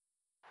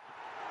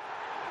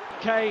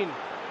Kane,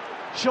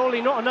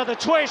 surely not another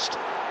twist.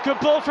 Good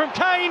ball from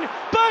Kane.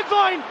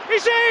 Bergwijn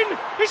is in.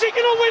 Is he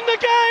going to win the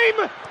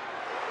game?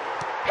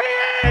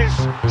 He is.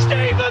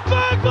 Steven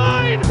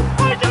Bergwijn.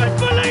 I don't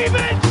believe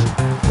it.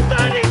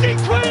 That is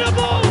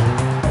incredible.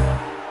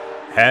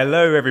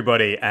 Hello,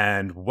 everybody,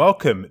 and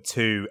welcome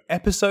to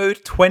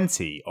episode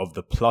 20 of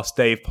the Plus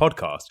Dave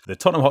podcast, the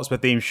Tottenham Hotspur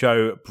themed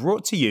show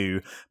brought to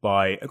you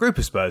by a group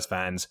of Spurs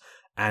fans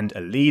and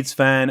a Leeds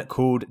fan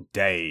called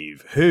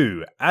Dave,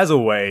 who, as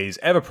always,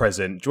 ever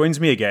present, joins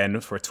me again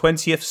for a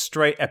 20th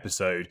straight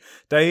episode.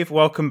 Dave,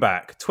 welcome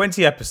back.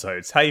 20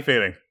 episodes. How are you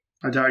feeling?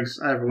 Hi, Jags.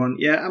 Hi, everyone.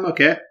 Yeah, I'm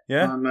okay.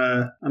 Yeah? I'm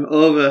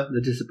over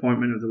the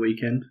disappointment of the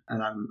weekend,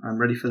 and I'm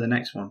ready for the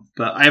next one.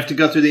 But I have to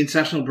go through the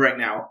international break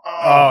now.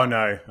 Oh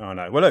no.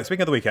 Well, look,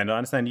 speaking of the weekend, I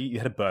understand you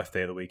had a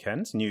birthday at the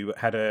weekend, and you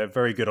had a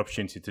very good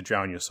opportunity to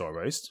drown your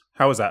sorrows.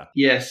 How was that?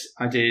 Yes,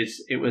 I did.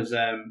 It was...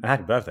 And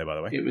happy birthday, by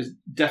the way. It was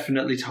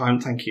definitely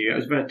time... Thank you. It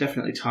was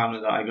definitely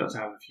timely that I got to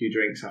have a few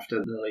drinks after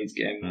the Leeds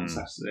game on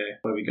Saturday,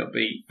 where we got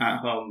beat at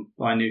home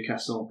by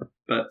Newcastle.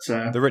 But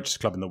the richest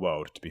club in the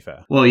world, to be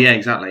fair. Well, yeah,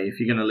 exactly. If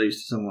you're going to lose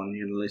to someone,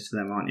 you're going to lose to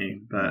them, aren't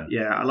you? But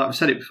yeah, like I've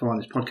said it before on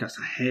this podcast,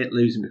 I hate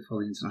losing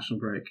before the international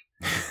break.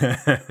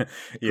 Yeah.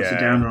 It's a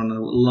downer on a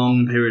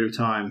long period of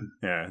time.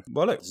 Yeah.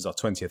 Well, look, this is our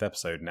 20th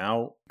episode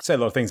now. Say a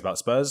lot of things about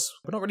Spurs.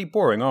 We're not really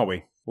boring, are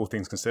we? All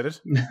things considered.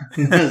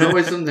 There's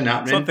always something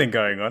happening. Something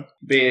going on.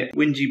 Be it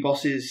whingy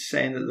bosses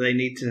saying that they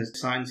need to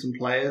sign some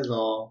players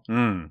or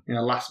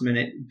last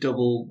minute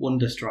double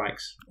wonder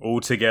strikes.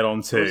 All to get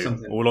on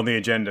to. All on the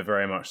agenda,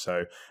 very much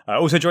so.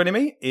 Also joining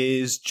me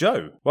is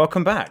Joe.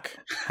 Welcome back.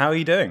 How are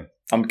you doing?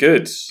 I'm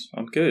good.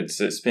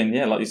 So it's been,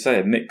 like you say,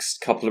 a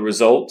mixed couple of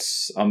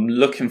results. I'm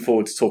looking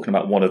forward to talking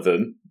about one of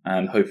them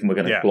and hoping we're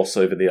going to gloss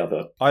over the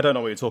other. I don't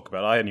know what you're talking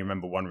about. I only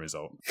remember one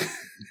result.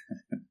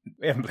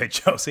 We haven't played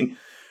Chelsea.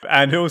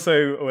 And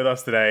also with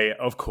us today,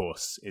 of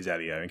course, is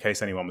Elio, in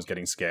case anyone was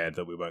getting scared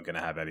that we weren't going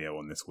to have Elio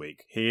on this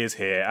week. He is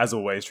here, as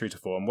always, true to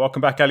form.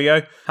 Welcome back,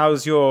 Elio.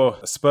 How's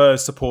your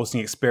Spurs supporting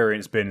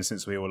experience been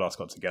since we all last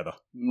got together?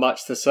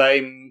 Much the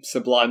same,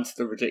 sublime to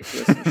the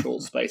ridiculous in a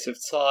short space of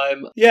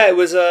time. Yeah, it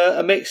was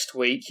a mixed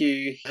week.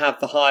 You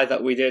have the high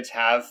that we did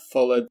have,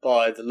 followed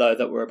by the low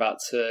that we're about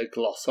to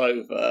gloss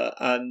over,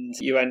 and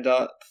you end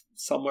up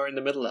somewhere in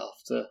the middle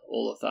after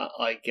all of that,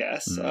 I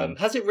guess.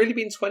 Has it really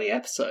been 20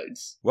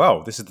 episodes?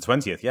 Well, this is the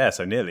 20th, yeah,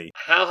 so nearly.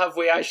 How have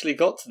we actually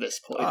got to this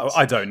point?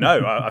 I don't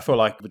know. I feel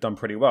like we've done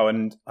pretty well.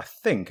 And I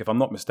think, if I'm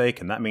not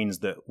mistaken, that means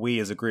that we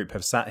as a group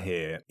have sat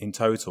here in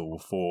total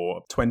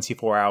for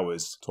 24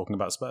 hours talking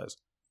about Spurs.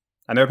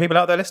 And there are people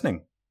out there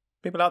listening.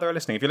 If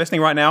you're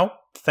listening right now,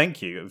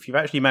 thank you. If you've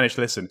actually managed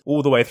to listen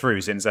all the way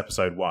through since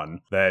episode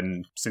 1,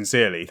 then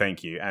sincerely,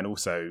 thank you. And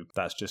also,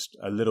 that's just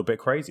a little bit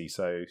crazy.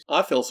 So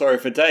I feel sorry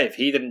for Dave.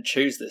 He didn't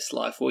choose this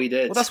life. We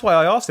did. Well, that's why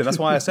I asked him. That's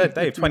why I said,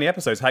 Dave, 20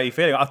 episodes, how are you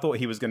feeling? I thought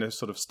he was going to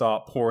sort of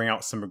start pouring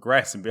out some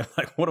regrets and be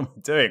like, what am I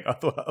doing? I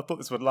thought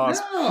this would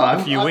last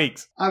a few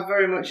weeks. I've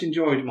very much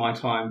enjoyed my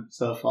time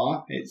so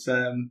far. It's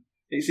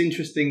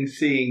interesting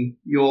seeing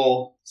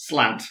your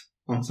slant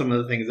on some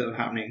of the things that are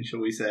happening,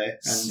 shall we say,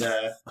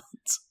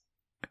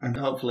 and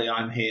hopefully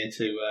I'm here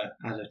to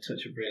add a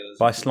touch of realism.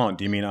 By slant,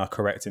 do you mean our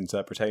correct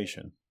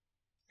interpretation?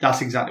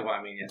 That's exactly what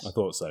I mean, yes. I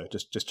thought so,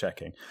 just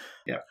checking.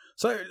 Yeah.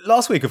 So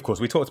last week, of course,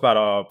 we talked about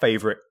our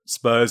favourite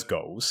Spurs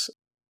goals.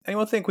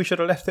 Anyone think we should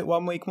have left it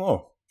 1 week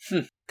more?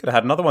 Could have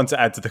had another one to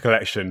add to the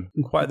collection.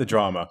 Quite the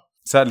drama.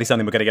 Certainly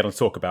something we're going to get on to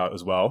talk about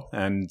as well.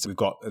 And we've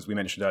got, as we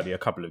mentioned earlier, a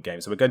couple of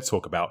games. So we're going to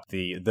talk about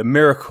the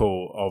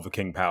miracle of the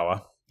King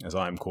Power, as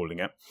I'm calling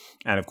it.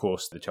 And of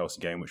course, the Chelsea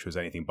game, which was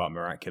anything but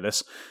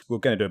miraculous. We're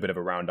going to do a bit of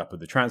a roundup of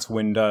the transfer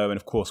window. And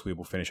of course, we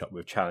will finish up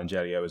with Challenge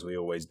Elio, as we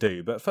always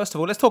do. But first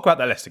of all, let's talk about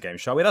that Leicester game,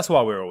 shall we? That's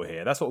why we're all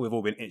here. That's what we've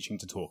all been itching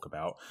to talk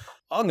about.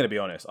 I'm going to be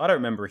honest. I don't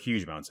remember a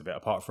huge amount of it,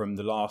 apart from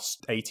the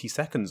last 80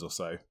 seconds or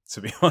so, to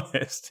be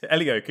honest.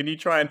 Elio, can you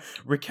try and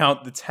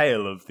recount the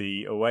tale of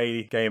the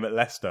away game at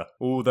Leicester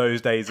all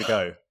those days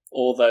ago?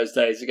 All those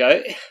days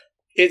ago.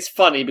 It's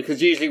funny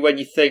because usually when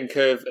you think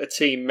of a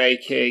team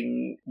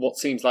making what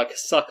seems like a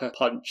sucker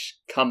punch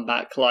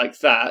comeback like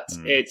that,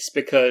 it's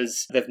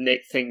because they've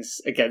nicked things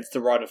against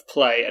the run of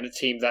play, and a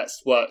team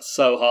that's worked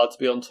so hard to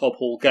be on top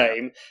all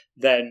game,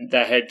 then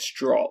their heads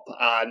drop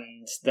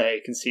and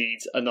they concede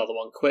another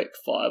one quick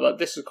fire. But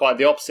this was quite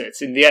the opposite.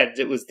 In the end,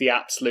 it was the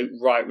absolute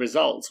right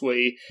result.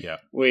 We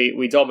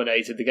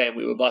dominated the game.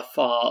 We were by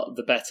far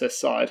the better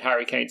side.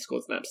 Harry Kane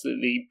scored an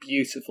absolutely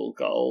beautiful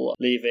goal,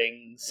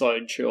 leaving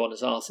Soyuncu on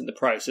his arse in the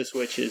process,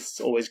 which is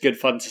always good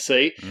fun to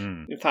see.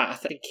 In fact, I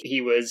think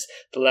he was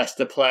the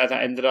Leicester player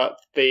that ended up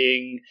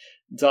being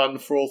done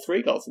for all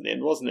 3 goals in the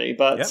end, wasn't he?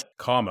 But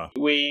karma.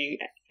 We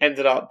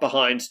ended up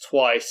behind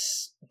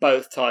twice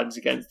both times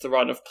against the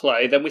run of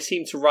play, then we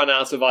seem to run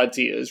out of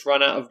ideas,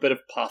 run out of a bit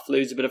of puff,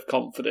 lose a bit of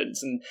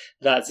confidence, and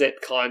that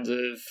Zip kind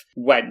of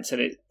went,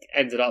 and it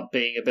ended up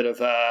being a bit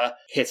of a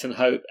hit and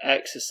hope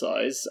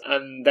exercise.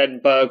 And then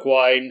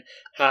Bergwijn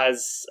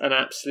has an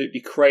absolutely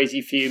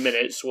crazy few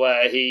minutes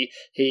where he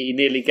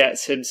nearly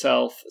gets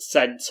himself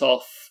sent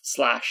off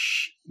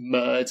 /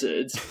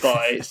 murdered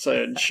by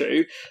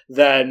Söyüncü.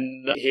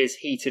 Then his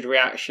heated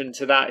reaction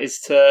to that is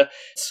to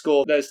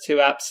score those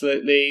two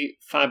absolutely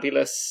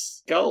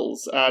fabulous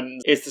goals.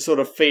 And it's the sort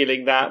of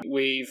feeling that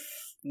we've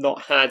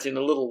not had in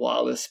a little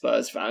while as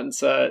Spurs fans.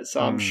 So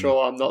I'm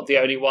sure I'm not the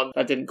only one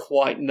that didn't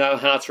quite know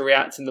how to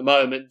react in the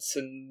moment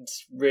and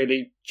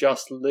really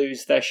just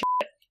lose their shit.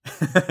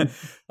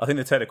 I think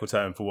the technical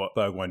term for what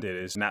Bergwijn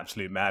did is an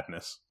absolute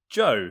madness.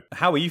 Joe,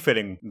 how are you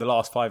feeling the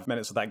last 5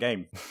 minutes of that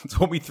game?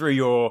 Talk me through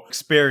your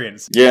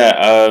experience.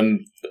 Yeah,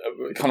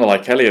 kind of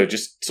like Elio,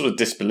 just sort of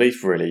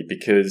disbelief really,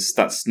 because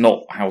that's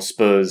not how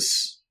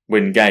Spurs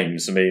win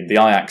games. I mean, the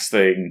Ajax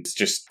thing is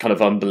just kind of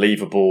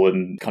unbelievable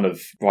and kind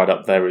of right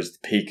up there as the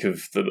peak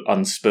of the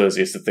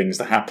unspursiest of things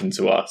that happen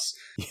to us.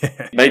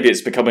 Yeah. Maybe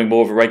it's becoming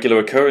more of a regular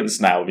occurrence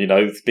now,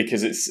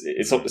 because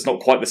it's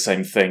not quite the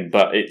same thing,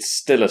 but it's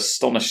still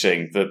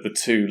astonishing that the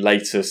two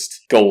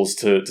latest goals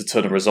to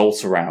turn a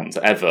result around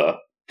ever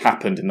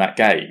happened in that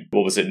game.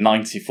 What was it,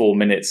 94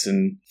 minutes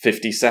and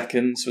 50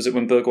 seconds? Was it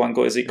when Bergwijn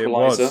got his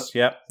equaliser? It was,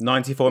 yeah.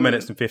 94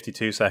 minutes and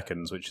 52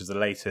 seconds, which is the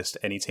latest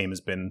any team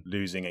has been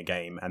losing a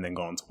game and then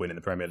gone on to win in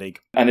the Premier League.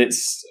 And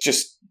it's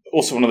just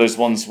also one of those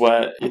ones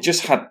where it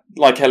just had,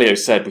 like Elio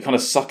said, we kind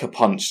of sucker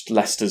punched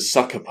Leicester's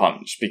sucker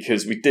punch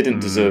because we didn't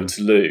deserve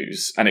to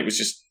lose, and it was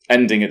just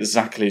ending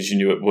exactly as you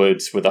knew it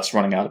would, with us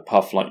running out of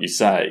puff, like you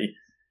say.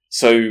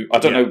 So I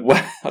don't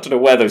know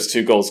where those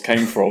two goals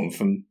came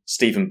from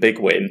Stephen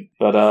Bigwin,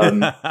 but I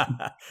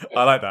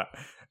like that.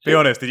 Be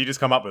honest, did you just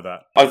come up with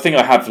that? I think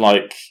I have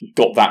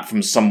got that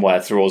from somewhere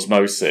through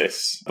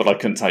osmosis, but I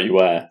couldn't tell you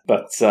where.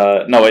 But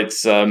no,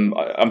 it's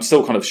I'm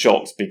still kind of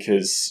shocked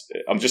because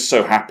I'm just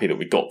so happy that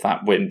we got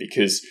that win,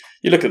 because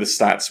you look at the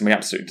stats and we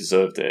absolutely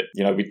deserved it.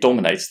 We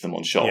dominated them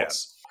on shots. Yeah.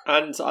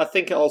 And I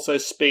think it also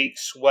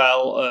speaks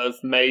well of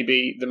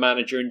maybe the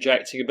manager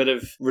injecting a bit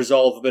of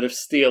resolve, a bit of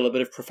steel, a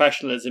bit of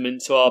professionalism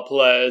into our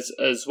players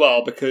as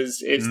well,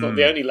 because it's not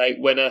the only late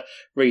winner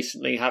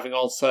recently, having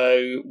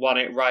also won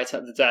it right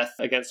at the death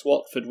against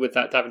Watford with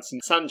that Davinson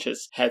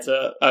Sanchez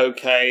header.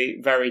 Okay,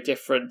 very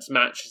different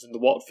matches in the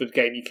Watford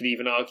game. You could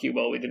even argue,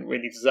 well, we didn't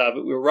really deserve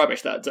it. We were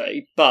rubbish that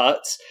day.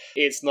 But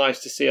it's nice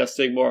to see us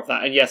doing more of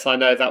that. And yes, I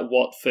know that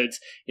Watford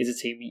is a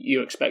team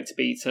you expect to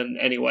beat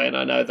anyway, and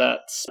I know that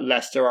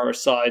Leicester are a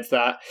side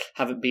that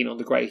haven't been on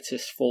the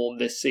greatest form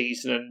this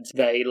season, and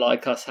they,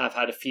 like us, have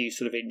had a few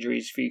sort of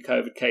injuries, a few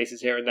COVID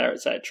cases here and there,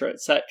 etc.,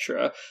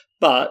 etc.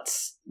 But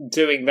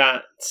doing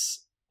that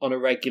on a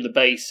regular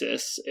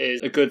basis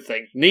is a good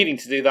thing. Needing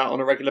to do that on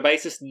a regular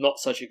basis, not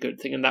such a good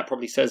thing, and that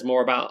probably says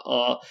more about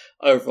our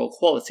overall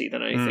quality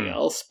than anything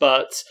else.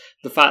 But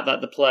the fact that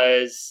the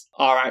players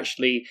are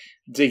actually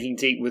digging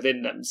deep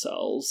within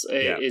themselves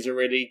is a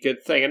really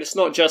good thing. And it's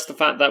not just the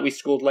fact that we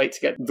scored late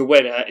to get the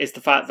winner, it's the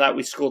fact that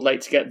we scored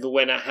late to get the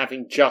winner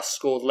having just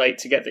scored late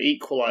to get the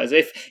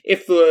equaliser.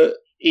 If the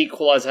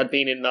equaliser had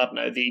been in, I don't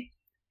know, the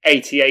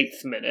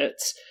 88th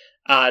minute,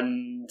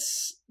 and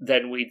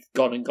then we'd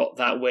gone and got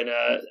that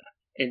winner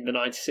in the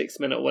 96th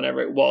minute or whenever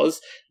it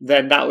was,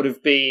 then that would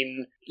have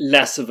been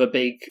less of a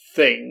big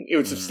thing. It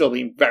would have still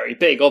been very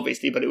big,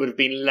 obviously, but it would have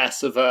been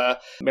less of a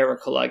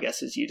miracle, I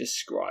guess, as you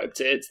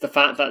described it. The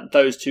fact that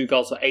those two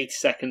goals were 80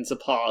 seconds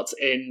apart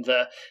in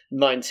the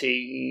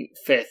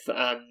 95th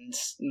and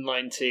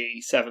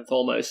 97th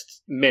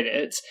almost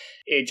minute,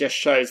 it just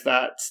shows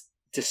that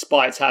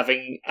despite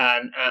having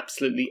an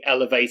absolutely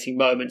elevating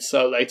moment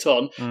so late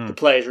on, the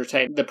players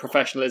retained the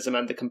professionalism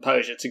and the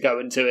composure to go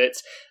into it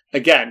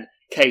again.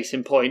 Case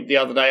in point, the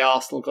other day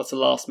Arsenal got a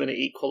last-minute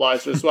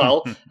equaliser as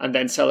well, and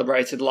then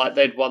celebrated like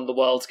they'd won the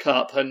World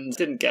Cup and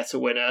didn't get a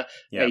winner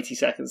 80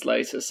 seconds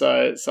later.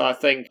 So I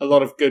think a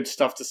lot of good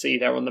stuff to see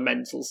there on the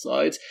mental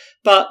side.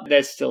 But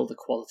there's still the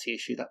quality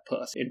issue that put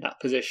us in that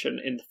position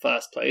in the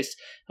first place,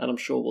 and I'm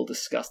sure we'll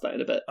discuss that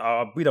in a bit.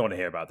 We don't want to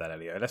hear about that,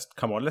 Elio. Let's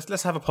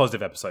have a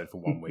positive episode for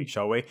 1 week,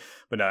 shall we?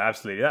 But no,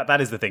 absolutely. That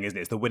is the thing, isn't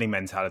it? It's the winning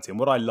mentality. And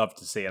what I love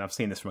to see, and I've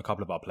seen this from a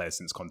couple of our players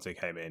since Conte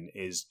came in,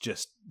 is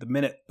just the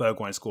minute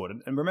Bergwijn scored.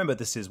 And remember,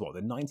 this is the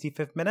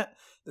 95th minute?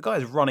 The guy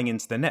is running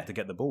into the net to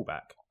get the ball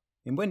back.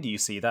 And when do you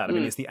see that? I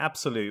mean, it's the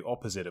absolute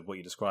opposite of what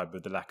you described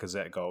with the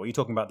Lacazette goal. Are you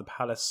talking about the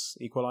Palace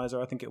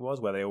equaliser, I think it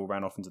was, where they all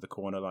ran off into the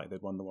corner like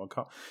they'd won the World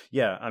Cup?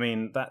 Yeah, I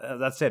mean,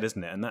 that's it,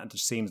 isn't it? And that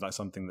just seems like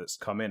something that's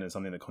come in and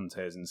something that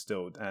Conte has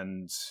instilled.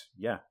 And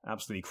yeah,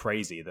 absolutely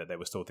crazy that they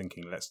were still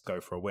thinking, let's go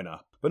for a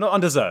winner. But not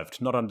undeserved.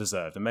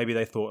 And maybe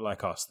they thought,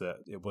 like us, that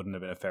it wouldn't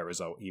have been a fair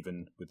result,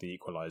 even with the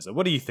equaliser.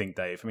 What do you think,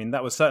 Dave? I mean,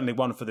 that was certainly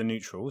one for the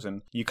neutrals,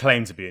 and you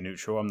claim to be a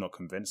neutral. I'm not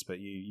convinced, but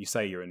you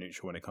say you're a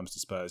neutral when it comes to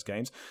Spurs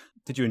games.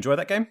 Did you enjoy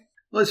that game?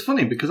 Well, it's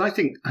funny because I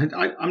think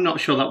I'm not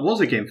sure that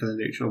was a game for the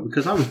neutral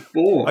because I was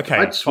bored.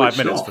 Okay, 5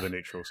 minutes for the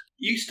neutrals.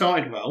 You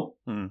started well.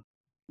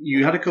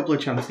 You had a couple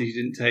of chances, you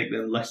didn't take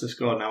them. Leicester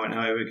scored now and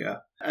however we go.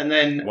 And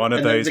then one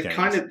of those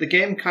games. The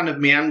game kind of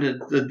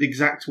meandered the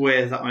exact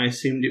way that I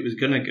assumed it was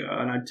going to go,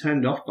 and I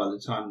turned off by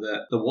the time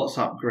that the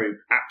WhatsApp group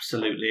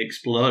absolutely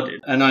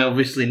exploded. And I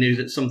obviously knew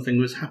that something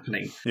was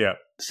happening. Yeah.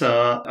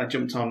 So I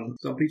jumped on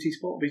BT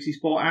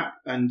Sport app,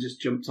 and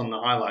just jumped on the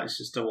highlights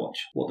just to watch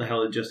what the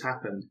hell had just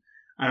happened.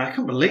 And I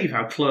can't believe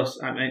how close,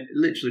 I mean,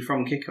 literally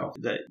from kickoff,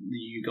 that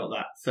you got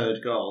that third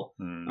goal.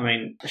 I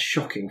mean,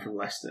 shocking from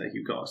Leicester,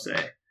 you've got to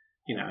say.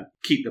 You know,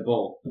 keep the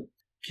ball.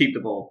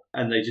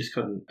 And they just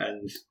couldn't,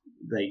 and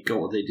they got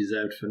what they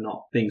deserved for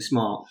not being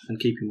smart and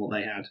keeping what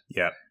they had.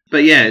 Yeah.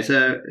 But yeah, it's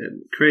a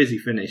crazy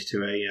finish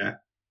to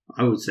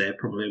I would say,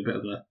 probably a bit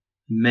of a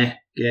meh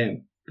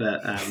game.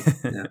 But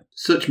yeah,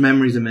 such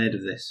memories are made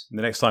of this.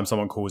 The next time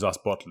someone calls us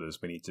bottlers,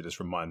 we need to just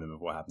remind them of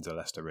what happened to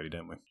Leicester, really,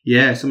 don't we?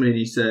 Yeah, somebody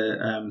needs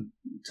to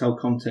tell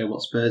Conte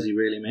what Spursy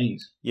really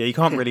means. Yeah, you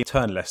can't really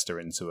turn Leicester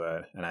into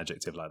an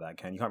adjective like that,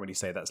 can you? You can't really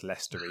say that's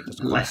Leicestery. It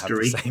doesn't quite have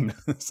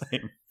the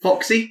same.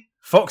 Foxy?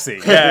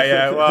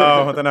 Yeah.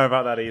 Well, I don't know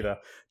about that either.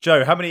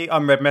 Joe, how many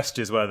unread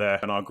messages were there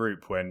in our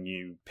group when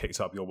you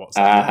picked up your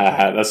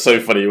WhatsApp? That's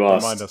so funny you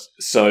asked. Remind us.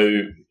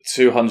 So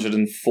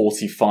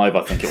 245,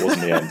 I think it was in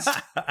the end.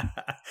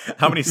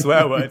 How many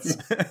swear words?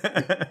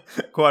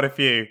 Quite a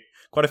few.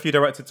 Quite a few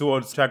directed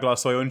towards Chaglar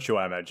Soyuncu,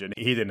 I imagine.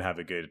 He didn't have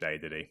a good day,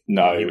 did he?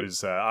 No. He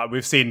was.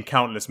 We've seen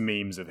countless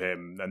memes of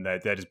him, and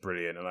they're just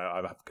brilliant, and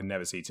I can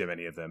never see too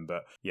many of them.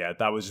 But yeah,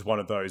 that was just one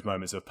of those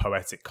moments of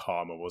poetic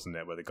karma, wasn't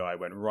it? Where the guy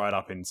went right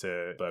up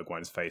into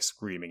Bergwijn's face,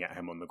 screaming at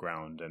him on the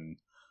ground, and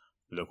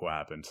look what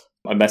happened.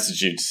 I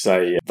messaged you to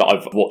say that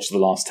I've watched the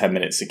last 10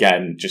 minutes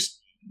again, just,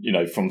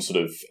 from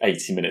sort of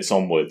 80 minutes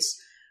onwards.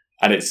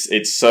 And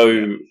it's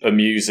so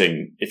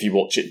amusing if you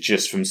watch it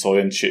just from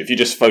Soyuncu. If you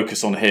just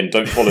focus on him,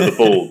 don't follow the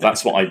ball.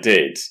 That's what I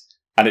did.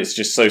 And it's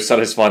just so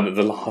satisfying that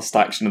the last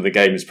action of the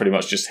game is pretty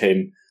much just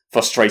him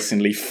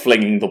frustratingly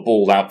flinging the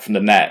ball out from the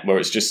net, where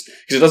it's just,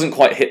 because it doesn't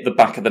quite hit the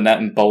back of the net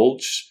and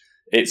bulge.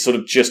 It sort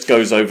of just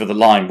goes over the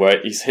line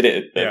where he's hit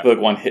it. Yeah.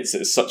 Bergwijn hits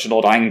it at such an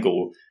odd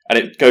angle, and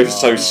it goes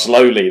so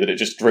slowly that it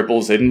just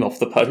dribbles in off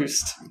the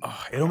post.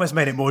 Oh, it almost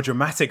made it more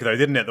dramatic, though,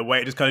 didn't it? The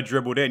way it just kind of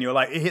dribbled in. You're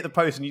like, it hit the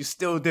post, and you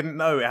still didn't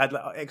know. It had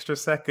like an extra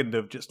second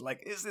of just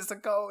like, is this a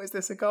goal? Is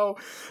this a goal?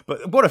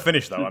 But what a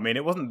finish, though. I mean,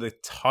 it wasn't the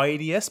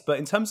tidiest, but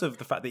in terms of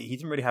the fact that he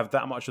didn't really have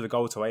that much of the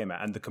goal to aim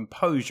at, and the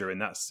composure in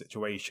that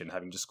situation,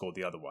 having just scored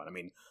the other one, I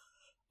mean,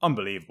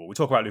 unbelievable. We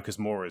talk about Lucas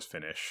Moura's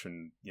finish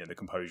and the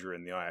composure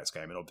in the Ajax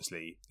game, and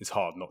obviously it's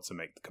hard not to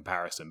make the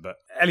comparison. But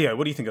Elio,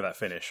 what do you think of that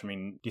finish? I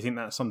mean, do you think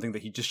that's something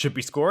that he just should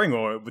be scoring,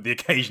 or with the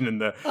occasion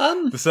and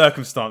the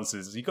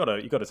circumstances, you got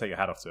to take your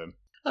hat off to him?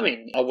 I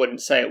mean, I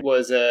wouldn't say it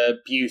was a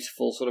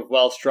beautiful, sort of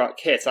well-struck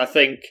hit. I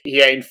think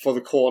he aimed for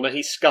the corner.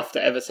 He scuffed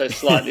it ever so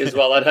slightly as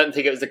well. I don't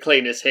think it was the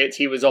cleanest hit.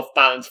 He was off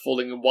balance,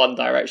 falling in one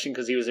direction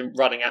because he was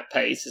running at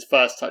pace. His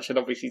first touch had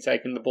obviously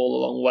taken the ball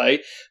a long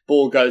way.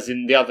 Ball goes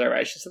in the other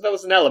direction. So there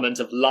was an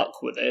element of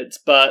luck with it.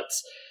 But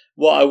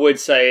what I would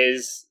say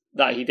is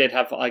that he did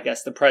have, I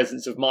guess, the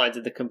presence of mind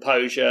and the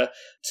composure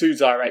to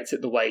direct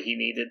it the way he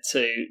needed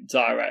to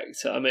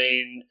direct. I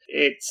mean,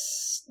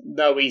 it's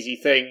no easy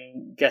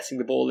thing getting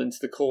the ball into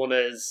the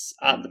corners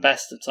at the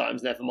best of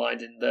times, never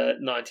mind in the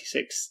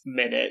 96th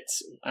minute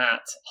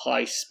at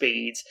high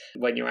speed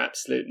when you're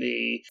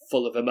absolutely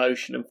full of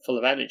emotion and full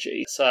of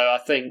energy. So I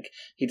think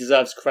he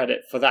deserves credit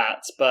for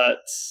that, but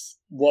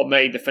what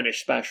made the finish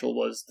special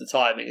was the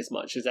timing as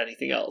much as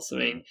anything else. I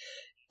mean,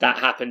 that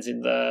happens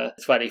in the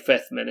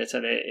 25th minute,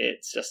 and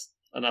it's just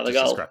another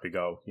goal. A scrappy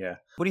goal, yeah.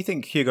 What do you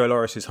think Hugo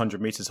Lloris's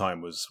 100-metre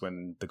time was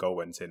when the goal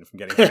went in, from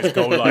getting from his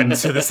goal line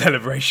to the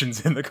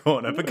celebrations in the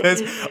corner?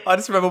 Because I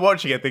just remember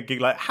watching it thinking,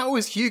 like, how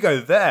was Hugo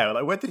there?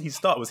 Like, when did he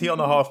start? Was he on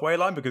the halfway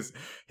line? Because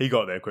he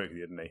got there quickly,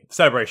 didn't he? The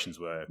celebrations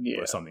were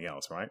something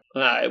else, right?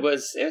 It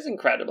was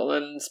incredible,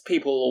 and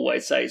people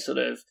always say sort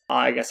of,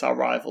 I guess our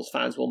rivals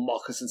fans will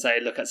mock us and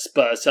say, look at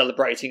Spurs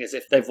celebrating as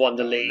if they've won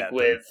the league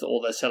with all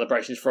their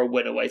celebrations for a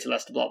win away to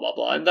Leicester, blah, blah,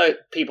 blah. And though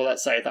people that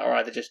say that are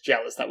either just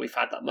jealous that we've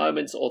had that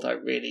moment or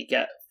don't really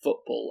get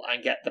football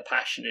and get the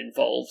passion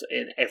involved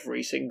in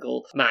every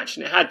single match.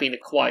 And it had been a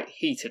quite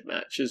heated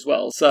match as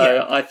well.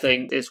 So I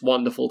think it's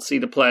wonderful to see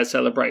the players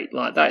celebrate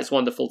like that. It's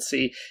wonderful to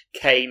see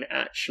Kane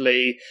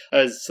actually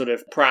as sort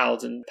of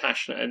proud and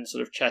passionate and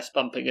sort of chest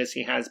bumping as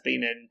he has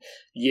been in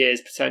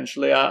years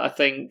potentially. I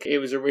think it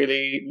was a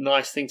really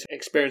nice thing to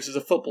experience as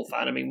a football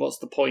fan. I mean, what's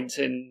the point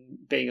in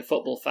being a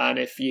football fan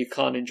if you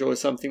can't enjoy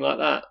something like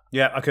that?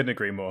 Yeah, I couldn't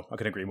agree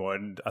more.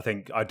 And I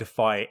think I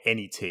defy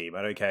any team.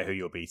 I don't care who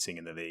you're beating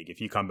in the league. If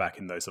you come back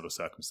in those sort of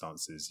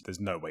circumstances, there's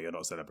no way you're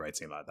not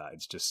celebrating like that.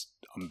 It's just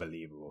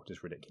unbelievable,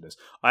 just ridiculous.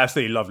 I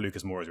absolutely love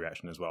Lucas Moura's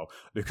reaction as well.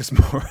 Lucas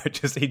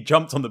Moura he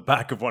jumped on the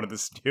back of one of the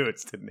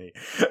stewards, didn't he?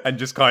 And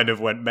just kind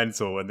of went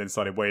mental and then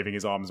started waving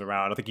his arms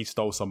around. I think he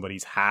stole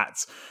somebody's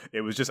hat.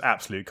 It was just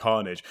absolute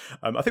carnage.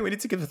 I think we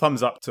need to give a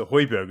thumbs up to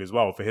Højbjerg as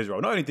well for his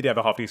role. Not only did he have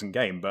a half-decent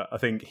game, but I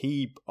think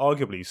he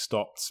arguably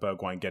stopped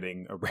Bergwijn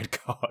getting a red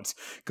card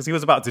because he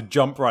was about to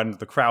jump right into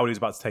the crowd. He was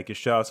about to take his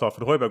shirt off,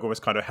 and Højbjerg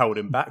almost kind of held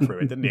him back through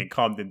it, didn't he? And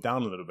calmed calmed him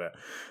down a little bit.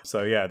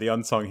 So yeah, the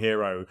unsung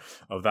hero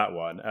of that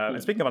one.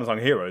 And speaking of unsung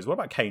heroes, what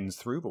about Kane's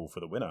through ball for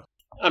the winner?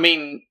 I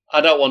mean,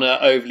 I don't want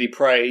to overly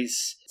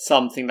praise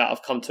something that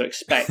I've come to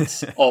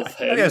expect of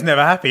him. Elio's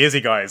never happy, is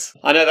he, guys?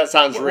 I know that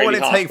sounds really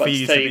harsh. What would it take for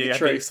you to be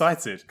truth.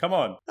 excited? Come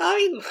on.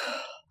 I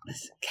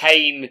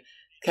mean,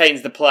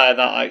 Kane's the player that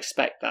I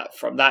expect that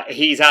from. That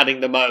he's adding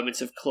the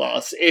moments of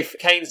class. If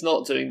Kane's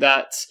not doing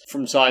that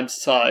from time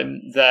to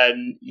time,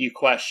 then you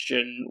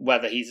question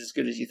whether he's as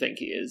good as you think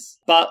he is.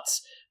 But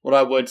what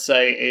I would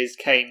say is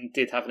Kane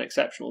did have an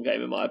exceptional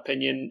game, in my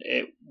opinion.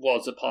 It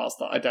was a pass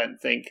that I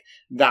don't think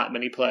that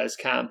many players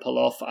can pull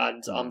off,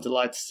 and I'm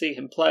delighted to see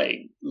him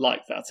playing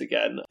like that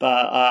again.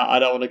 But I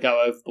don't want to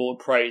go overboard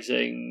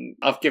praising.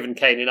 I've given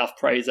Kane enough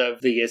praise over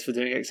the years for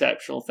doing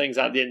exceptional things.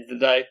 At the end of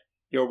the day,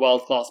 you're a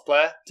world-class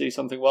player. Do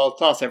something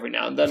world-class every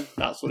now and then.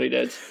 That's what he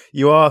did.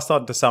 You are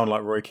starting to sound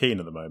like Roy Keane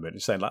at the moment.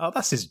 You're saying like, oh,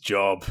 that's his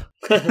job.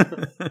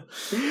 I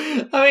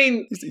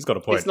mean, he's got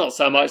a point. It's not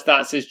so much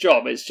that's his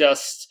job. It's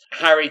just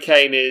Harry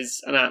Kane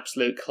is an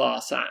absolute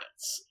class act.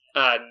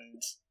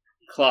 And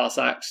class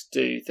acts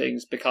do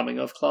things becoming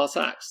of class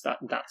acts.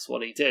 That's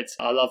what he did.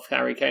 I love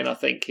Harry Kane. I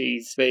think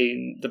he's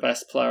been the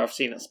best player I've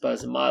seen at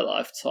Spurs in my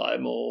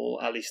lifetime,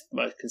 or at least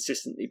the most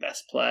consistently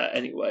best player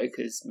anyway,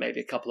 because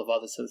maybe a couple of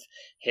others have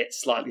hit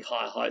slightly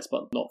higher heights,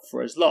 but not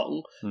for as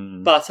long.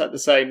 But at the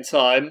same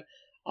time,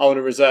 I want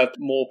to reserve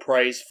more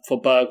praise for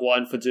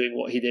Bergwijn for doing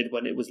what he did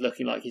when it was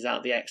looking like he's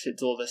out the exit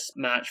door this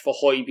match, for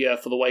Højbjerg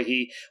for the way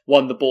he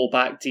won the ball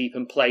back deep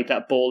and played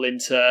that ball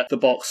into the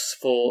box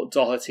for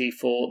Doherty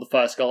for the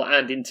first goal,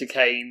 and into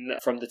Kane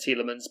from the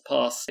Tielemans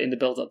pass in the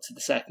build-up to the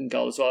second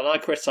goal as well. And I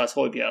criticise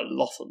Højbjerg a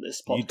lot on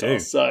this podcast, you do.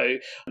 So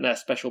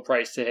special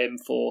praise to him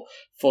for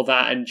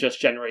that, and just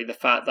generally the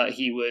fact that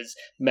he was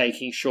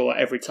making sure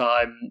every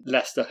time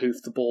Leicester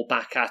hoofed the ball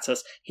back at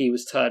us, he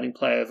was turning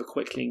play over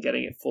quickly and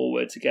getting it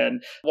forwards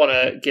again. Want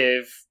to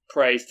give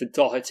praise to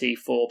Doherty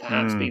for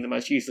perhaps being the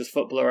most useless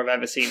footballer I've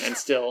ever seen and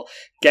still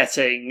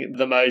getting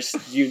the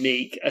most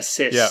unique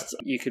assist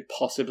you could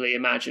possibly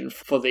imagine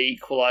for the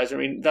equaliser. I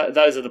mean,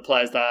 those are the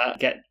players that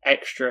get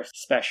extra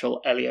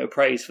special Elio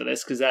praise for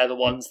this, because they're the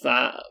ones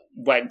that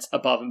went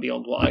above and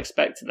beyond what I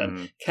expected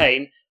them.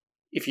 Kane,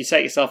 if you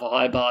set yourself a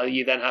high bar,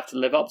 you then have to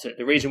live up to it.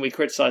 The reason we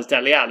criticise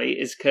Dele Alli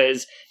is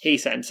because he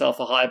set himself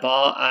a high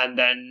bar and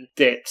then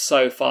dipped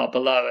so far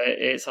below it,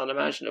 it's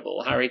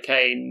unimaginable. Harry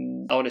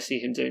Kane, I want to see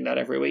him doing that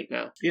every week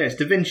now. Yeah, it's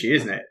Da Vinci,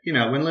 isn't it? You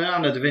know, when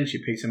Leonardo da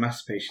Vinci picks a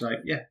masterpiece, you're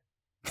like, yeah,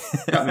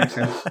 that makes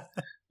sense.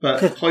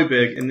 But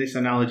Højbjerg, in this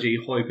analogy,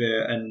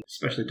 Højbjerg and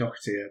especially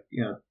Doherty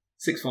are,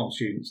 sixth form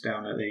students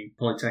down at the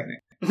Polytechnic.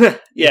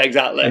 Yeah,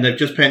 exactly. And they've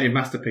just painted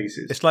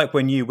masterpieces. It's like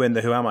when you win the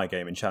Who Am I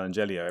game in Challenge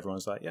Elio,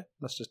 everyone's like, yeah,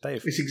 that's just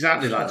Dave. It's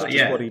exactly like that's that,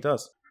 just what he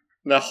does.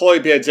 Now,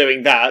 Højbjerg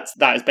doing that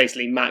is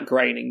basically Matt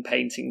Groening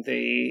painting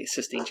the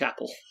Sistine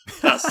Chapel.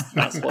 That's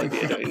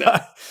Højbjerg doing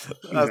that.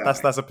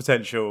 That's a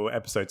potential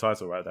episode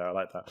title right there. I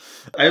like that.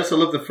 I also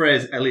love the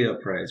phrase Elio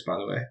praise, by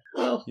the way.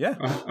 Well, yeah.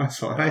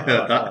 I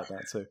heard that. I like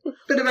that too.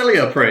 Bit of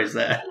Elio praise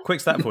there.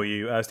 Quick stat for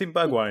you. Steven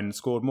Bergwijn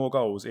scored more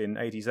goals in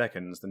 80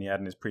 seconds than he had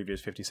in his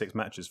previous 56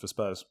 matches for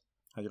Spurs.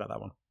 How do you like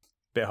that one?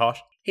 Bit harsh?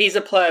 He's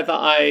a player that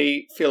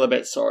I feel a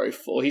bit sorry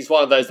for. He's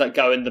one of those that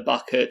go in the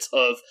bucket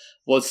of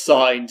was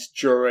signed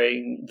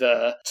during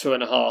the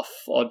 2.5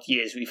 odd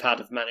years we've had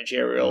of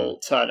managerial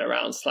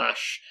turnaround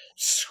 /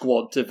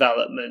 squad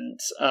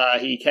development.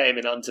 He came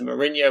in under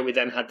Mourinho. We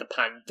then had the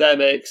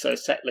pandemic, so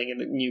settling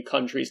in a new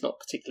country is not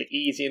particularly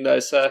easy in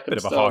those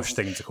circumstances. Bit of a harsh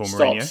thing to call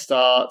Mourinho.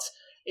 Start.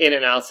 In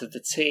and out of the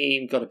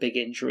team, got a big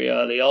injury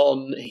early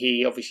on.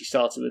 He obviously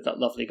started with that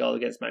lovely goal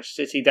against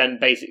Manchester City, then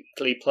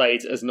basically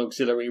played as an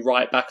auxiliary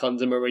right back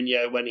under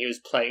Mourinho when he was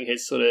playing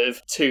his sort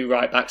of 2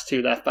 right backs,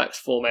 2 left backs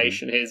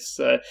formation,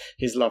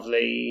 his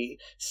lovely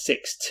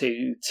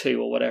 6-2-2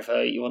 or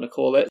whatever you want to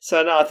call it.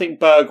 So now I think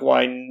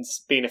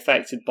Bergwijn's been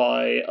affected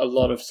by a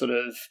lot of sort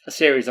of a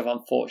series of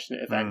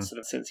unfortunate events sort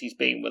of since he's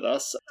been with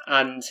us,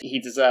 and he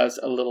deserves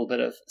a little bit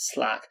of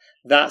slack.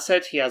 That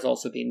said, he has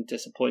also been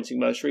disappointing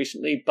most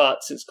recently,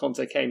 but since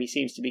Conte came, he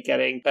seems to be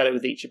getting better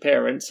with each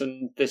appearance,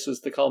 and this was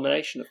the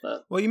culmination of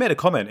that. Well, you made a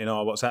comment in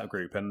our WhatsApp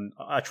group, and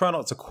I try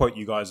not to quote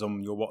you guys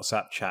on your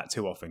WhatsApp chat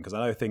too often, because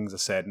I know things are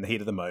said in the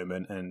heat of the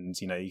moment, and,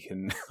 you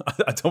can...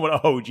 I don't want to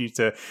hold you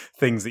to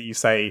things that you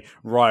say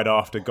right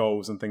after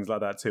goals and things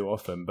like that too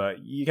often, but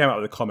you came out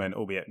with a comment,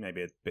 albeit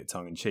maybe a bit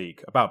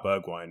tongue-in-cheek, about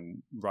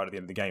Bergwijn right at the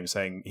end of the game,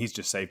 saying he's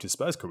just saved his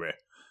Spurs career.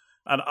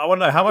 And I want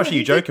to know, how much are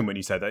you joking when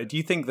you said that? Do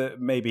you think that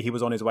maybe he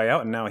was on his way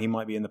out and now he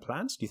might be in the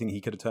plans? Do you think he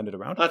could have turned it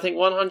around? I think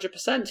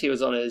 100% he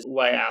was on his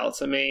way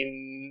out. I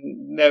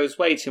mean, there was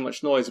way too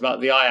much noise about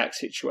the Ajax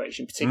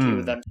situation, particularly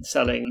with them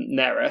selling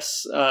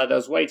Neres. There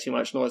was way too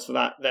much noise for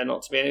that there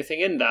not to be anything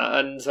in that.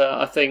 And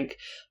I think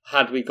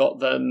had we got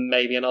them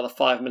maybe another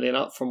 5 million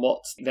up from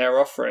what they're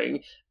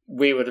offering,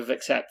 we would have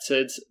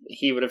accepted.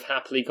 He would have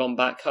happily gone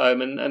back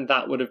home, and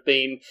that would have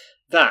been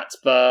that,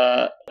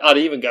 but I'd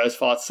even go as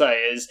far to say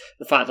is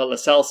the fact that Lo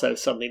Celso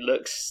suddenly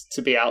looks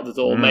to be out the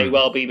door may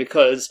well be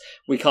because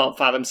we can't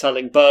fathom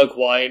selling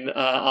Bergwijn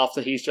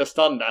after he's just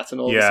done that,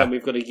 and all of a sudden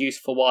we've got a use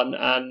for one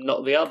and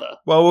not the other.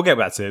 Well, we'll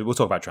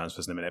talk about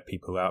transfers in a minute,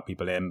 people out,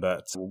 people in,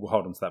 but we'll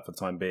hold on to that for the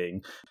time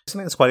being.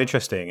 Something that's quite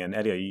interesting, and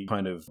Elio, you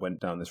kind of went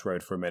down this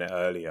road for a minute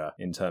earlier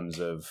in terms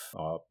of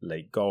our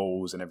late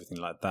goals and everything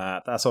like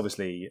that. That's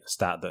obviously a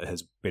stat that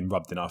has been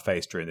rubbed in our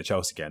face during the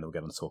Chelsea game that we'll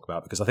get on to talk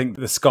about, because I think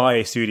the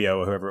Sky studio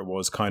or whoever it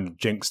was kind of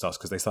jinxed us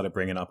because they started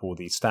bringing up all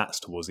these stats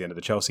towards the end of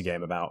the Chelsea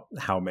game about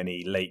how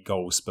many late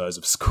goals Spurs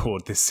have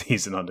scored this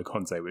season under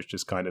Conte, which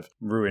just kind of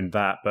ruined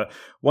that. But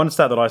one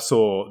stat that I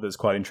saw that's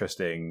quite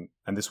interesting,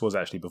 and this was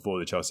actually before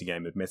the Chelsea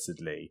game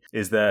admittedly,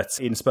 is that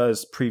in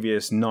Spurs'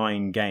 previous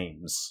 9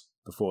 games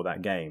before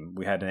that game,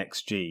 we had an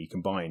XG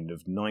combined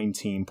of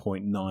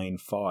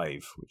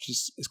 19.95, which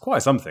is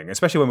quite something,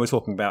 especially when we're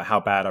talking about how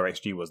bad our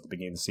XG was at the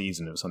beginning of the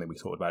season. It was something we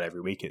talked about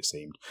every week, it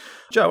seemed.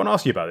 Joe, I want to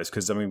ask you about this,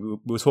 because I mean,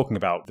 we were talking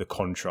about the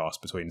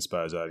contrast between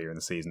Spurs earlier in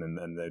the season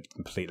and the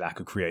complete lack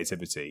of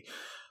creativity.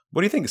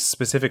 What do you think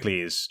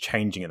specifically is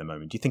changing at the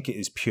moment? Do you think it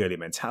is purely a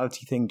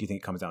mentality thing? Do you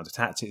think it comes down to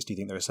tactics? Do you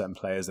think there are certain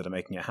players that are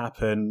making it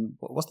happen?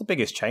 What's the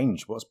biggest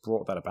change? What's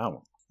brought that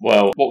about?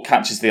 Well, what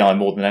catches the eye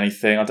more than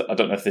anything, I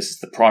don't know if this is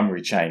the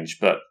primary change,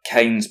 but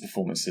Kane's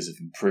performances have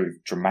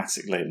improved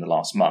dramatically in the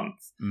last month.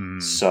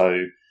 So,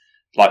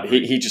 like,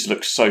 he just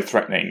looks so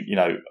threatening. You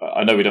know,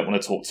 I know we don't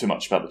want to talk too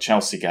much about the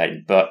Chelsea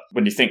game, but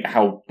when you think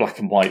how black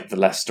and white the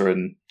Leicester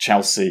and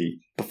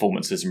Chelsea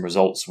performances and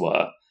results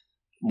were,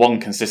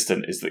 one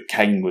consistent is that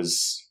Kane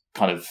was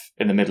kind of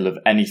in the middle of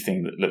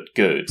anything that looked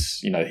good.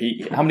 You know,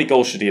 how many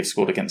goals should he have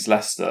scored against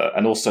Leicester?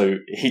 And also,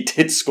 he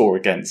did score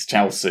against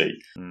Chelsea.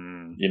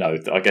 You know,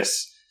 I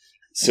guess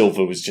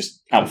Silva was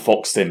just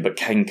outfoxed him, but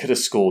Kane could have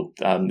scored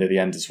near the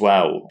end as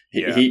well.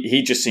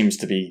 He just seems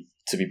to be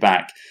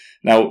back.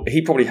 Now,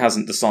 he probably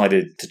hasn't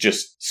decided to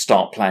just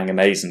start playing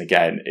amazing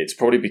again. It's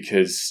probably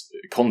because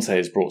Conte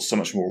has brought so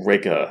much more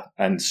rigour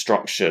and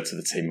structure to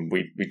the team. And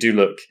we do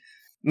look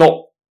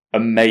not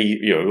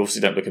amazing, you know, we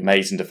obviously don't look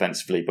amazing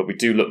defensively, but we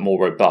do look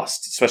more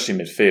robust, especially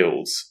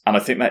midfields. And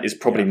I think that is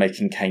probably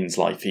making Kane's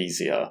life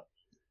easier.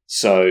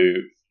 So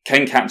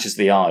Kane catches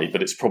the eye,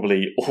 but it's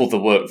probably all the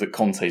work that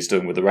Conte's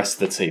doing with the rest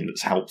of the team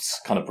that's helped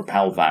kind of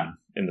propel that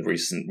in the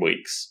recent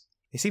weeks.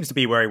 He seems to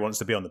be where he wants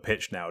to be on the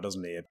pitch now,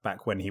 doesn't he?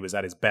 Back when he was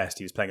at his best,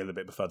 he was playing a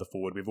little bit further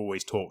forward. We've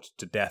always talked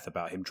to death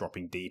about him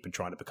dropping deep and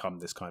trying to become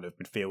this kind of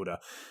midfielder.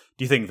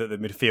 Do you think that the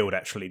midfield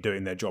actually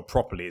doing their job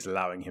properly is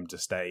allowing him to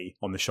stay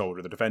on the shoulder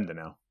of the defender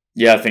now?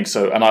 Yeah, I think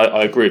so. And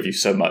I agree with you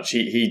so much.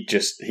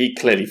 He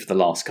clearly for the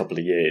last couple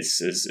of years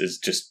is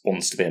just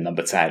wants to be a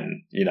number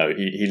 10. You know,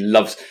 he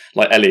loves,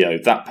 like Elio,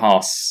 that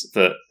pass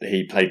that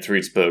he played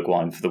through to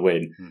Bergwijn for the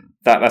win.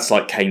 That's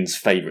like Kane's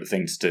favourite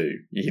thing to do.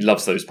 He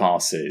loves those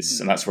passes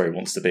and that's where he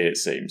wants to be, it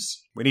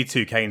seems. We need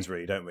 2 Kanes,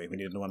 really, don't we? We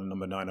need one in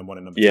number 9 and one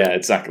in number 10. Yeah,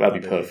 exactly.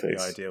 That'd be perfect.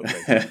 The ideal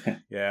thing.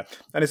 Yeah.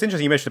 And it's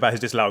interesting you mentioned about his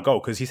disallowed goal,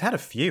 because he's had a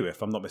few,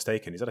 if I'm not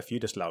mistaken. He's had a few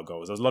disallowed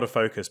goals. There was a lot of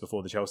focus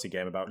before the Chelsea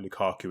game about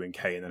Lukaku and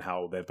Kane and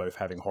how they're both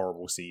having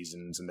horrible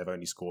seasons and they've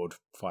only scored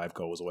 5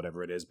 goals or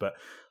whatever it is. But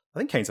I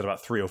think Kane's had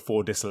about 3 or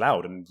 4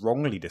 disallowed, and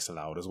wrongly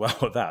disallowed as well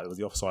at that. It was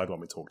the offside one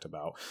we talked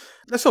about.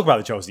 Let's talk about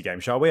the Chelsea game,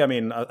 shall we? I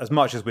mean, as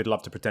much as we'd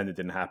love to pretend it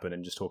didn't happen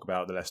and just talk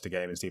about the Leicester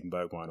game and Steven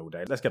Bergwijn all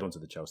day, let's get on to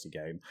the Chelsea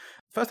game.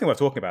 First thing we're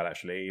talking about,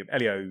 actually,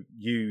 Elio,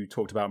 you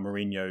talked about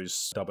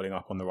Mourinho's doubling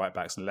up on the right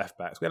backs and left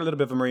backs. We had a little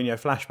bit of a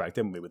Mourinho flashback,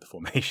 didn't we, with the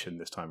formation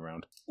this time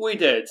around? We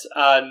did,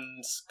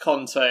 and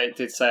Conte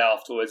did say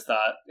afterwards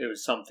that it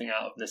was something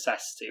out of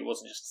necessity. It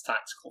wasn't just a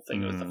tactical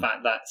thing. It was the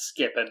fact that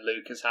Skip and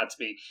Lucas had to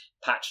be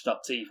patched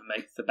up to even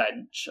make the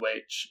bench,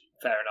 which,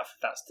 fair enough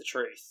if that's the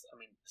truth. I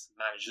mean,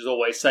 managers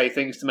always say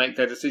things to make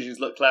their decisions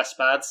look less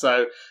bad,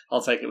 so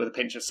I'll take it with a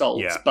pinch of salt.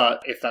 Yeah.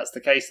 But if that's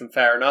the case, then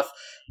fair enough.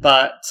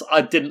 But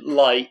I didn't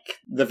like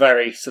the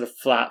very sort of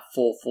flat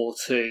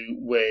 4-4-2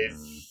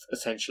 with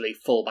essentially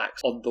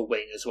fullbacks on the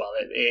wing as well.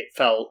 It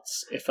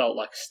felt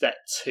like a step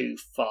too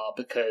far,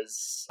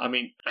 because, I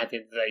mean, at the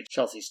end of the day,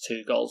 Chelsea's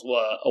 2 goals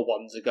were a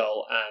Wanza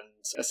goal and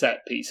a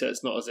set piece, so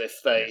it's not as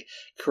if they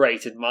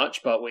created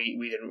much, but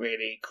we didn't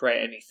really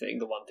create anything.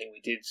 The one thing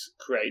we did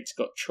create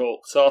got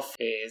chalked off.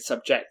 Is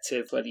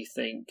objective whether you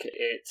think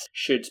it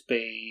should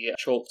be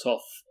chalked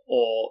off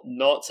or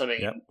not. I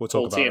mean, we'll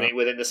talk about that.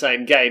 Within the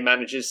same game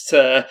manages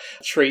to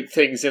treat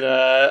things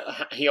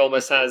he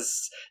almost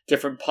has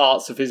different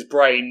parts of his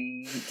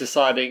brain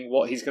deciding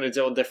what he's going to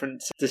do on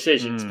different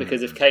decisions,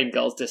 because if Kane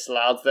goal's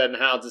disallowed, then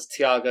how does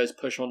Thiago's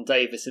push on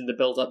Davis in the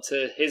build-up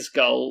to his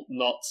goal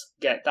not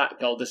get that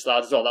goal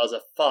disallowed as well? That was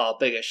a far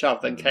bigger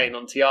shove than Kane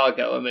on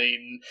Thiago. I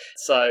mean,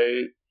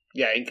 so...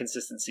 yeah,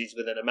 inconsistencies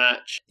within a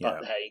match.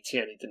 But hey,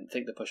 Tierney didn't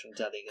think the push on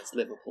Dele against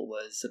Liverpool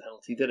was a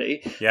penalty, did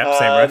he? Yeah,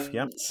 same ref,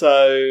 yeah.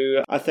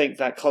 So I think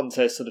that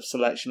Conte's sort of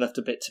selection left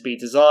a bit to be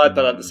desired,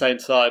 but at the same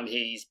time,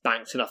 he's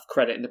banked enough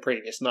credit in the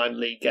previous 9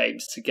 league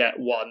games to get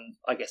one,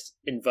 I guess,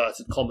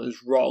 inverted commas,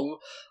 wrong.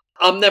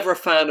 I'm never a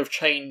fan of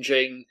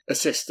changing a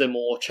system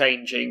or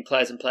changing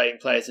players and playing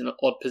players in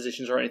odd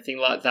positions or anything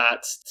like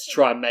that to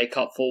try and make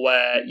up for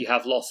where you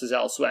have losses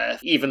elsewhere.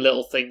 Even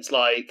little things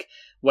like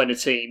when a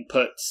team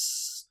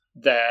puts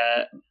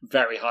their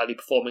very highly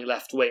performing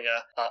left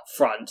winger up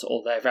front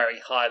or their very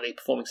highly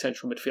performing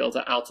central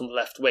midfielder out on the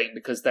left wing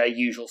because their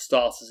usual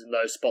starters in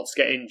those spots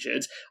get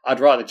injured. I'd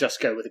rather just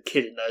go with a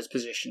kid in those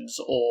positions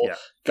or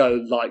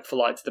go like for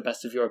like to the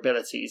best of your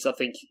abilities. I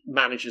think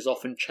managers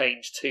often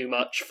change too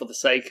much for the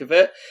sake of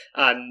it,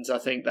 and I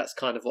think that's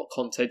kind of what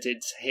Conte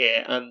did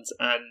here. And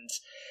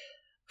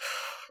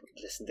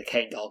listen, the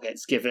Kane goal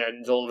gets given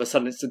and all of a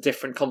sudden it's a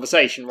different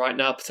conversation right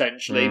now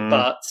potentially,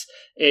 but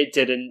it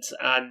didn't,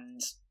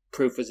 and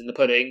proof was in the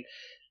pudding.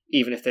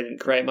 Even if they didn't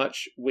create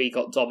much, we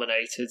got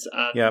dominated,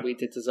 and we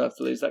did deserve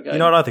to lose that game. You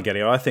know what I think,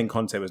 Elio? I think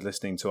Conte was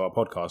listening to our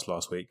podcast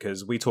last week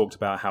because we talked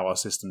about how our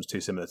system's too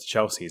similar to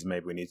Chelsea's.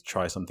 Maybe we need to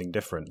try something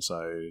different.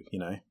 So,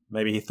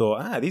 maybe he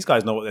thought, these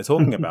guys know what they're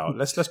talking about.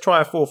 Let's try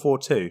a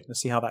 4-4-2.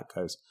 Let's see how that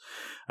goes.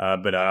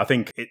 But I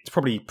think it's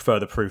probably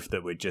further proof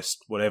that we're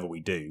just, whatever we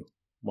do,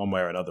 one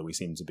way or another, we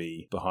seem to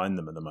be behind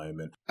them at the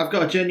moment. I've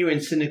got a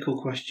genuine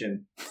cynical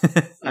question.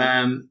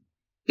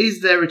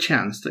 Is there a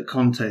chance that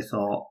Conte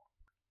thought,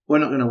 we're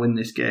not going to win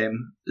this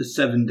game, there's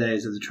 7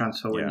 days of the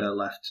transfer window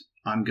left,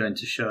 I'm going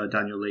to show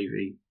Daniel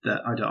Levy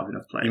that I don't have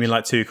enough players? You mean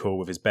like Tuchel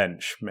with his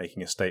bench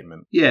making a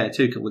statement? Yeah,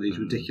 Tuchel with his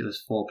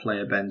ridiculous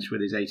 4-player bench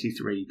with his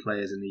 83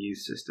 players in the youth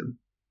system.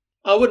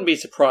 I wouldn't be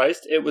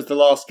surprised. It was the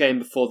last game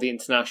before the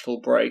international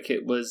break.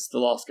 It was the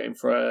last game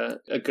for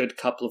a good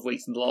couple of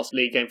weeks and the last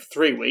league game for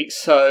 3 weeks.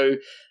 So,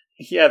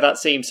 yeah, that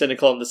seems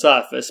cynical on the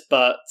surface,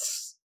 but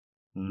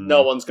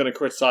no one's going to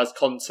criticise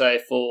Conte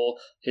for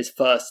his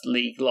first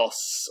league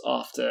loss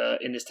after,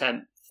 in his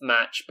 10th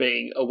match,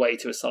 being away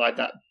to a side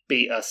that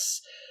beat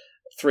us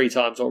 3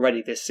 times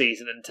already this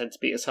season and tend to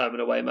beat us home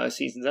and away most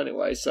seasons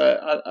anyway.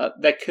 So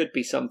there could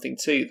be something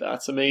to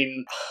that. I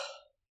mean,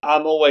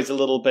 I'm always a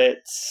little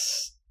bit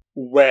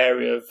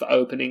wary of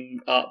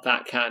opening up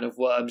that can of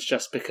worms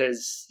just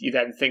because you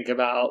then think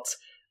about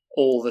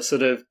all the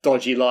sort of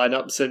dodgy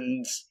lineups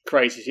and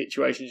crazy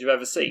situations you've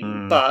ever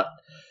seen. But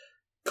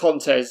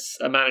Conte's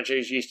a manager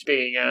who's used to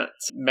being at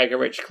mega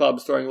rich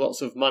clubs throwing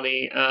lots of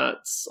money at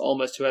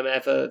almost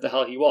whoever the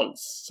hell he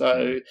wants.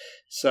 So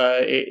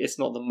it's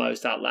not the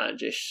most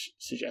outlandish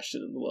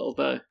suggestion in the world,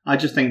 no. I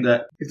just think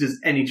that if there's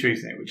any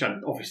truth in it, which I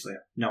obviously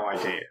have no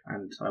idea,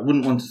 and I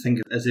wouldn't want to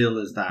think as ill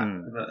as that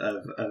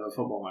of a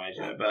football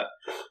manager, but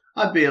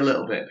I'd be a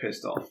little bit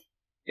pissed off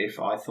if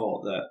I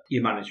thought that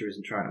your manager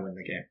isn't trying to win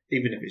the game,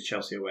 even if it's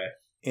Chelsea away.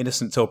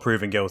 Innocent till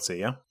proven guilty,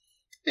 yeah?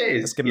 It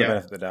is. Let's give him the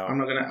benefit of the doubt. I'm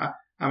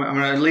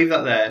going to leave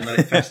that there and let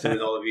it fester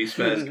with all of you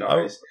Spurs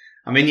guys.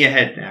 I'm in your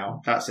head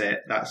now. That's it.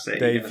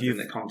 Dave,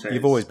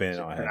 you've always been in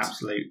our head. An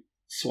absolute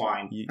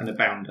swine and a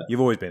bounder. You've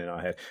always been in our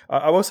head.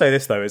 I will say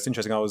this, though. It's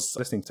interesting. I was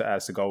listening to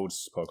Alistair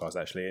Gold's podcast,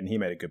 actually, and he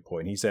made a good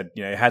point. He said,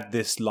 had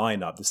this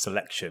lineup, this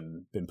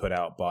selection been put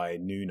out by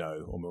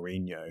Nuno or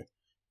Mourinho,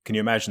 can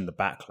you imagine the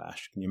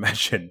backlash? Can you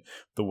imagine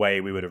the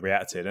way we would have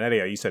reacted? And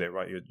Elio, you said it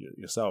right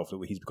yourself, that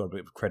he's got a bit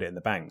of credit in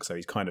the bank, so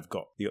he's kind of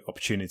got the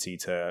opportunity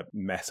to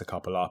mess a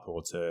couple up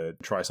or to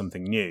try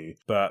something new.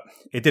 But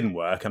it didn't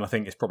work, and I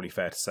think it's probably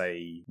fair to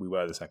say we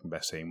were the second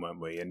best team,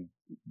 weren't we? And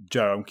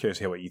Joe, I'm curious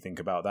to hear what you think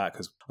about that,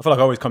 because I feel like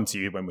I always come to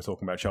you when we're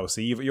talking about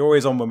Chelsea. You're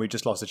always on when we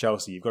just lost to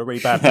Chelsea. You've got a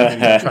really bad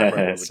track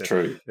record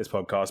with this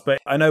podcast. But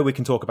I know we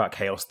can talk about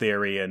chaos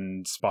theory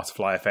and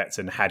butterfly effect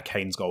and had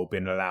Kane's goal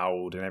been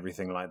allowed and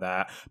everything like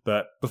that.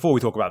 But before we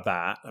talk about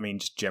that, I mean,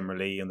 just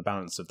generally on the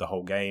balance of the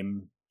whole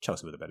game,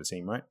 Chelsea were the better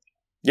team, right?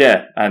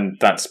 Yeah, and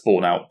that's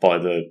borne out by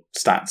the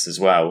stats as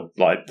well.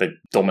 Like, they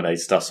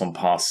dominated us on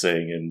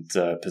passing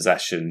and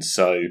possession,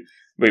 so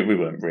we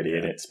weren't really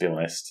in it, to be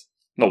honest.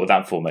 Not with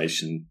that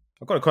formation.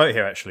 I've got a quote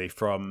here, actually,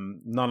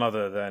 from none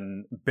other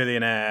than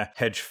billionaire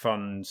hedge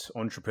fund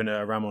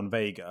entrepreneur Ramon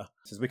Vega.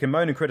 It says, "We can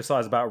moan and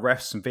criticise about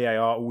refs and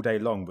VAR all day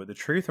long, but the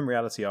truth and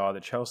reality are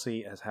that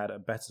Chelsea has had a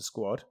better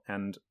squad,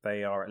 and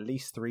they are at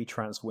least 3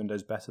 transfer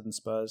windows better than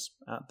Spurs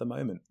at the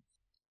moment."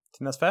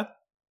 Think that's fair?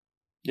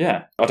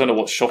 Yeah. I don't know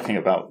what's shocking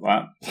about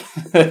that.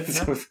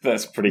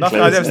 That's pretty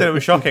clear. I never said it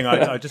was shocking.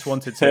 I just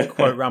wanted to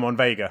quote Ramon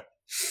Vega,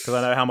 because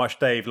I know how much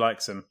Dave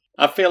likes him.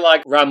 I feel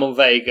like Ramon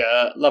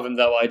Vega, love him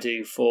though I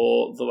do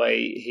for the way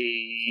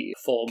he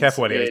performs.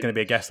 Careful, Elio, he's going to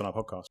be a guest on our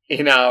podcast.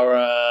 In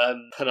our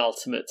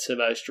penultimate to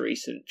most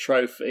recent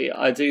trophy,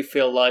 I do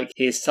feel like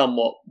he's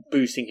somewhat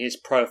boosting his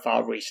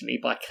profile recently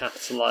by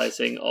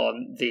capitalising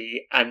on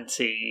the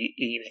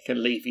anti-ENIC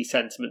and Levy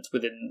sentiment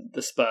within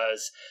the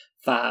Spurs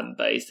fan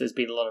base. There's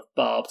been a lot of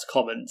barbed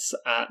comments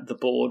at the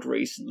board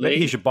recently.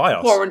 Maybe he should buy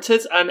us.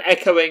 Warranted, and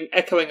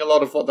echoing a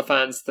lot of what the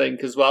fans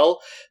think as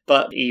well.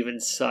 But even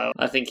so,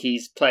 I think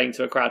he's playing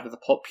to a crowd with a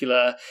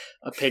popular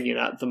opinion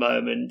at the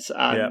moment,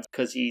 and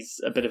because he's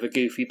a bit of a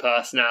goofy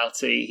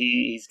personality,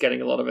 he's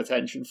getting a lot of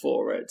attention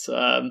for it.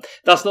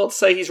 That's not to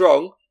say he's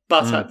wrong,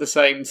 but at the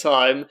same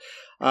time,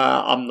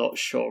 I'm not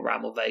sure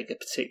Ramon Vega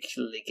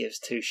particularly gives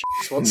 2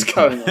 shits what's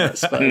going on at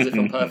Spurs, if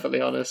I'm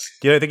perfectly honest.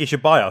 You don't think he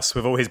should buy us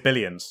with all his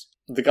billions?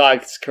 The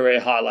guy's career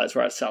highlights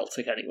were at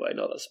Celtic anyway,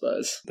 not at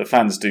Spurs. The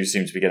fans do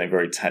seem to be getting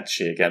very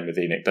tetchy again with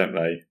ENIC, don't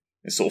they?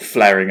 It's sort of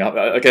flaring up.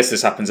 I guess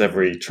this happens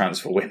every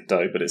transfer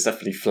window, but it's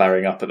definitely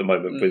flaring up at the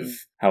moment with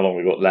how long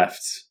we've got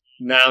left.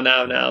 Now,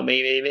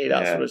 me.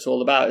 That's what it's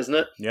all about, isn't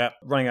it? Yeah,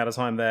 running out of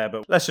time there,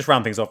 but let's just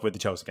round things off with the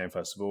Chelsea game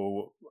first of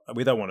all.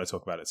 We don't want to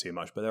talk about it too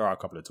much, but there are a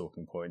couple of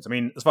talking points. I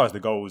mean, as far as the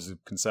goals are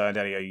concerned,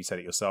 Elio, you said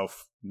it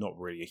yourself, not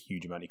really a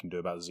huge amount you can do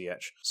about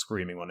Ziyech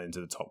screaming one into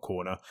the top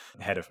corner.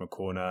 Header from a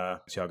corner.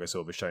 Thiago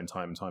Silva's shown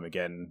time and time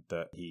again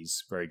that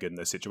he's very good in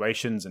those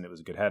situations, and it was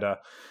a good header.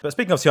 But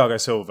speaking of Thiago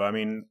Silva, I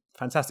mean,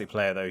 fantastic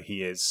player though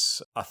he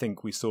is. I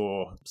think we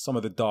saw some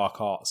of the dark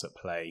arts at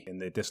play in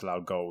the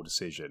disallowed goal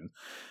decision.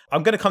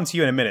 I'm going to come to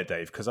you in a minute,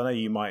 Dave, because I know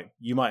you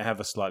might have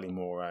a slightly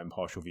more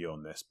impartial view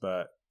on this,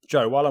 but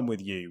Joe, while I'm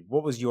with you,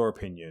 what was your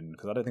opinion?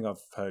 Because I don't think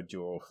I've heard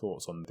your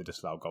thoughts on the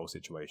disallowed goal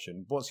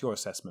situation. What's your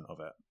assessment of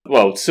it?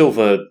 Well,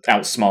 Silva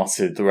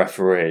outsmarted the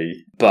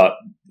referee, but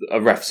a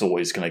ref's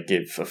always going to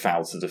give a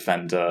foul to the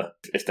defender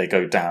if they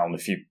go down,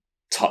 if you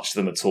touch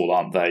them at all,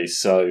 aren't they?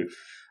 So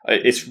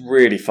it's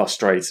really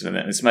frustrating, and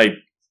it's made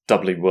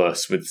doubly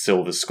worse with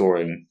Silva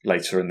scoring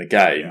later in the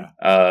game.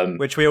 Yeah.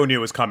 Which we all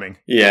knew was coming.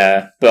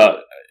 Yeah,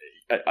 but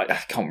I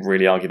can't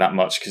really argue that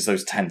much because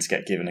those tend to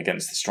get given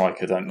against the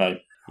striker, don't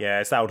they?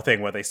 Yeah, it's that old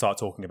thing where they start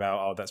talking about,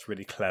 oh, that's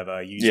really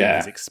clever, using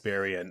his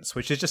experience,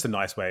 which is just a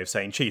nice way of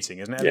saying cheating,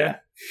 isn't it? Yeah.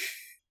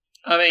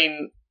 I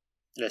mean,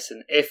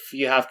 listen, if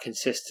you have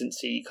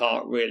consistency, you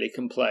can't really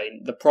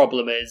complain. The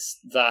problem is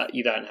that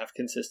you don't have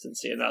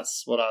consistency, and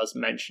that's what I was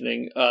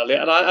mentioning earlier.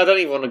 And I don't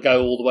even want to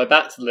go all the way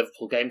back to the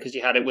Liverpool game because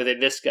you had it within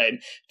this game.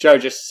 Joe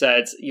just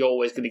said you're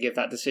always going to give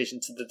that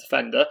decision to the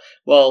defender.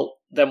 Well,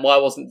 then why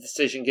wasn't the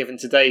decision given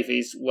to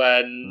Davies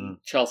when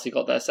Chelsea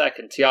got their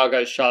second?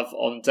 Thiago's shove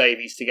on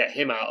Davies to get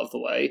him out of the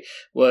way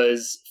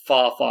was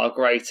far, far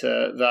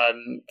greater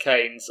than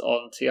Kane's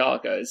on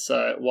Thiago's.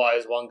 So why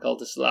is one goal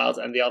disallowed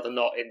and the other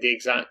not in the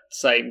exact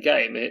same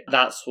game?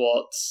 That's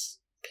what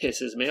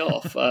pisses me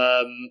off.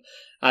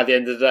 At the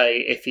end of the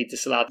day, if he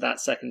disallowed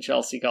that second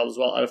Chelsea goal as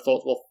well, I'd have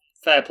thought, well,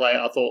 fair play.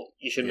 I thought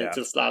you shouldn't have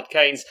disallowed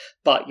Kane's,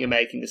 but you're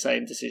making the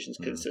same decisions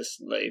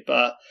consistently.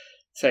 But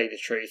to tell you the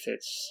truth,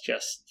 it's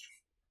just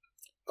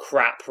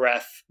crap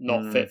ref,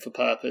 not fit for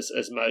purpose,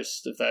 as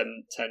most of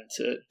them tend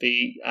to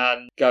be,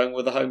 and going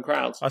with the home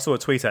crowd. I saw a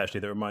tweet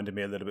actually that reminded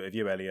me a little bit of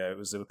you, Elio. It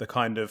was the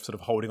kind of sort of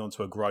holding on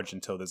to a grudge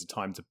until there's a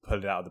time to pull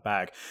it out of the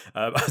bag.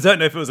 I don't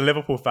know if it was a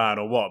Liverpool fan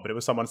or what, but it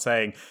was someone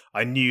saying,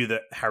 I knew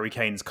that Harry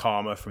Kane's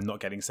karma from not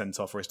getting sent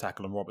off for his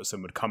tackle on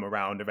Robertson would come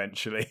around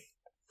eventually.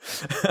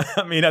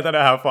 I mean, I don't know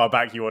how far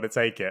back you want to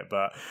take it,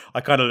 but I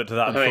kind of looked at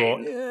that and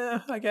thought,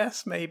 yeah, I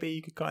guess maybe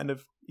you could kind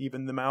of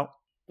even them out.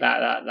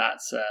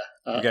 That's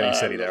We're getting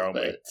silly there, aren't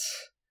we?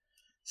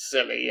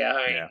 Silly,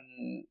 yeah.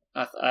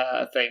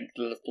 I think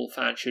the Liverpool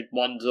fan should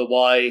wonder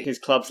why his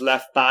club's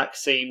left back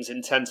seems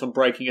intent on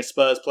breaking a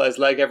Spurs player's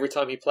leg every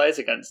time he plays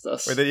against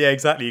us. Yeah,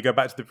 exactly. You go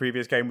back to the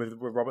previous game with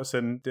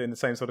Robertson doing the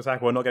same sort of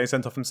tackle and not getting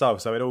sent off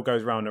himself, so it all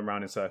goes round and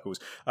round in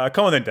circles.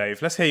 Come on then,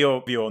 Dave. Let's hear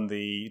your view on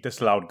the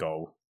disallowed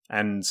goal.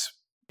 And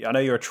I know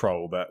you're a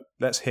troll, but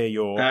let's hear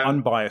your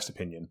unbiased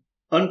opinion.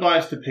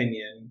 Unbiased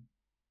opinion.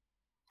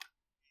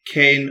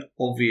 Kane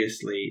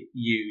obviously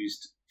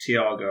used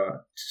Thiago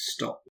to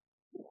stop.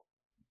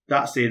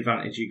 That's the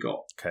advantage he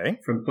got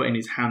from putting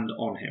his hand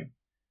on him.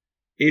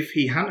 If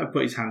he hadn't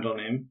put his hand on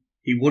him,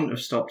 he wouldn't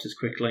have stopped as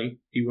quickly.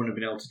 He wouldn't have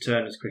been able to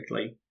turn as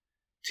quickly.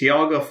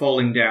 Thiago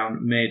falling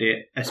down made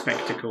it a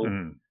spectacle,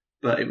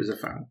 but it was a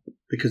foul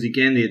because he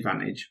gained the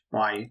advantage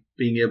by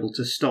being able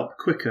to stop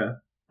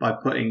quicker by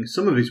putting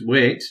some of his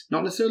weight,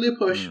 not necessarily a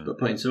push, but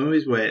putting some of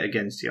his weight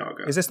against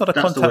Thiago. Is this not a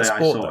contact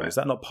sport though? Is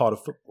that not part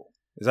of football?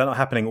 Is that not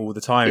happening all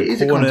the time? It is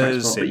corners, a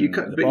contact sport,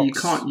 but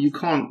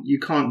you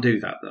can't do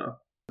that though.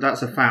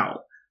 That's a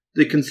foul.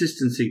 The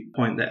consistency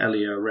point that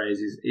Elio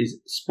raises is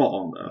spot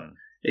on though.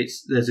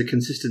 There's a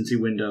consistency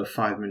window of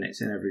 5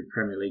 minutes in every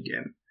Premier League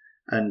game,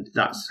 and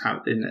that's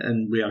how.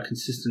 And we are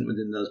consistent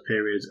within those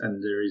periods,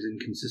 and there is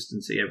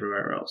inconsistency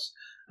everywhere else,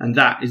 and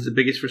that is the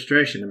biggest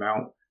frustration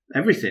about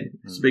everything.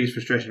 It's the biggest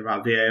frustration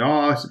about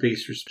VAR. It's the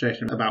biggest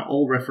frustration about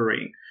all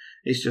refereeing.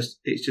 It's just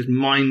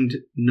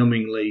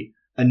mind-numbingly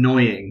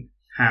annoying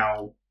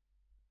how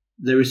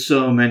there is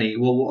so many.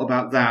 Well, what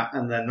about that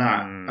and then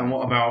that, and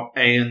what about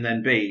A and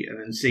then B and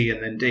then C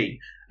and then D?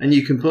 And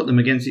you can put them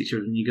against each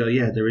other, and you go,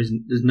 yeah, there's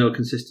no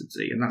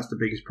consistency, and that's the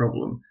biggest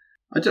problem.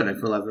 I don't know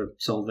if we'll ever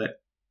solve it.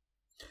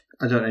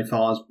 I don't know if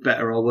ours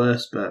better or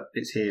worse, but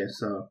it's here.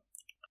 So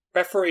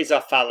referees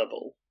are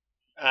fallible,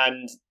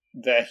 and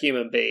they're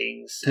human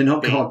beings. They're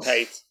not being gods.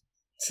 Paid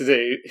to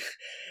do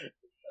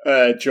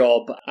a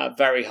job at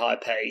very high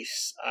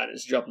pace, and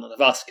it's a job none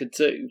of us could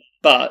do.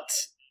 But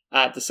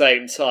at the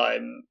same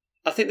time,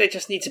 I think they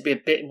just need to be a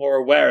bit more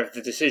aware of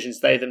the decisions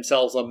they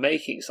themselves are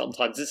making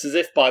sometimes. It's as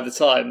if by the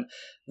time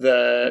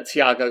the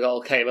Thiago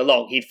goal came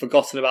along, he'd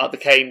forgotten about the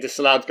Kane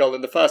disallowed goal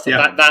in the first one.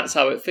 Yeah. That's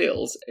how it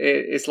feels.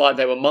 It's like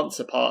they were months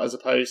apart as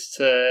opposed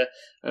to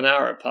an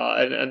hour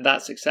apart, and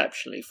that's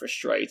exceptionally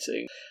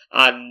frustrating.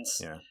 And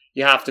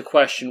you have to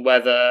question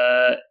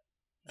whether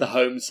the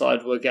home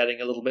side were getting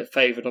a little bit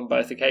favoured on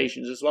both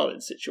occasions as well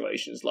in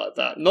situations like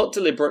that. Not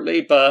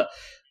deliberately, but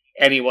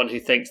anyone who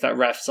thinks that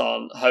refs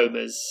aren't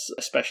homers,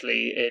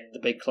 especially in the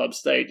big club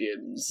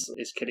stadiums,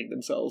 is kidding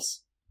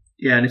themselves.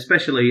 Yeah, and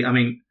especially, I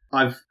mean,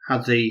 I've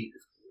had the,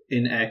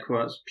 in air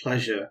quotes,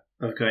 pleasure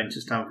of going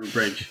to Stamford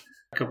Bridge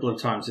a couple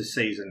of times this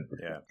season.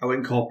 Yeah. I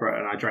went corporate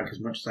and I drank as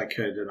much as I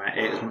could and I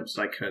ate as much as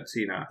I could. So,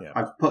 Yeah.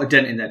 I've put a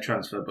dent in their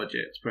transfer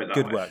budget, to put it that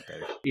way. Good work,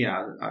 Dave.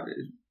 Yeah,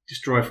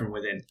 destroy from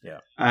within. Yeah.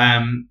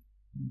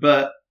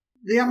 But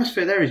the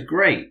atmosphere there is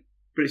great,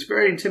 but it's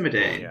very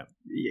intimidating. Yeah.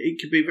 It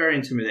could be very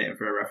intimidating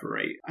for a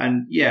referee.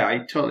 And yeah, I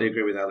totally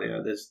agree with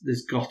Elio.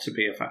 There's got to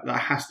be a factor. That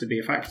has to be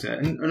a factor.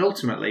 And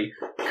ultimately,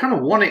 I kind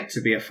of want it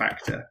to be a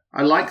factor.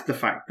 I like the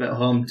fact that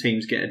home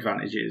teams get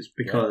advantages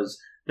because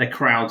their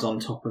crowd's on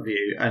top of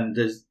you and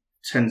there's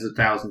tens of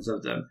thousands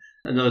of them.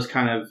 And those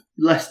kind of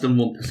less than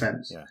 1%.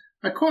 Yeah.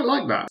 I quite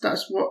like that.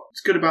 That's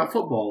what's good about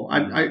football.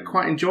 I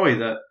quite enjoy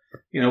that.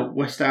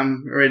 West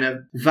Ham are in a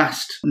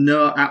vast,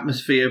 no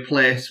atmosphere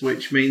place,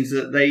 which means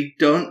that they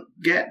don't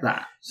get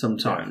that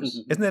sometimes.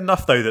 Isn't it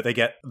enough, though, that they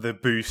get the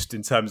boost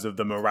in terms of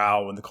the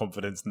morale and the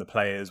confidence in the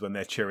players when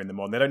they're cheering them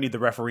on? They don't need the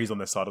referees on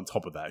their side on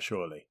top of that,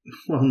 surely.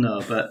 Well,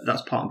 no, but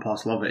that's part and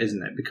parcel of it,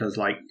 isn't it? Because,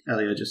 like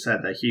Elio just said,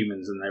 they're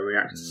humans and they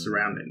react to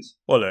surroundings.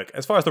 Well, look,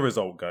 as far as the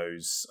result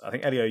goes, I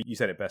think, Elio, you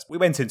said it best. We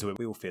went into it,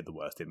 we all feared the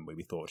worst, didn't we?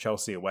 We thought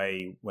Chelsea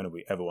away, when have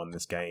we ever won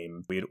this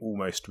game? We had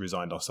almost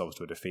resigned ourselves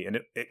to a defeat, and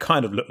it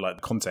kind of looked like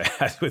Conte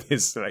had with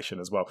his selection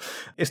as well.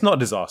 It's not a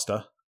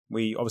disaster.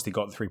 We obviously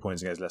got the 3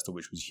 points against Leicester,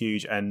 which was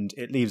huge, and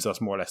it leaves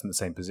us more or less in the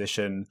same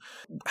position.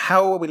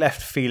 How are we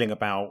left feeling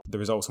about the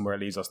results and where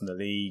it leaves us in the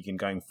league and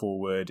going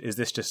forward? Is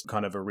this just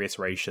kind of a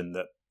reiteration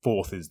that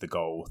fourth is the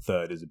goal,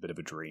 third is a bit of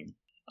a dream?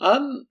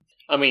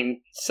 I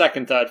mean,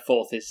 second, third,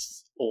 fourth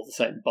is all the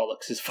same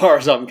bollocks as far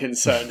as I'm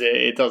concerned.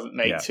 It doesn't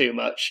make too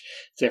much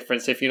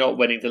difference. If you're not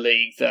winning the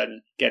league,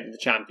 then get in the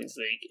Champions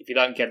League. If you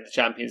don't get in the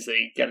Champions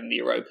League, get in the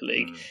Europa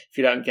League. If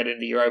you don't get in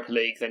the Europa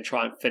League, then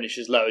try and finish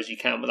as low as you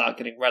can without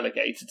getting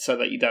relegated so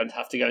that you don't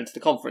have to go into the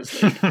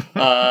Conference League.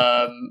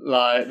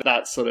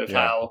 That's sort of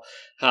how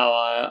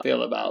I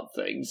feel about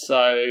things.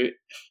 So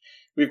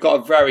we've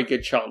got a very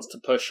good chance to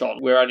push on.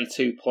 We're only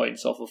 2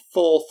 points off of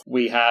fourth.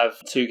 We have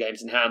 2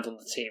 games in hand on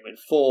the team in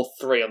fourth,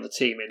 3 on the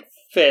team in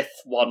fifth,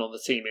 1 on the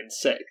team in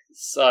sixth.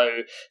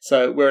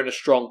 So we're in a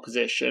strong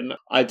position.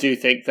 I do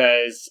think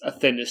there's a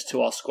thinness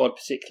to our squad,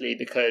 particularly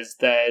because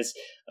there's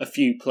a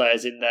few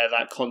players in there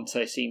that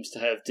Conte seems to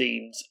have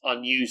deemed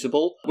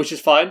unusable, which is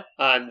fine.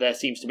 And there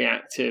seems to be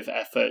active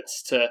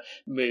efforts to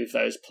move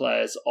those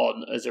players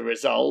on as a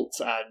result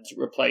and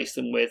replace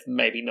them with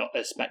maybe not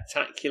as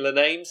spectacular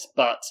names,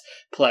 but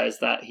players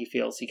that he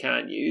feels he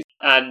can use.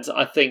 And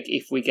I think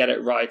if we get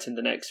it right in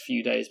the next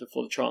few days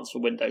before the transfer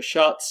window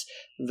shuts,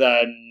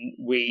 then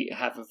we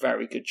have a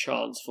very good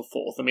chance for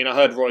fourth. I mean, I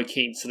heard Roy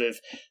Keane sort of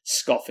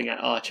scoffing at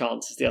our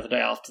chances the other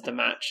day after the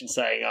match and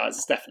saying,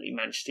 it's definitely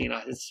Manchester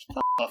United.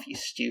 F off, you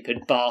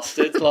stupid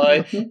bastard.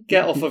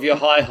 Get off of your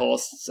high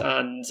horse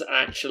and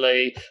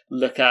actually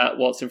look at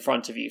what's in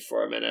front of you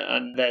for a minute.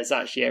 And there's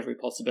actually every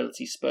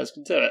possibility Spurs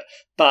can do it.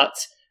 But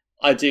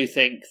I do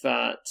think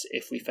that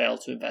if we fail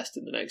to invest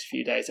in the next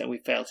few days and we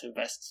fail to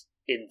invest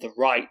in the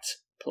right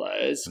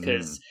players,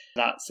 because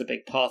that's a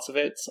big part of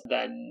it,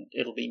 then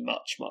it'll be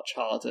much, much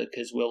harder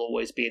because we'll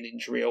always be an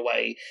injury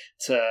away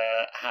to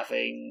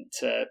having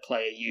to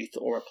play a youth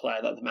or a player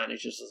that the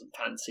manager doesn't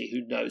fancy,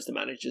 who knows the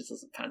manager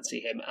doesn't fancy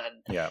him.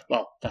 And,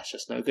 well, that's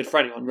just no good for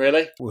anyone,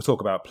 really. We'll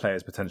talk about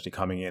players potentially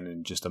coming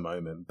in just a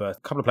moment, but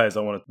a couple of players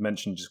I want to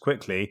mention just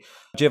quickly.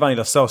 Giovanni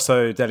Lo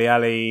Celso, Dele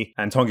Alli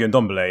and Tanguy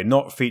Ndombele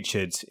not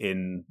featured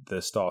in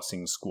the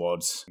starting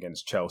squad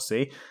against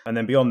Chelsea. And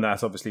then beyond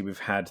that, obviously, we've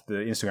had the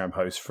Instagram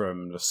post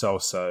from Lo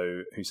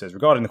Celso, who says,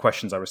 regarding the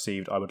questions I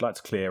received, I would like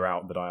to clear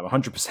out that I am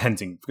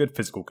 100% in good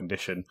physical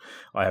condition.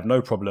 I have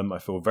no problem. I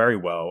feel very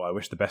well. I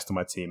wish the best of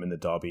my team in the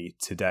derby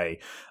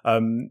today.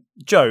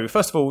 Joe,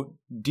 first of all,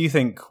 do you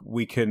think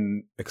we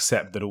can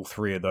accept that all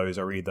 3 of those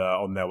are either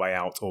on their way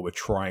out or we're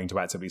trying to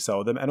actively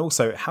sell them? And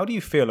also, how do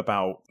you feel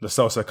about Lo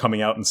Celso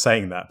coming out and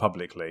saying that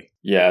publicly?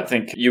 Yeah, I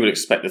think you would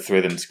expect the 3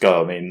 of them to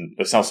go. I mean,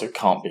 Lo Celso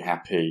can't be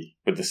happy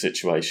with the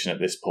situation at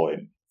this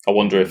point. I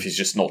wonder if he's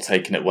just not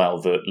taking it well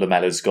that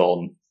Lamella's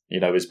gone,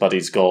 his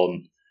buddy's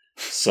gone.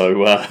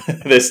 So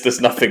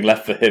there's nothing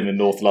left for him in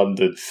North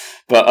London.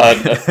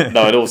 But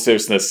no, in all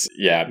seriousness,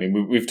 I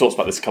mean, we've talked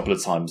about this a couple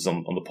of times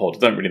on the pod. I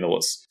don't really know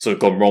what's sort of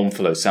gone wrong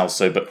for Lo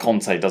Celso, but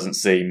Conte doesn't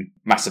seem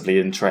massively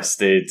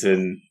interested,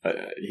 and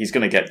he's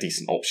going to get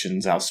decent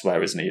options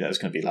elsewhere, isn't he? There's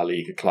going to be La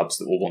Liga clubs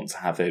that will want to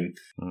have him.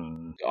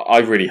 I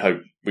really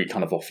hope we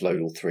kind of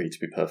offload all 3, to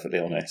be perfectly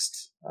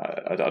honest.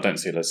 I don't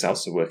see Lo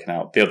Celso working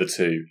out. The other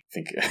 2,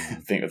 I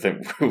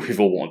think we've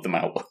all wanted them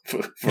out for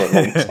a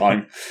long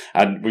time,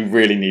 and we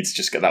really need to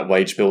just get that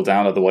wage bill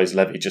down. Otherwise,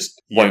 Levy just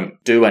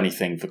won't do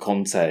anything for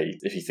Conte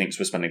if he thinks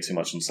we're spending too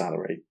much on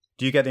salary.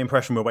 Do you get the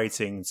impression we're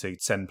waiting to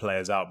send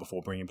players out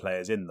before bringing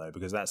players in, though?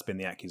 Because that's been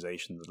the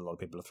accusation that a lot of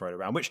people have thrown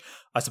around, which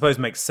I suppose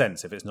makes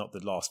sense if it's not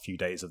the last few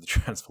days of the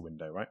transfer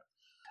window, right?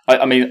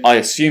 I mean, I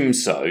assume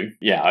so.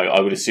 Yeah, I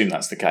would assume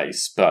that's the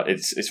case, but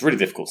it's really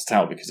difficult to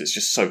tell because it's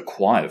just so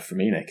quiet from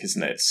ENIC,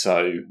 isn't it?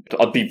 So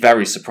I'd be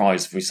very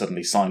surprised if we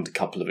suddenly signed a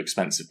couple of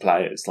expensive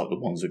players like the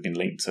ones we've been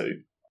linked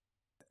to.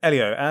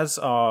 Elio, as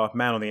our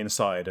man on the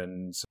inside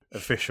and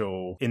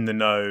official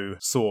in-the-know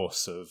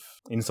source of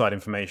inside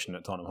information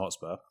at Tottenham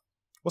Hotspur,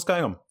 what's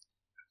going on?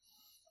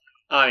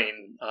 I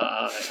mean,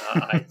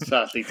 I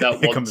certainly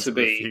don't want to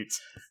be...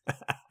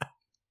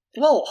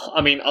 Well,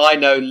 I mean, I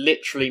know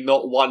literally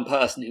not one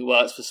person who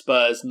works for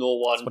Spurs, nor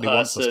one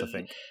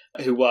person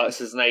who works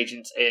as an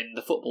agent in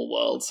the football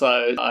world.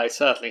 So I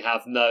certainly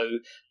have no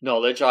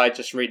knowledge. I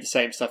just read the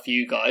same stuff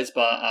you guys,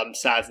 but I'm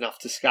sad enough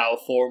to scour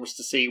forums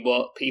to see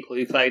what people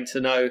who claim to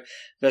know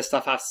their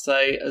stuff have to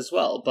say as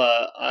well.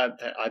 But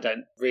I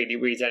don't really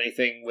read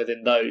anything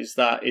within those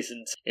that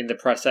isn't in the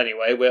press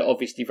anyway. We're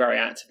obviously very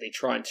actively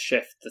trying to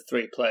shift the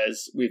three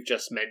players we've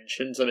just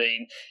mentioned. I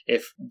mean,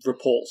 if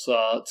reports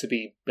are to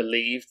be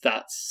believed,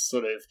 that's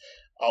sort of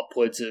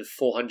upwards of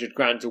 400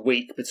 grand a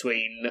week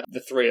between the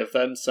three of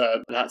them,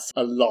 so that's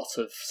a lot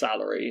of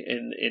salary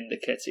in the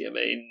kitty. I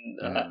mean,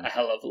 a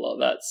hell of a lot.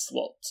 That's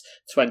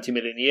 20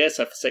 million a year,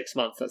 so for 6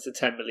 months that's a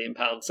 £10 million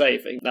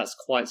saving. That's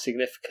quite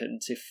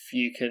significant if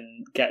you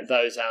can get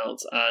those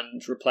out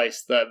and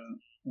replace them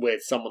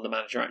with someone the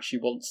manager actually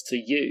wants to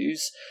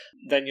use,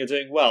 then you're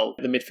doing well.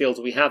 The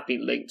midfielder we have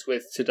been linked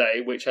with today,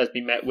 which has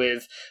been met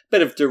with a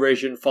bit of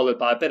derision, followed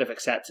by a bit of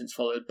acceptance,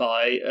 followed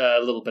by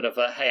a little bit of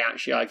a, hey,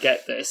 actually, I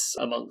get this,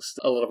 amongst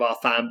a lot of our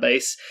fan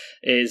base,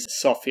 is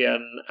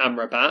Sofian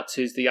Amrabat,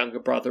 who's the younger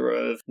brother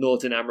of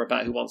Nordin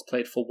Amrabat, who once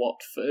played for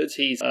Watford.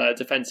 He's a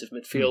defensive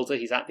midfielder.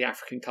 He's at the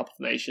African Cup of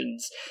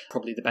Nations,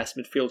 probably the best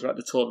midfielder at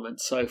the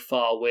tournament so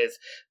far with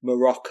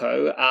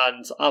Morocco,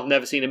 and I've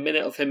never seen a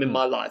minute of him in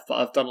my life, but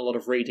I've done a lot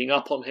of reading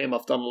up on him.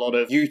 I've done a lot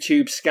of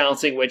YouTube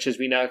scouting, which, as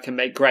we know, can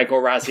make Gregor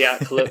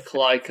Raziak look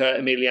like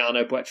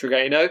Emiliano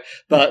Buetragano.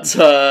 But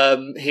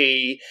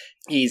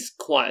he's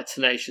quite a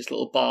tenacious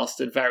little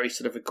bastard, very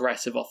sort of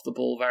aggressive off the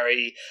ball,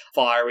 very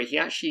fiery. He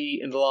actually,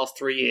 in the last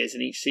 3 years,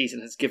 in each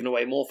season, has given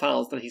away more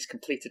fouls than he's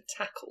completed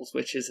tackles,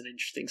 which is an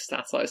interesting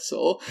stat I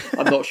saw.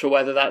 I'm not sure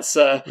whether that's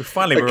a good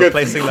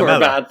thing or a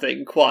bad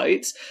thing,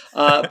 quite.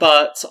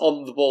 But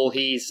on the ball,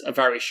 he's a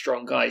very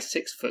strong guy,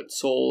 6 foot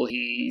tall.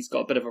 He's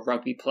got a bit of a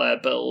rugby player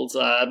build,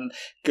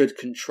 good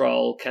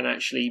control, can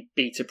actually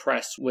beat a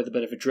press with a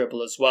bit of a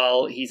dribble as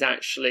well. He's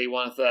actually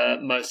one of the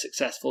most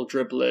successful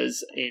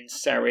dribblers in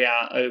Serie A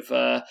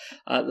over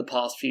the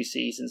past few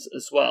seasons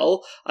as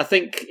well. I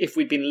think if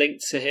we'd been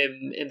linked to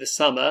him in the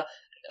summer,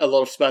 a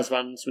lot of Spurs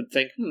fans would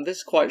think, this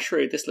is quite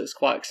shrewd, this looks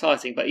quite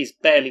exciting, but he's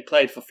barely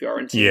played for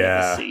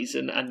Fiorentina this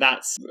season, and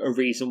that's a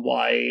reason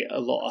why a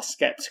lot are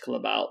sceptical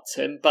about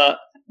him. But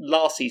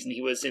last season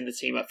he was in the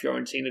team at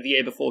Fiorentina. The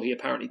year before he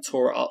apparently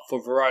tore it up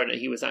for Verona.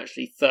 He was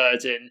actually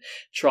third in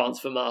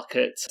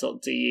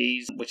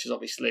transfermarket.de, which is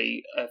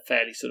obviously a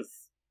fairly sort of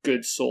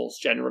good source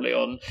generally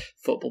on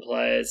football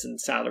players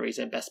and salaries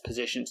and best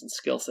positions and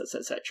skill sets,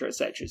 etc.,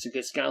 etc. It's a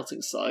good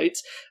scouting site,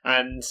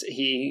 and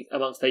he,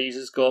 amongst their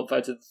users, got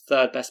voted the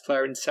third best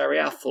player in Serie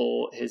A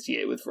for his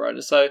year with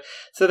Verona. So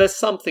there's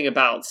something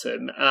about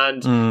him,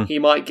 and he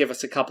might give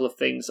us a couple of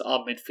things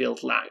our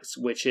midfield lacks,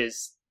 which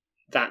is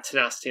that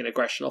tenacity and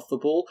aggression off the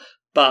ball,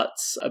 but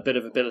a bit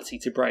of ability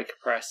to break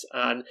a press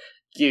and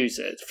use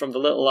it. From the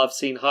little I've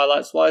seen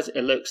highlights-wise,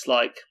 it looks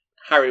like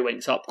Harry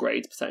Winks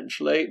upgrade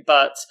potentially,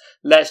 but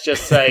let's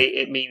just say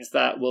it means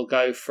that we'll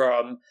go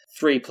from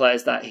 3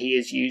 players that he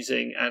is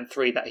using and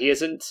 3 that he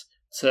isn't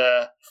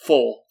to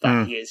 4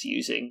 that he is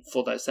using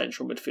for those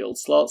central midfield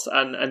slots,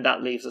 and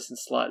that leaves us in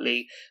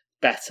slightly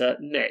better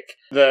nick.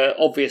 The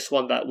obvious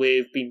one that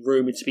we've been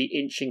rumoured to be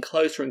inching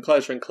closer and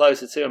closer and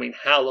closer to, I mean,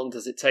 how long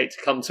does it take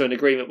to come to an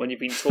agreement when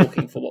you've been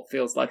talking for what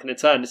feels like an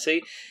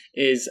eternity,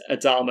 is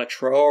Adama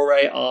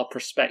Traore, our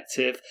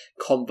prospective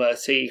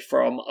convertee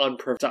from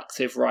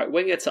unproductive right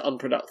winger to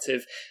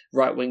unproductive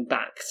right wing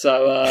back.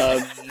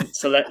 So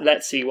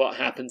let's see what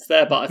happens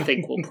there, but I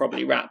think we'll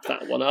probably wrap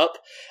that one up.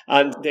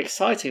 And the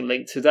exciting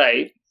link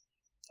today,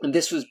 and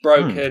this was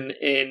broken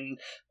in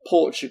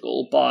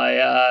Portugal by,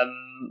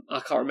 I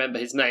can't remember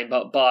his name,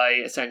 but by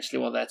essentially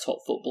one of their top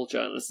football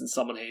journalists and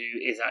someone who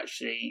is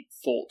actually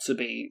thought to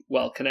be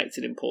well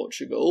connected in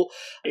Portugal,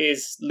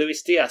 is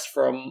Luis Diaz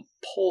from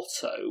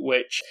Porto,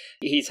 which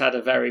he's had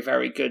a very,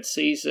 very good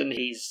season.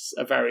 He's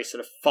a very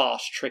sort of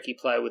fast, tricky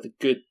player with a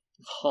good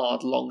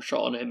hard long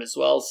shot on him as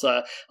well,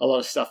 so a lot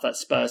of stuff that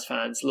Spurs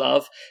fans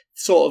love.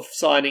 Sort of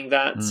signing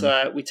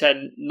that we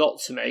tend not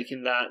to make,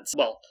 in that,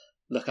 well,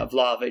 look at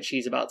Vlahovic,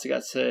 he's about to go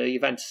to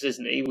Juventus,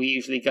 isn't he? We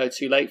usually go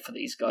too late for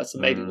these guys, so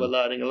maybe we're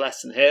learning a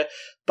lesson here.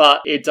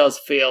 But it does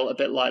feel a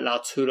bit like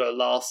Lautaro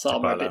last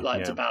summer, a bit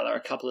like Dybala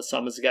a couple of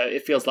summers ago.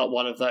 It feels like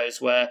one of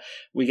those where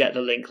we get the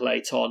link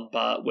late on,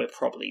 but we're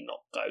probably not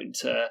going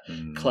to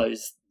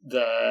close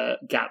the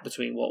gap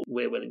between what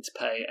we're willing to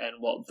pay and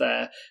what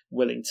they're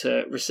willing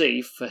to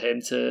receive for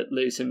him to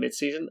lose him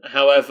mid-season.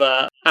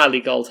 However, Ali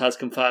Gold has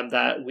confirmed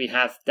that we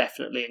have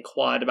definitely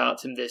inquired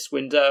about him this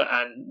window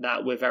and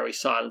that we're very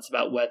silent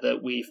about whether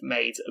we've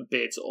made a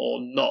bid or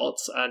not.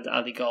 And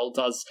Ali Gold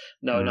does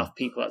know enough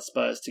people at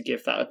Spurs to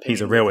give that opinion.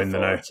 He's a real in the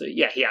know.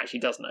 Yeah, he actually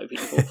does know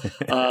people.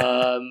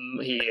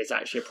 He is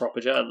actually a proper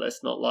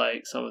journalist, not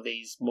like some of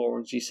these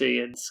morons you see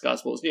in Sky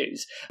Sports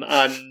News.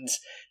 And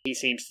he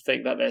seems to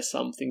think that there's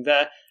something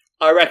there.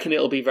 I reckon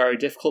it'll be very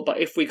difficult, but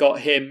if we got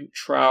him,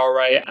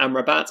 Traore and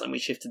Rabat and we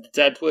shifted to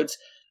Deadwood,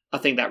 I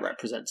think that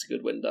represents a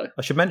good window.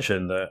 I should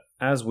mention that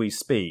as we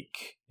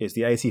speak, it's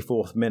the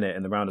 84th minute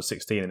in the round of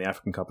 16 in the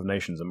African Cup of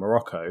Nations, and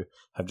Morocco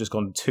have just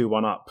gone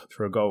 2-1 up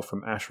through a goal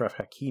from Ashraf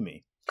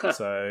Hakimi.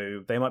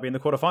 So they might be in the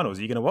quarterfinals.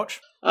 Are you going to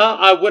watch?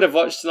 I would have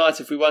watched tonight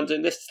if we weren't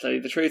doing this, to tell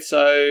you the truth.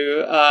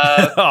 So,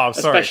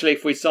 especially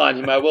if we sign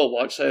him, I will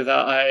watch so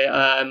that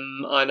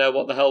I know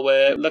what the hell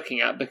we're looking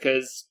at.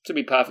 Because, to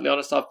be perfectly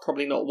honest, I've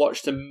probably not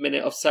watched a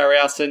minute of Serie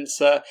A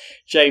since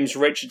James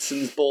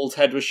Richardson's bald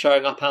head was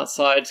showing up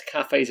outside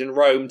cafes in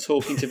Rome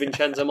talking to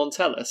Vincenzo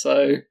Montella.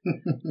 So,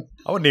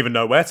 I wouldn't even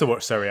know where to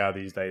watch Serie A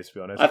these days, to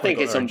be honest. I think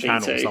it's on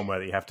channel BT. somewhere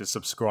that you have to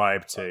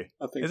subscribe to.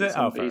 I think Is it's it?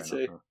 on fair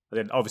BT. enough.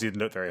 It obviously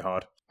didn't look very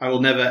hard. I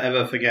will never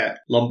ever forget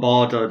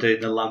Lombardo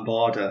doing the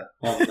Lombarda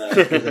on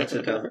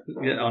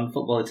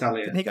Football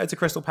Italia. Didn't he go to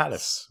Crystal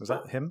Palace? Was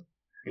that him?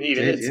 He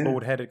did. Yeah.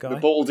 Bald-headed guy? The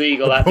bald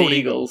eagle at the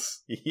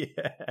Eagles.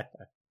 Yeah.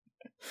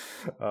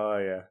 Oh,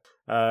 yeah.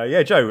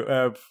 Yeah,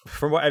 Joe,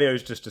 from what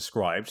Elio's just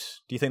described,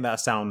 do you think that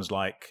sounds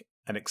like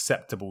an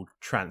acceptable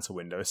transfer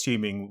window,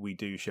 assuming we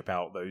do ship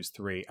out those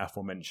three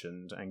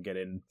aforementioned and get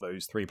in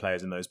those three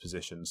players in those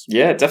positions?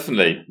 Yeah,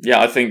 definitely.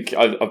 Yeah, I think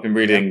I've been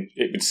reading,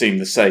 it would seem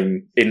the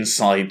same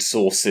inside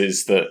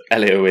sources that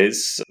Elio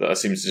is, that I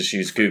seem to just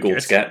use Google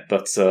to get.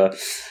 But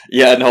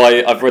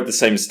I've read the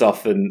same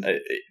stuff and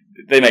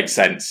they make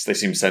sense. They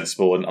seem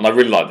sensible. And I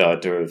really like the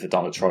idea of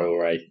Adama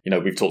Traore.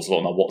 We've talked a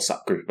lot on our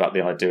WhatsApp group about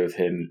the idea of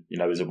him,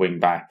 as a wing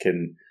back.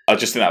 And I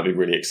just think that would be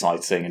really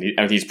exciting.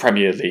 And he's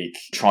Premier League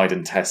tried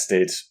and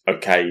tested.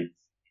 Okay,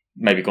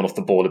 maybe gone off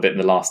the ball a bit in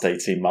the last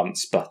 18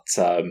 months, but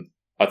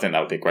I think that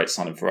would be a great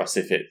signing for us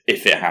if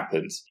it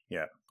happens.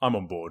 Yeah, I'm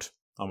on board.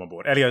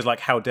 Elio's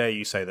like, how dare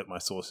you say that my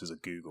sources are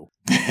Google?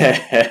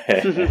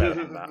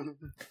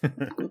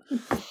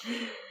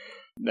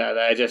 No,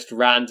 they're just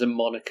random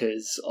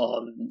monikers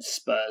on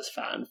Spurs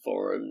fan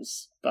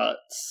forums. But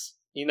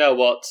you know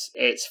what?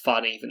 It's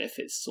fun even if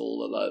it's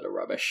all a load of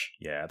rubbish.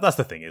 Yeah, that's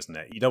the thing, isn't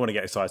it? You don't want to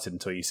get excited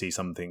until you see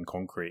something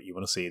concrete. You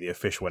want to see the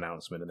official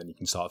announcement and then you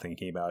can start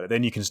thinking about it.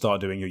 Then you can start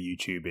doing your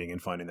YouTubing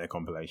and finding their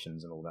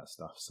compilations and all that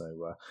stuff.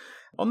 So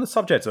on the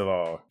subject of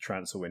our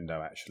transfer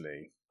window,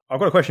 actually, I've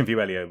got a question for you,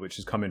 Elio, which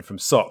is coming from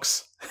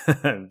Socks.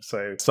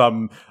 So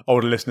some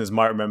older listeners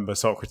might remember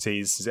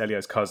Socrates, is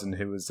Elio's cousin,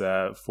 who was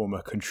a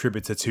former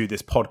contributor to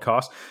this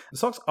podcast.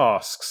 Socks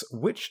asks,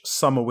 which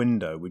summer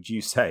window would you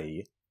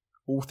say,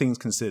 all things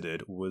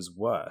considered, was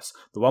worse?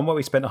 The one where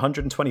we spent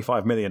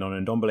 125 million on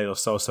Ndombele, Lo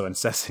Celso and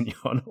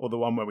Sessegnon, or the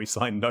one where we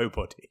signed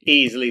nobody?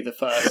 Easily the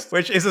first.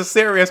 Which is a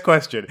serious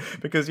question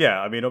because,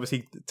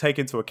 obviously take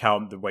into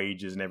account the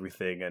wages and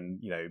everything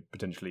and,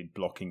 potentially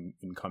blocking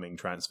incoming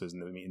transfers in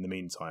the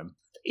meantime.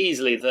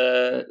 Easily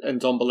the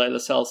Ndombele, Lo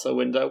Celso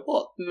window.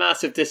 What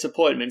massive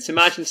disappointments.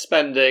 Imagine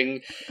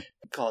spending,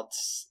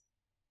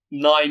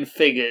 9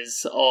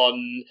 figures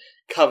on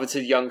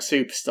coveted young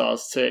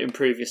superstars to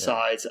improve your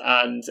side,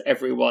 and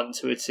everyone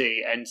to a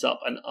T ends up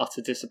an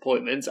utter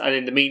disappointment. And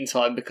in the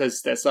meantime,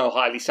 because they're so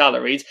highly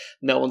salaried,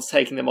 no one's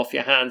taking them off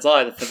your hands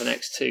either for the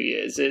next 2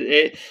 years.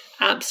 It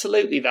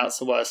absolutely, that's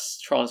the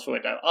worst transfer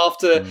window.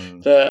 After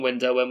the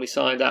window when we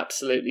signed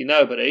absolutely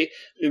nobody,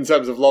 in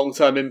terms of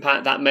long-term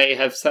impact, that may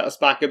have set us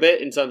back a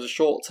bit. In terms of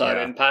short-term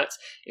impact,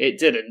 it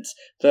didn't.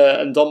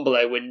 The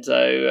Ndombele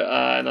window,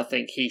 and I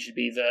think he should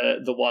be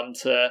the one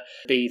to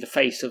be the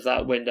face of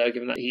that window,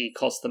 given that he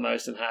cost the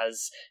most and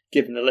has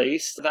given the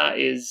least. That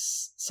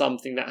is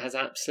something that has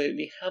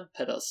absolutely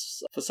hampered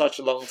us for such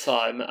a long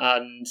time.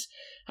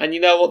 And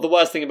you know what the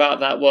worst thing about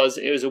that was?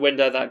 It was a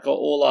window that got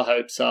all our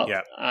hopes up,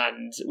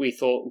 and we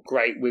thought,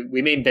 great,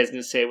 we mean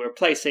business here. We're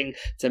replacing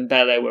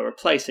Dembele, we're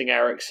replacing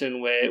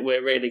Eriksen,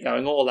 we're really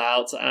going all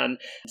out, and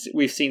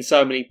we've seen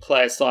so many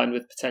players signed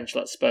with potential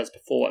at Spurs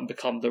before and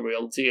become the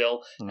real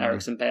deal.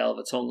 Eriksen, Bale,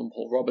 Vertonghen,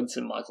 Paul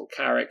Robinson, Michael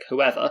Carrick,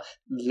 whoever,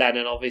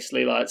 Lennon,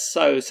 obviously, like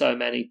so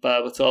many,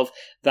 Berbatov,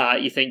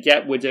 that you think,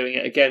 we're doing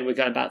it again, we're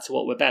going back to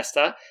what we're best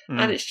at,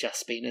 and it's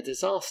just been a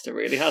disaster,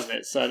 really, hasn't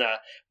it? So no,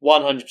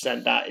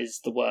 100% that is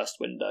the worst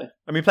window.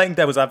 I mean, playing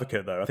devil's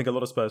advocate, though, I think a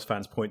lot of Spurs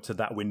fans point to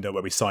that window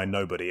where we signed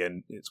nobody,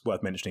 and it's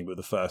worth mentioning we're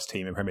the first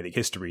team in Premier League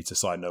history to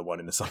sign no one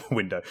in the summer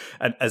window.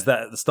 And as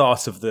that at the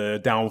start of the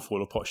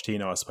downfall of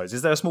Pochettino, I suppose,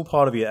 is there a small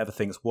part of you that ever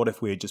thinks, what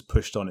if we had just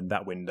pushed on in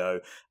that window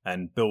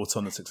and built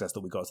on the success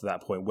that we got to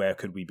that point? Where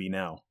could we be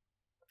now?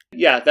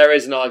 Yeah, there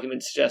is an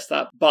argument to suggest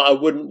that, but I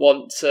wouldn't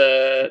want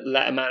to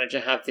let a manager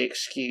have the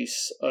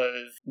excuse of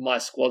my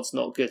squad's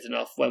not good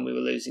enough when we were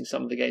losing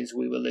some of the games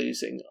we were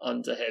losing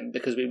under him,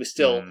 because we were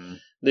still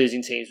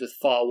losing teams with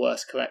far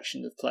worse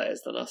collection of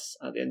players than us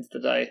at the end of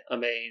the day. I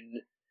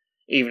mean,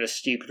 even a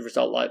stupid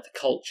result like the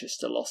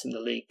Colchester loss in the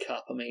League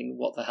Cup, I mean,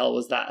 what the hell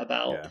was that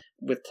about? Yeah.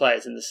 With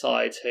players in the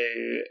side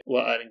who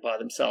were earning by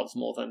themselves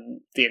more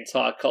than the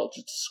entire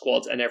Colchester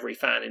squad and every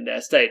fan in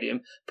their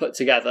stadium put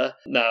together.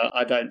 No,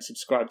 I don't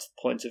subscribe to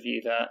the point of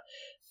view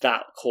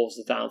that caused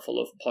the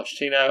downfall of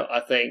Pochettino.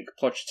 I think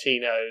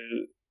Pochettino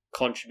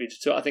contributed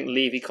to it. I think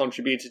Levy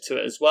contributed to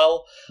it as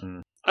well.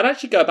 I'd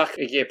actually go back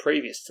a year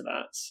previous to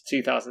that,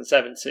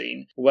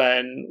 2017,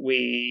 when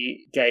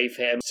we gave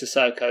him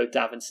Sissoko,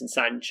 Davinson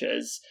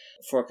Sanchez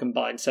for a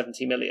combined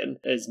 70 million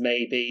as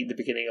maybe the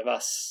beginning of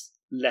us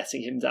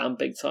letting him down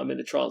big time in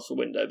the transfer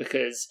window,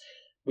 because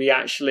we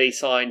actually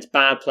signed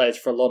bad players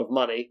for a lot of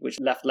money, which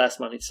left less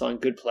money to sign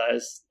good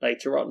players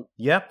later on.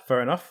 Yeah,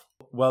 fair enough.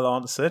 Well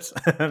answered.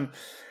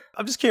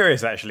 I'm just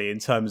curious, actually, in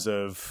terms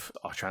of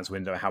our transfer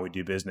window, how we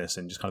do business,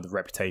 and just kind of the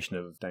reputation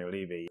of Daniel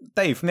Levy.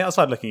 Dave, from the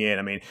outside looking in,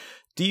 I mean,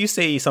 do you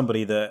see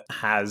somebody that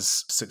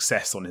has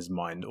success on his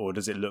mind, or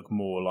does it look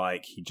more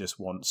like he just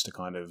wants to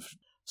kind of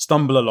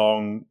stumble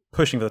along,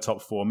 pushing for the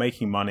top four,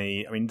 making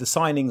money? I mean, the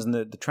signings and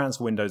the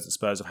transfer windows that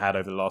Spurs have had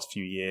over the last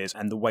few years,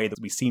 and the way that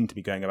we seem to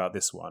be going about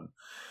this one,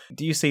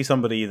 do you see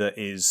somebody that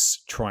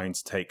is trying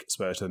to take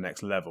Spurs to the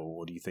next level,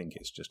 or do you think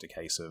it's just a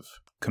case of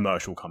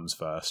commercial comes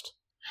first?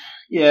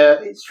 Yeah,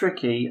 it's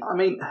tricky. I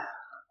mean,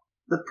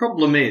 the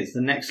problem is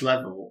the next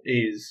level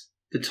is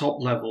the top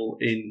level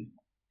in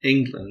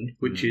England,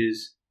 which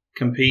is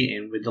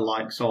competing with the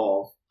likes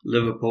of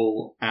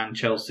Liverpool and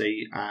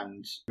Chelsea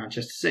and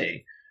Manchester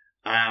City.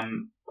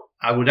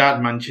 I would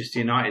add Manchester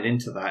United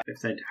into that if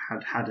they'd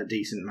had a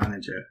decent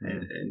manager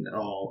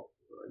or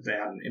if they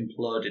hadn't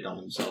imploded on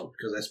themselves,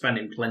 because they're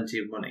spending plenty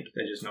of money.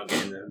 They're just not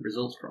getting the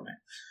results from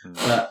it.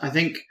 But I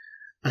think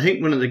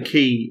one of the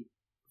key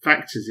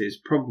factors is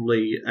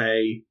probably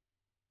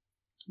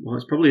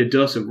it's probably a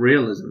dose of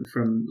realism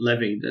from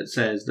Levy that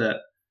says that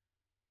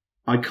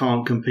I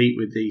can't compete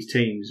with these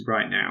teams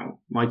right now.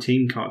 My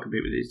team can't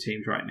compete with these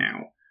teams right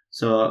now.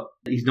 So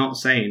he's not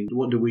saying,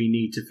 what do we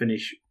need to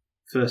finish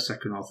first,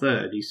 second or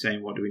third? He's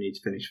saying, what do we need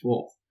to finish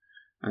fourth?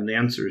 And the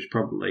answer is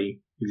probably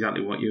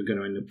exactly what you're going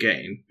to end up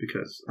getting,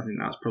 because I think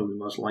that's probably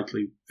the most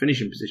likely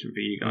finishing position for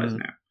you guys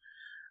now.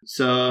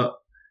 So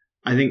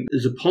I think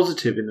there's a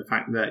positive in the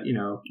fact that, you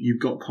know,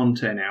 you've got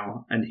Conte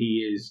now, and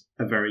he is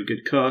a very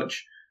good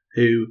coach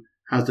who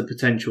has the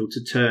potential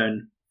to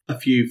turn a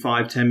few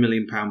 £5-10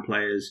 million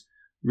players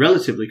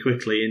relatively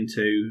quickly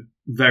into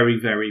very,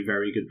 very,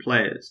 very good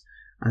players.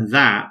 And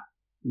that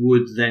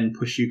would then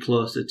push you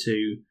closer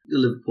to the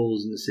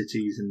Liverpools and the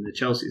Cities and the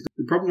Chelseas.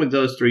 The problem with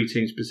those three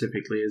teams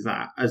specifically is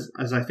that,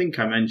 as I think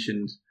I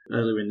mentioned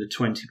earlier in the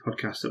 20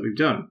 podcasts that we've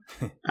done,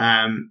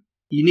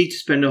 you need to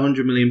spend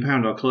 £100 million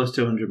or close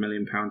to £100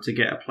 million to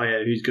get a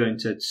player who's going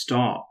to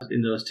start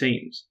in those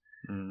teams,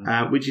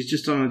 which is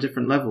just on a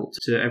different level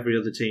to every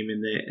other team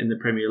in the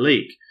Premier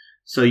League.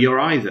 So you're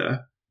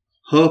either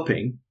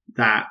hoping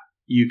that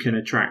you can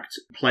attract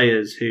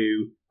players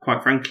who,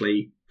 quite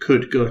frankly,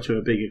 could go to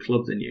a bigger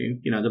club than you.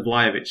 You know, the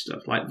Vlahovic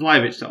stuff, like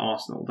Vlahovic to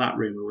Arsenal, that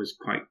rumour was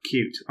quite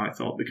cute, I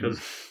thought, because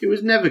it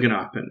was never going to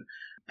happen.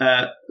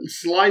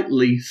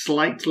 Slightly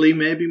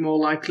maybe more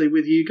likely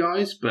with you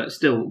guys, but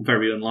still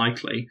very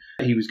unlikely.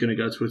 He was going to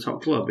go to a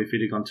top club. If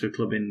he'd have gone to a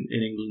club in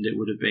England, it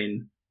would have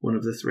been one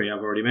of the three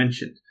I've already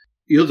mentioned.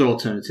 The other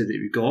alternative that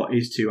we've got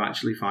is to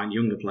actually find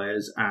younger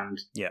players and,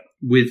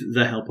 with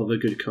the help of a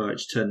good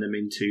coach, turn them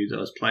into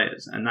those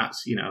players. And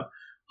that's, you know,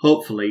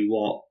 hopefully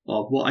what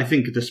I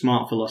think the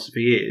smart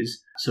philosophy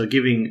is. So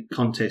giving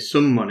Conte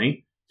some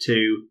money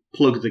to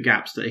plug the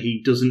gaps that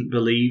he doesn't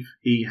believe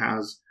he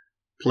has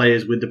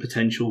players with the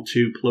potential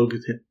to plug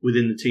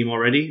within the team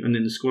already and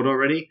in the squad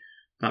already.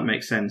 That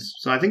makes sense.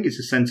 So I think it's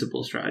a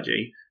sensible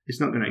strategy. It's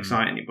not going to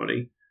excite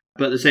anybody,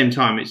 but at the same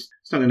time, it's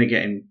not going to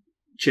get him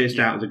chased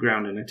out of the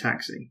ground in a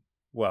taxi.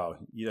 Well,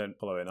 you don't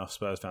follow enough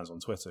Spurs fans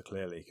on Twitter,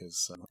 clearly,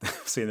 because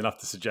I've seen enough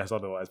to suggest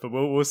otherwise. But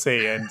we'll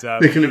see. And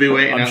they're going to be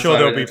waiting. I'm sure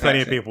there'll be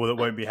plenty of people that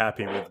won't be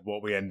happy with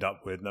what we end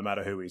up with, no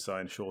matter who we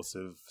sign, short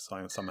of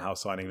somehow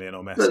signing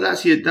Lionel Messi. But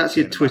that's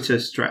your Twitter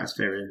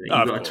stratosphere, isn't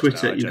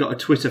it? You've got a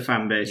Twitter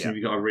fan base, and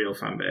you've got a real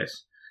fan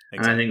base. Exactly.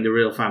 And I think the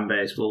real fan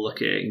base will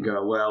look at it and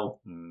go, well,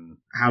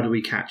 how do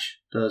we catch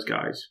those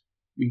guys?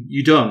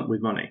 You don't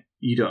with money.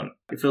 You don't.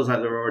 It feels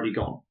like they're already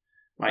gone.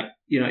 Like,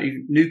 you know,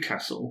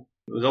 Newcastle,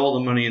 with all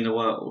the money in the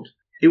world,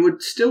 it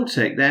would still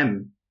take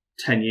them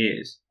 10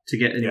 years to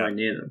get anywhere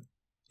near them.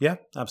 Yeah,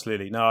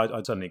 absolutely. No, I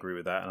certainly agree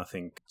with that. And I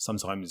think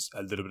sometimes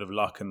a little bit of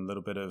luck and a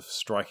little bit of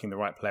striking the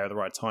right player at the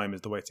right time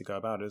is the way to go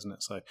about it, isn't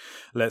it? So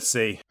let's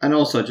see. And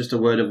also, just a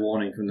word of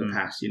warning from the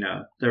past, you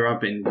know, there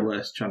have been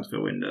worse transfer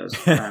windows.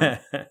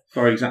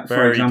 For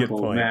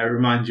example, may I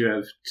remind you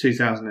of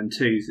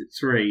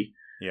 2002-03,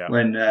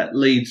 when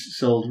Leeds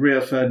sold Rio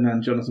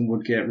Ferdinand, Jonathan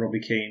Woodgate, Robbie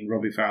Keane,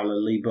 Robbie Fowler,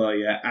 Lee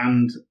Bowyer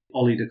and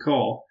Ollie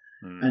Decore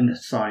and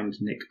signed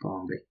Nick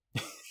Barmby.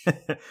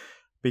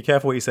 Be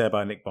careful what you say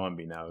about Nick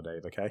Barmby now,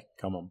 Dave, okay?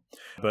 Come on.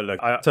 But look,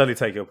 I totally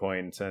take your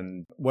point,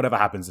 and whatever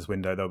happens this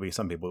window, there'll be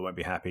some people who won't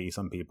be happy,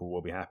 some people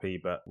will be happy,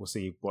 but we'll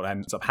see what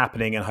ends up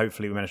happening, and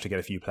hopefully we manage to get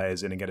a few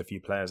players in and get a few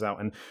players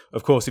out. And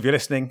of course, if you're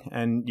listening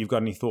and you've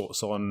got any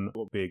thoughts on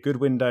what would be a good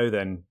window,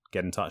 then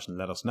get in touch and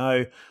let us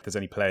know. If there's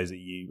any players that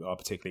you are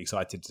particularly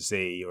excited to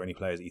see or any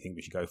players that you think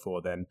we should go for,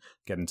 then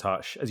get in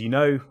touch. As you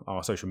know,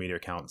 our social media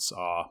accounts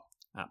are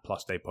at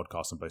 +Dave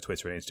Podcast on both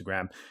Twitter and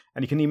Instagram.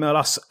 And you can email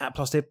us at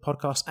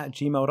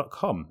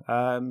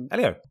 +DavePodcast@gmail.com.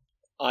 Elio.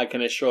 I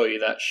can assure you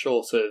that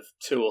short of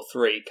 2 or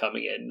 3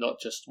 coming in, not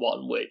just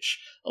one,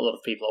 which a lot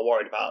of people are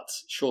worried about,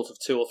 short of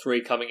 2 or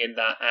 3 coming in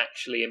that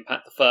actually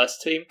impact the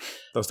first team,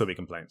 There'll still be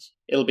complaints.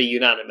 It'll be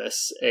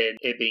unanimous in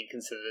it being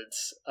considered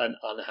an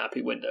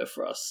unhappy window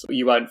for us.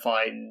 You won't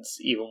find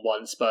even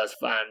one Spurs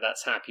fan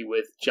that's happy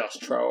with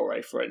just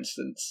Traore, for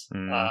instance.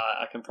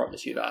 I can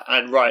promise you that.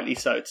 And rightly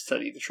so, to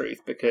tell you the truth,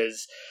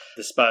 because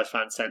the Spurs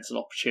fans sense an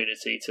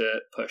opportunity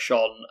to push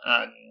on,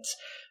 and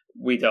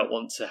we don't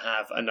want to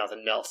have another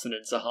Nelson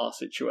and Zaha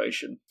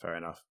situation. Fair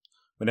enough.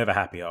 We're never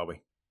happy, are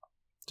we?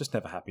 Just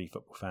never happy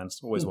football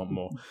fans. Always want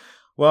more.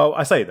 Well,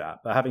 I say that,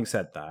 but having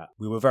said that,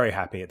 we were very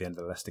happy at the end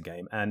of the Leicester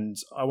game, and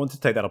I want to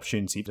take that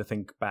opportunity to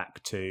think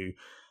back to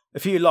a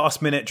few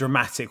last-minute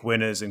dramatic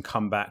winners and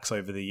comebacks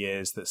over the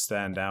years that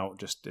stand out,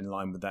 just in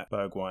line with that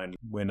Bergwijn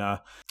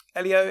winner.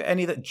 Elio,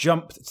 any that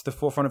jumped to the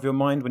forefront of your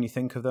mind when you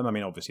think of them? I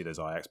mean, obviously there's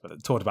Ajax, but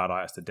talked about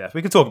Ajax to death.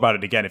 We could talk about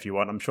it again if you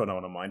want. I'm sure no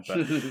one will mind.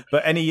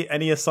 But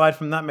any aside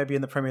from that, maybe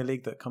in the Premier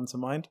League that come to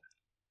mind?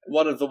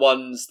 One of the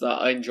ones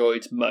that I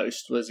enjoyed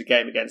most was a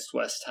game against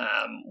West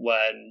Ham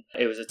when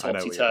it was a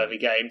topsy-turvy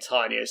game.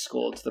 Tainio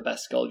scored the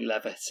best goal you'll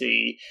ever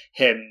see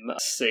him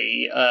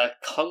see.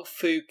 Kung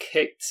Fu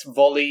kicked,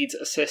 volleyed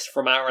assist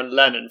from Aaron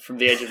Lennon from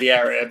the edge of the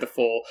area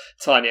before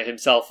Tainio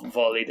himself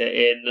volleyed it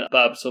in.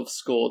 Berbatov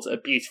scored a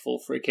beautiful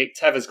free kick.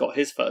 Tevez got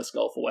his first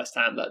goal for West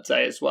Ham that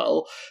day as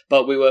well.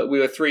 But we were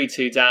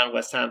 3-2 down,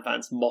 West Ham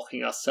fans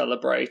mocking us,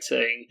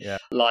 celebrating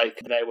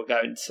like they were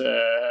going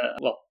to,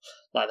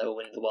 like they were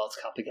winning the World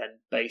Cup again,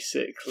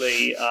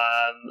 basically.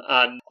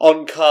 And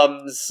on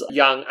comes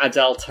young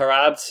Adel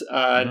Tarabt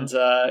and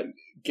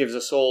gives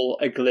us all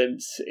a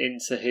glimpse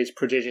into his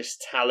prodigious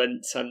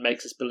talent and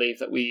makes us believe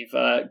that we've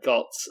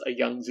got a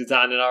young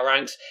Zidane in our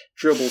ranks.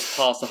 Dribbles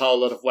past a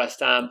whole lot of West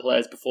Ham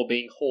players before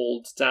being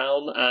hauled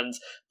down, and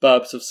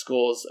Berbatov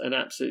scores an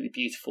absolutely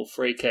beautiful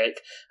free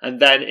kick.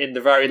 And then in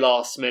the very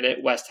last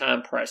minute, West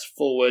Ham press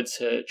forward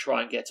to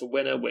try and get a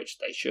winner, which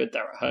they should.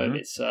 They're at home.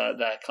 It's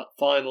their cup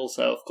final,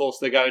 so of course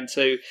they're going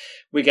to.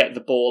 We get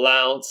the ball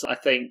out. I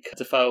think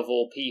Defoe, of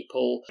all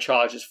people,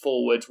 charges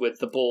forward with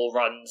the ball,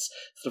 runs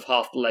sort of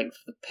half the length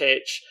of the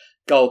pitch.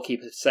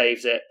 Goalkeeper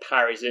saves it,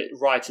 parries it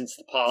right into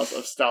the path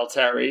of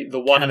Stalteri, the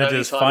one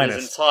Canada's and only time in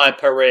his entire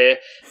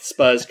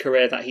Spurs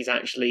career that he's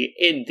actually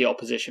in the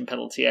opposition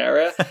penalty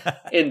area,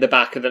 in the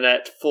back of the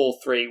net,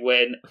 4-3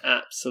 win,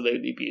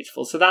 absolutely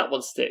beautiful. So that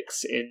one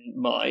sticks in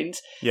mind.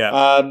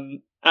 Yeah.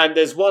 And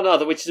there's one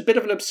other, which is a bit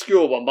of an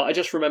obscure one, but I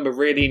just remember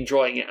really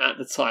enjoying it at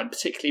the time,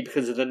 particularly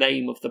because of the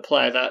name of the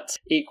player that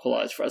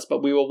equalised for us.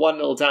 But we were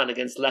 1-0 down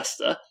against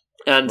Leicester.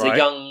 And a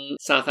young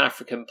South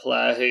African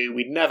player who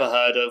we'd never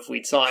heard of,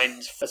 we'd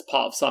signed as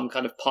part of some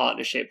kind of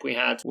partnership we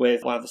had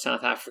with one of the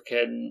South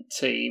African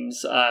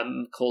teams,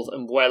 called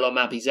Mbuelo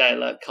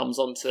Mabizela, comes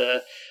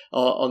onto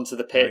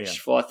the pitch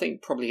for, I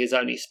think, probably his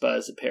only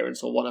Spurs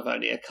appearance, or one of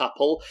only a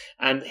couple,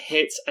 and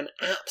hits an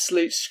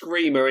absolute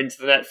screamer into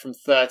the net from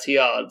 30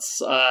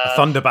 yards. A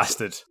thunder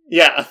bastard.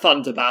 Yeah, a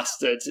thunder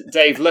bastard.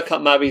 Dave, look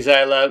up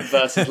Mabizela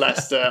versus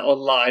Leicester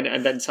online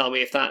and then tell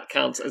me if that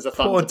counts as a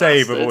thunder Poor bastard.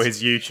 Dave with all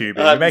his YouTubing.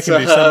 You're making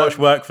him do so much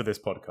work for this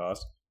podcast.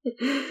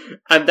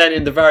 And then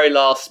in the very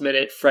last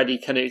minute, Freddie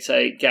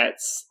Canute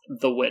gets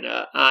the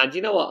winner. And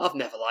you know what? I've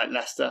never liked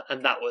Leicester,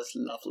 and that was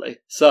lovely.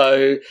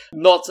 So,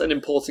 not an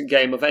important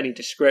game of any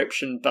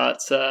description,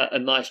 but a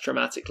nice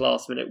dramatic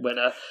last minute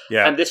winner.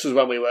 Yeah. And this was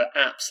when we were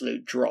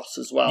absolute dross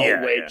as well,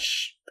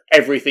 which...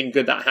 Everything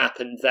good that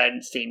happened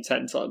then seemed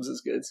 10 times as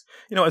good.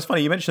 You know, it's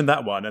funny, you mentioned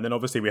that one, and then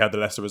obviously we had the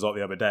Leicester result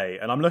the other day,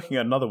 and I'm looking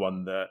at another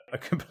one that I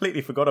completely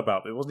forgot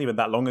about. It wasn't even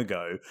that long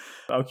ago.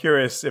 I'm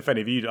curious if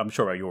any of you, I'm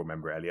sure you'll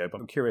remember it, Elio, but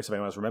I'm curious if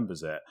anyone else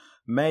remembers it.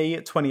 May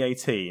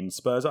 2018,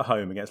 Spurs at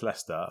home against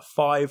Leicester,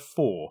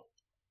 5-4,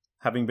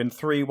 having been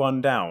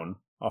 3-1 down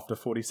after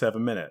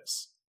 47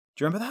 minutes.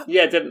 Do you remember that?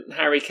 Yeah, didn't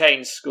Harry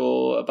Kane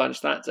score a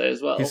bunch that day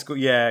as well? He scored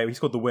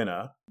the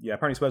winner. Yeah,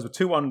 apparently Spurs were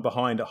 2-1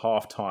 behind at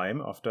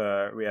half-time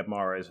after Riyad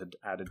Mahrez had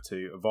added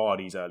to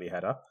Vardy's early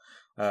header.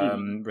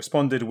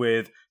 Responded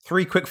with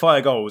 3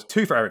 quick-fire goals,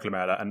 2 for Eric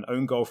Lamela, and an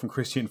own goal from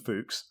Christian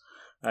Fuchs.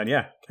 And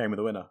Kane with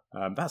the winner.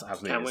 That's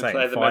absolutely insane.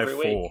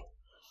 5-4.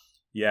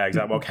 Yeah,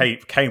 exactly. Well,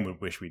 Kane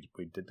would wish we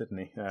did, didn't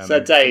he?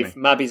 So, Dave,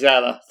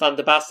 Mabizela,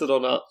 thunder bastard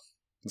or not?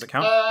 Does it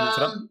count?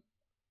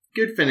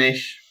 Good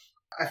finish.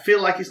 I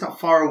feel like it's not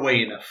far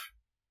away enough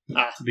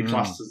to be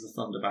classed as a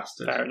thunder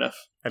bastard. Fair enough.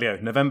 Elio,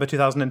 November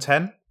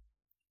 2010,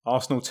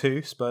 Arsenal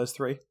 2, Spurs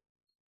 3.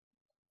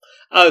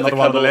 Oh, the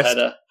Kabul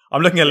header.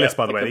 I'm looking at a list,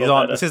 by the way.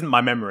 pickleball This isn't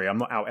my memory. I'm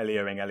not out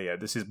Elioing Elio.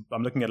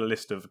 I'm looking at a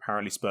list of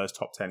apparently Spurs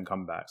top 10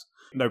 comebacks.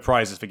 No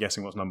prizes for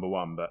guessing what's number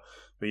one, but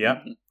yeah.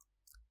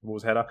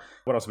 Wolves header.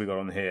 What else have we got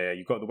on here?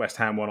 You've got the West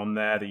Ham one on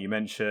there that you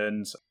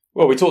mentioned.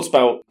 Well, we talked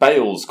about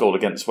Bale's goal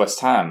against West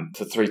Ham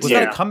for 3-2. Was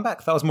that a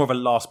comeback? That was more of a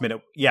last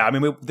minute. Yeah, I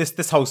mean,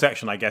 this whole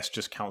section, I guess,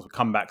 just counts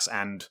comebacks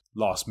and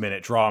last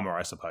minute drama,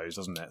 I suppose,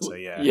 doesn't it? So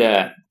yeah.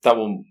 Yeah, that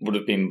one would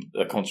have been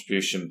a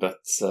contribution, but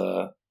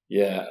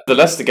yeah. The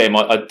Leicester game,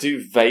 I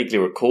do vaguely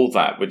recall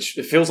that, which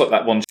it feels like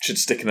that one should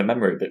stick in the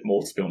memory a bit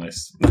more, to be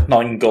honest.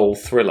 9-goal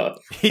thriller.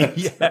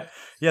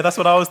 Yeah, that's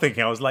what I was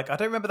thinking. I was like, I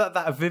don't remember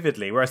that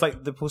vividly. Whereas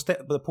like the Paul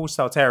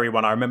Stalteri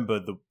one, I remember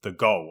the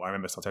goal. I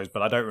remember Stalteri's,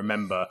 but I don't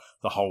remember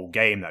the whole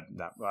game. That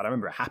I don't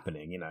remember it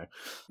happening.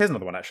 Here's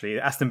another one actually.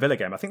 Aston Villa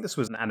game. I think this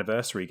was an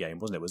anniversary game,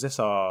 wasn't it? Was this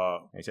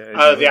our?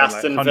 The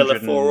Aston Villa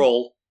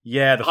 4-4.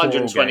 Yeah, the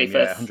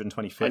 125th, game,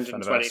 125th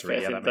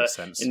anniversary. Yeah, that makes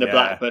sense. In the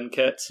Blackburn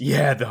kit.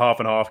 Yeah, the half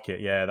and half kit.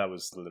 Yeah, that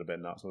was a little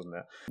bit nuts, wasn't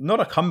it? Not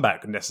a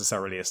comeback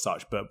necessarily as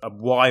such, but a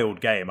wild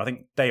game. I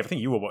think, Dave,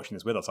 you were watching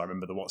this with us. I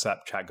remember the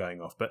WhatsApp chat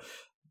going off. But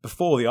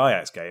before the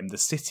Ajax game, the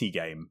City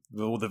game,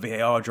 with all the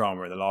VAR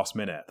drama in the last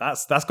minute,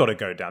 that's got to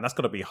go down. That's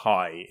got to be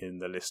high in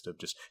the list of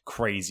just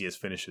craziest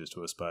finishes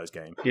to a Spurs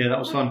game. Yeah, that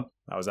was fun.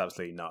 That was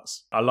absolutely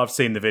nuts. I loved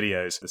seeing the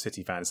videos, the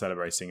City fans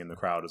celebrating in the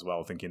crowd as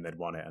well, thinking they'd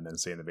won it, and then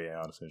seeing the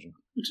VAR decision.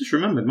 I just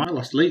remembered my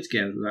last Leeds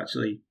game was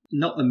actually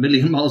not a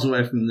million miles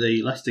away from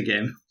the Leicester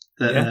game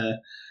from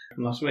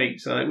last week.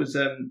 So it was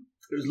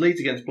Leeds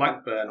against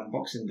Blackburn on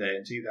Boxing Day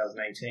in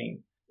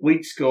 2018.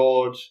 We'd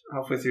scored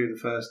halfway through the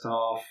first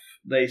half.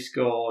 They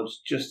scored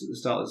just at the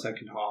start of the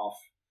second half.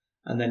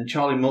 And then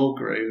Charlie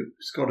Mulgrew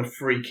scored a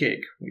free kick,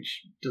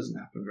 which doesn't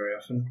happen very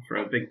often for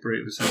a big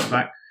brute of a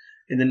centre-back,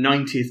 in the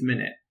 90th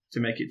minute to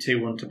make it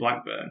 2-1 to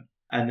Blackburn.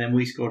 And then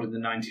we scored in the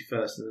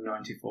 91st and the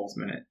 94th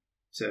minute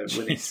to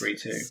win it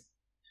 3-2.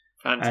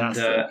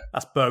 Fantastic. And,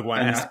 that's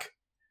Bergwijn-esque.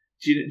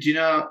 Do you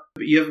know,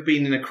 have you ever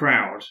been in a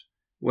crowd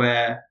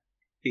where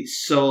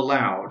it's so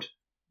loud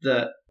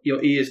that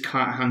your ears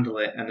can't handle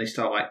it and they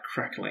start like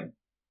crackling?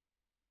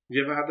 Have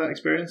you ever had that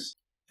experience?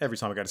 Every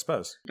time I go to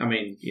Spurs. I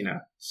mean,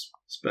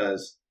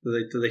 Spurs.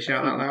 Do they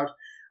shout that loud?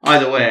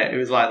 Either way, it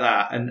was like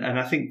that. And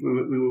I think we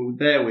were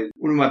there with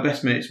one of my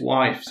best mates'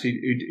 wives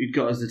who'd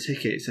got us the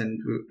tickets, and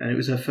it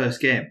was her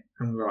first game.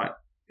 And we were like,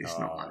 it's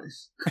not like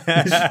this.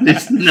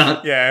 It's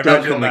not. Yeah,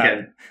 don't come that.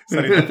 Again. It's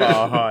only the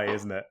bar high,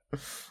 isn't it?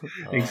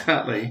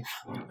 Exactly.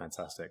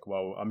 Fantastic.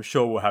 Well, I'm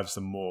sure we'll have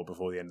some more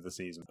before the end of the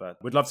season. But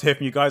we'd love to hear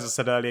from you guys. As I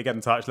said earlier, get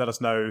in touch. Let us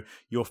know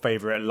your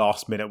favourite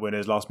last-minute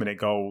winners, last-minute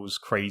goals,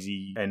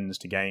 crazy ends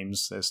to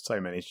games. There's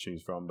so many to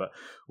choose from, but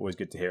always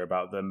good to hear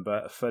about them.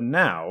 But for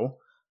now,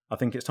 I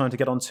think it's time to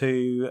get on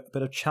to a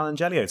bit of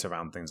Challenge Elio to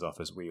round things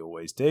off, as we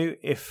always do.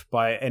 If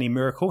by any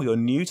miracle you're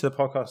new to the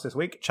podcast this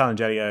week,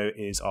 Challenge Elio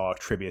is our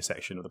trivia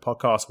section of the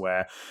podcast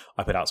where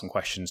I put out some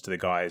questions to the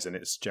guys, and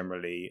it's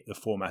generally the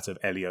format of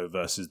Elio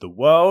versus the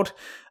world.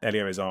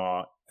 Elio is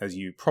our, as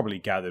you probably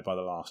gathered by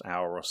the last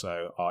hour or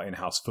so, our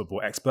in-house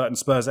football expert and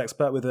Spurs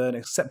expert with an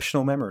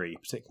exceptional memory,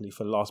 particularly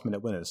for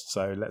last-minute winners.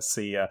 So let's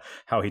see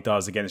how he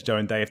does against Joe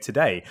and Dave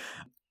today.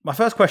 My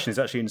first question is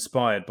actually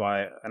inspired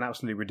by an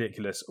absolutely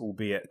ridiculous,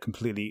 albeit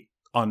completely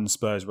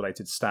un-Spurs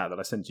related stat that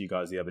I sent to you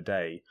guys the other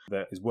day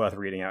that is worth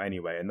reading out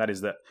anyway, and that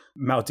is that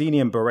Maldini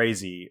and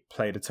Baresi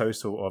played a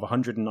total of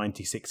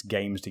 196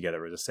 games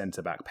together as a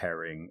centre-back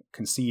pairing,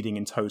 conceding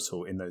in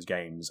total in those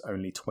games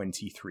only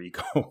 23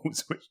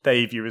 goals, which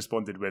Dave, you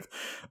responded with,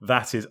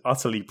 that is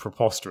utterly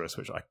preposterous,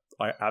 which I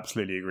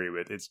absolutely agree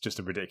with. It's just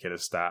a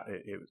ridiculous stat.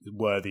 It's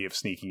worthy of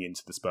sneaking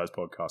into the Spurs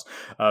podcast.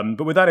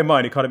 But with that in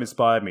mind, it kind of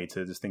inspired me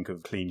to just think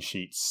of clean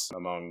sheets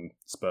among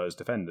Spurs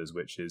defenders,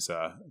 which is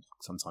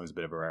sometimes a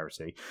bit of a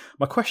rarity.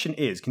 My question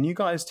is, can you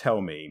guys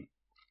tell me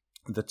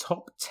the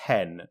top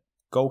 10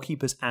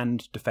 goalkeepers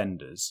and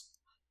defenders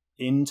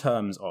in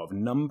terms of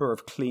number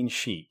of clean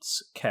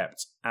sheets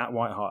kept at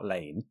White Hart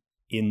Lane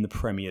in the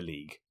Premier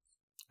League?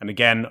 And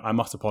again, I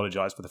must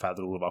apologise for the fact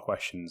that all of our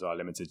questions are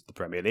limited to the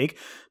Premier League,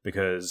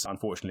 because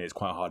unfortunately it's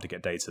quite hard to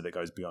get data that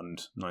goes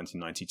beyond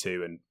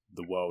 1992, and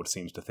the world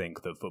seems to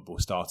think that football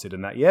started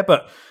in that year,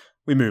 but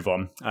we move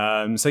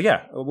on. So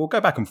yeah, we'll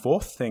go back and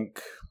forth,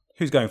 think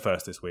who's going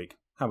first this week?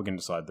 How are we going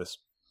to decide this?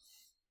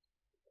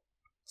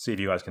 See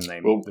if you guys can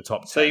name the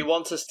top 10. So you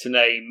want us to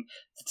name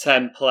the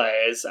 10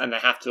 players, and they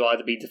have to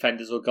either be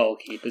defenders or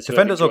goalkeepers.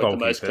 Defenders or goalkeepers,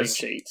 the most clean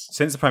sheets.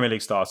 Since the Premier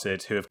League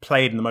started, who have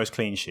played in the most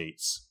clean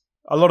sheets.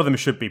 A lot of them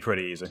should be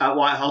pretty easy. At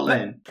White Hart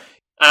Lane?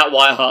 At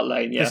White Hart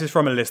Lane, yeah. This is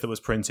from a list that was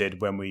printed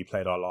when we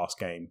played our last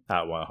game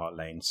at White Hart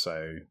Lane,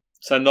 so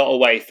not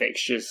away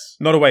fixtures.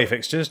 Not away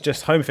fixtures,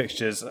 just home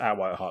fixtures at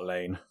White Hart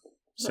Lane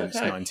since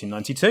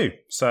 1992.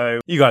 So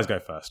you guys go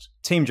first.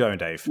 Team Joe and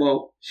Dave.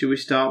 Well, should we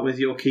start with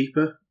your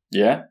keeper?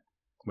 Yeah.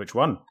 Which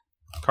one?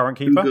 Current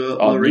keeper?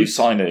 Our new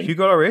signing.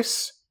 Hugo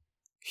Lloris.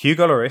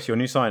 Hugo Lloris, your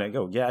new signing.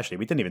 Oh, yeah, actually,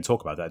 we didn't even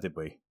talk about that, did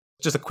we?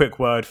 Just a quick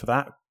word for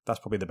that. That's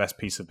probably the best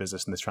piece of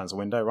business in this transfer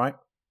window, right?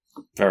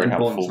 Very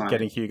helpful.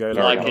 Getting Hugo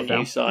Lloris. Like a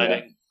new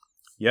signing.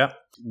 Yeah,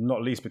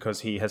 not least because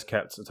he has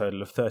kept a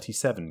total of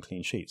 37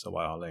 clean sheets at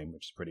White Hart Lane,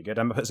 which is pretty good.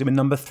 And puts him in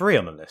number 3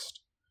 on the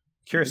list.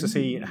 Curious to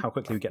see how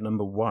quickly we get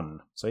number 1.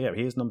 So yeah,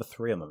 he is number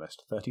 3 on the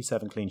list.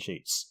 37 clean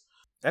sheets.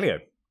 Elio,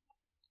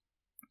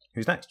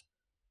 who's next?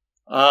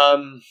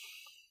 Jan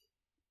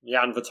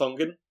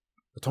Vertonghen.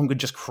 Vertonghen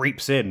just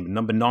creeps in,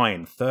 number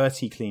 9,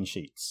 30 clean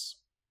sheets.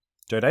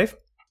 Joe Dave?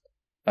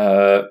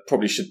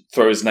 Probably should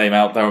throw his name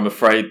out there, I'm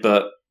afraid,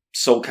 but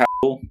Sol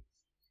Campbell.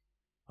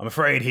 I'm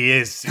afraid he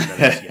is in the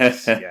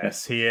list.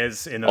 Yes, he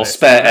is in the I'll list.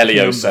 spare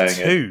Elio Number saying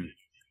 2.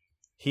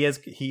 He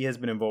has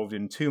been involved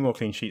in 2 more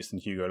clean sheets than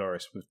Hugo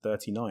Lloris with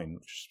 39,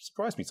 which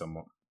surprised me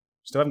somewhat.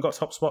 Still haven't got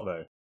top spot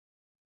though.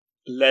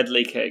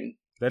 Ledley King.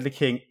 Ledley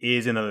King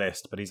is in the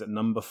list, but he's at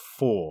number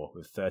 4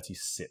 with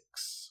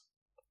 36.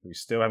 We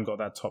still haven't got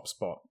that top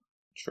spot.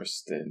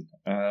 Interesting.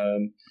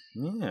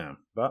 Yeah,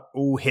 but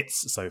all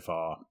hits so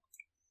far.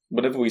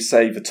 Whenever we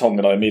say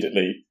Vertonghen, I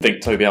immediately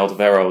think Toby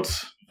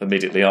Alderweireld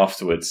immediately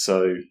afterwards,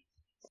 so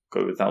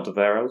go with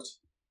Alderweireld,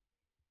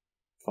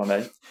 if I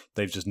may.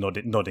 Dave's just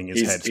nodding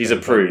his head. He's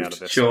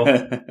approved. Sure.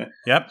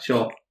 Yep.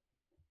 Sure.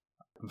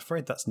 I'm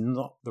afraid that's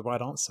not the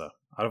right answer.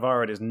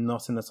 Alderweireld is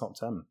not in the top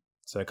 10.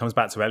 So it comes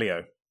back to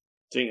Elio.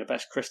 Doing your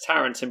best Chris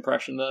Tarrant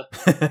impression there.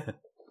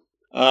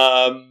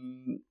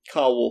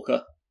 Kyle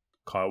Walker.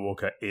 Kyle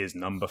Walker is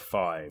number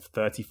 5.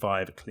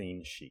 35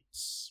 clean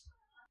sheets.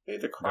 Who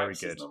the crap is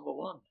good. number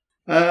 1?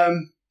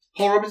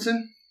 Paul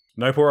Robinson.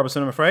 No Paul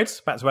Robertson, I'm afraid.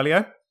 Back to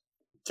Elio.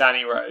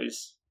 Danny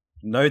Rose.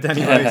 No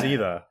Danny Rose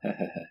either.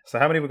 So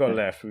how many have we got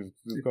left? We've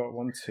got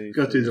 1, 2,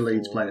 Go 3, through the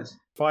Leeds 4, players.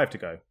 5 to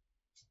go.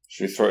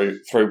 Should we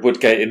throw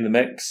Woodgate in the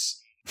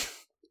mix?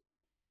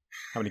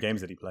 How many games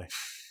did he play?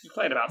 You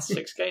played about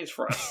 6 games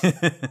for us. I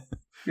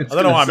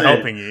don't know why I'm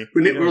helping you.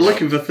 We're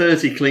looking for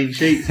 30 clean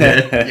sheets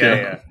here.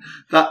 Yeah.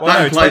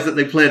 That implies that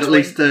they played at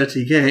least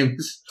 30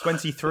 games.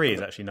 23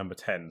 is actually number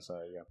 10, so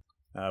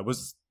yeah.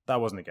 That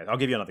wasn't a guess. I'll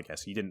give you another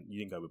guess. You didn't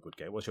go with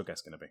Woodgate. What's your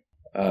guess going to be?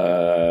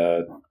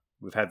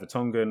 We've had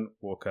Vertonghen,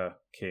 Walker,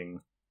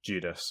 King,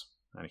 Judas,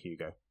 and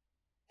Hugo.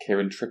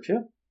 Kieran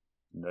Trippier?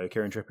 No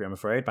Kieran Trippier, I'm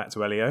afraid. Back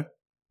to Elio.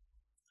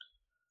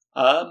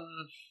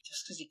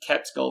 Just because he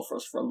kept goal for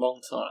us for a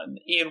long time.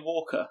 Ian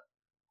Walker.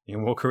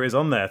 Ian Walker is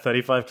on there.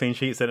 35 clean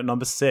sheets in at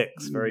number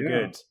 6. Very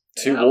good.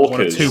 2 Yeah.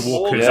 Walkers. One of 2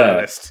 Walkers Yeah. on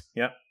the list.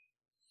 Yep.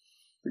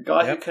 The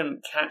guy who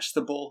can catch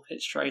the ball,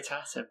 hit straight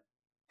at him.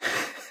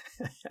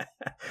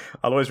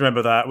 I'll always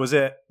remember that. Was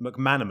it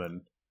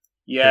McManaman?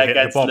 Yeah, Who hit the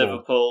against bobble.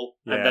 Liverpool.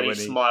 Yeah, and then he when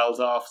he- smiled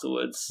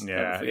afterwards. Yeah,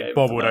 Never forget it him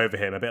bobbled for that. over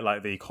him, a bit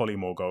like the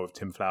Collymore goal of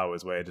Tim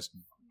Flowers, where he just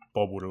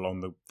bobbled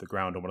along the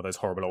ground on one of those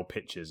horrible old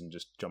pitches and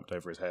just jumped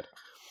over his head.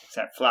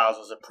 Except Flowers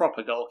was a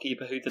proper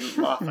goalkeeper who didn't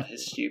laugh at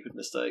his stupid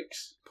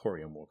mistakes. Poor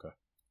Ian Walker.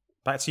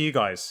 Back to you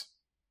guys.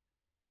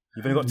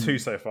 You've only got 2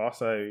 so far,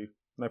 so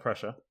no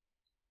pressure.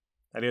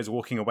 Elio's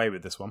walking away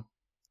with this one.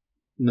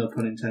 No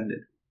pun intended.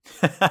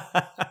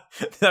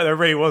 No, there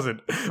really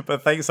wasn't.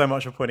 But thanks so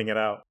much for pointing it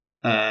out.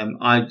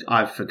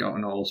 I've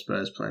forgotten all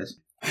Spurs players.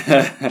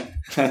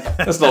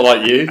 That's not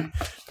like you.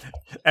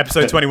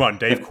 Episode 21,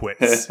 Dave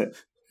quits.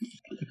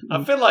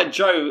 I feel like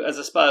Joe, as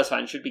a Spurs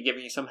fan, should be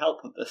giving you some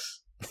help with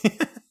this.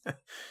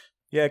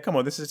 Yeah, come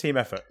on, this is a team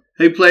effort.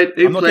 Who played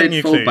I'm not giving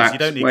you clues. You don't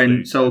fullbacks need when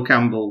clues. Sol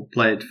Campbell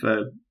played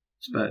for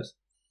Spurs?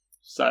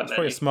 So That's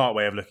probably many. a smart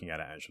way of looking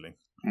at it, actually.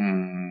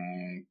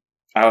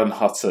 Alan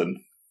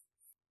Hutton.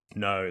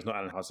 No, it's not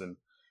Alan Hudson.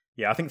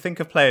 Yeah, I think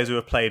of players who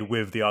have played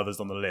with the others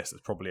on the list.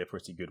 It's probably a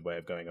pretty good way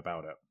of going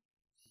about it.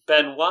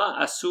 Benoit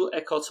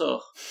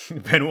Assou-Ekotto.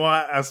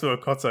 Benoit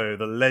Assou-Ekotto,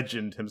 the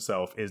legend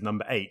himself, is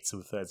number 8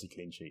 with 30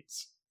 clean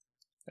sheets.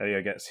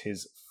 Elio gets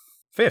his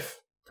 5th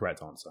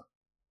correct answer.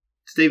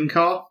 Stephen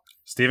Carr?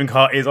 Stephen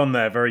Carr is on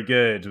there, very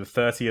good, with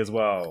 30 as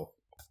well.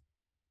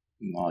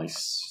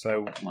 Nice.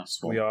 So Nice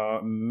one. we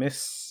are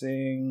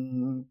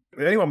missing...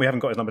 The only one we haven't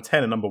got is number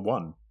 10 and number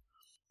 1.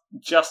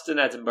 Justin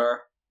Edinburgh.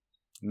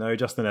 No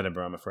Justin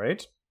Edinburgh, I'm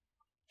afraid.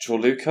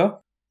 Gianluca?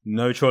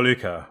 No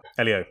Chorluka.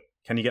 Elio,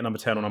 can you get number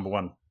 10 or number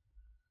 1?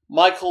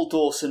 Michael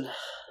Dawson.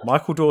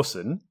 Michael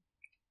Dawson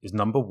is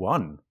number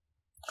 1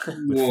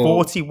 with Whoa.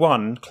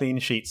 41 clean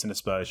sheets in a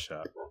Spurs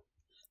shirt.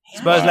 He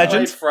Spurs actually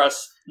legend. played for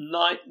us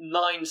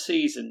nine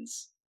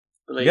seasons,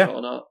 believe Yeah. it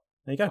or not.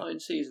 There you go. 9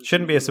 seasons.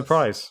 Shouldn't be a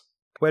surprise.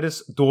 Where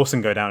does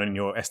Dawson go down in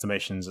your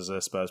estimations as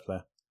a Spurs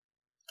player?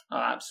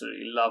 I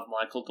absolutely love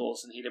Michael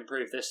Dawson. He'd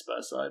improve this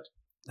Spurs side.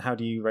 How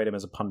do you rate him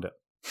as a pundit?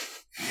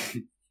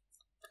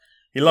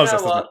 He loves You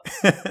us, know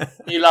doesn't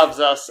he? He loves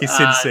us. He's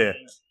and sincere.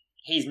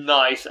 He's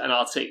nice and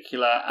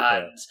articulate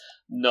and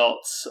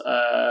not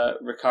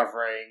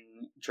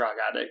recovering drug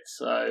addict.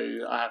 So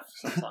I have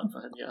some time for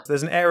him, yeah.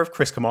 There's an air of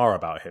Chris Kamara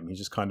about him. He's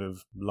just kind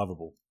of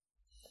lovable.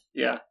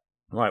 Yeah.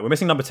 Right, we're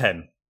missing number 10.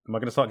 Am I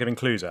going to start giving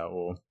clues out?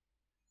 Or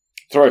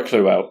Throw a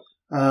clue out.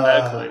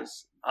 No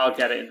clues. I'll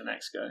get it in the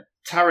next go.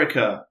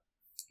 Tarika.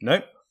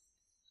 Nope.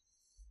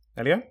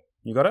 Elio,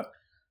 you got it?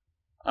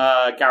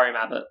 Gary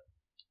Mabbott.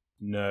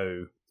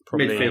 No.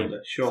 Probably, Midfielder,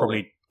 surely.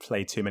 Probably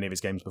played too many of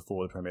his games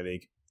before the Premier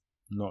League.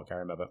 Not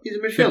Gary Mabbott. He's a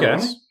Good midfielder,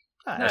 guess. right?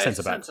 No,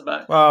 centre back.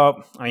 centre-back.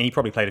 Well, I mean, he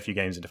probably played a few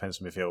games in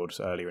defensive midfield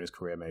earlier in his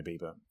career, maybe,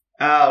 but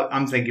Oh,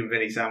 I'm thinking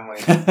Vinny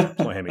Sandwich.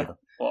 not him either.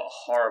 What a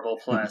horrible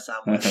player,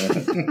 Sandwich.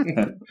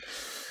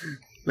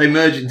 They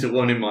merge into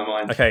one in my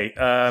mind. Okay,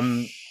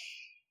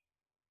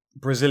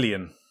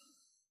 Brazilian.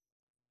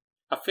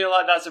 I feel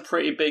like that's a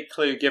pretty big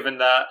clue, given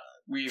that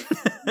we've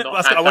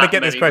not had I want to that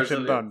get this many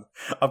question Brazilians.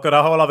 done. I've got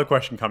a whole other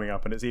question coming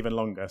up, and it's even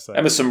longer. So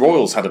Emerson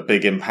Royals had a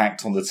big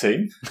impact on the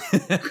team.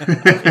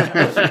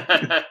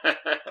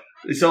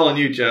 It's all on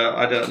you, Joe.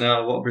 I don't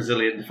know what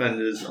Brazilian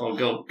defenders or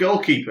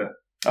goalkeeper.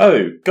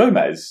 Oh,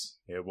 Gomez.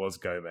 it was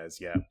Gomez.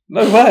 Yeah.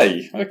 No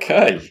way.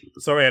 Okay.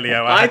 Sorry,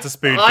 Elio. I had to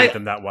spoon feed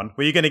them that one.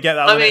 Were you going to get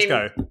that on the next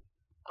go?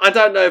 I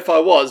don't know if I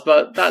was,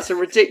 but that's a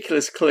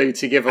ridiculous clue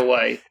to give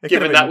away, It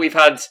given could've that been- we've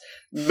had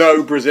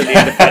no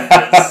Brazilian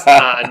defenders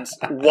and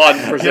one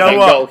You know Brazilian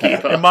what?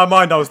 goalkeeper. In my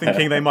mind, I was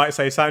thinking they might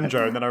say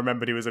Sancho, and then I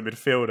remembered he was a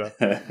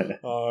midfielder.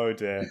 Oh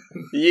dear!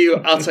 You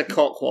utter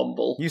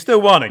cockwomble. You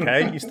still won,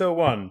 okay? You still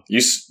won.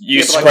 You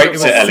Yeah, but I scraped It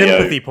was it, Elio.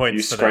 sympathy points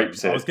You for them.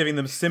 scraped I it. was giving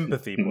them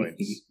sympathy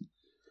points.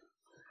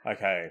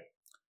 Okay.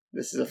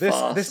 This is a This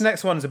farce. this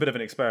next one's a bit of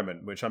an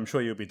experiment, which I'm sure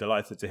you'll be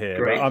delighted to hear.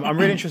 Great. But I'm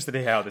really interested to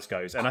hear how this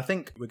goes, and I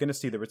think we're going to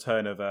see the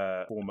return of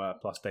a former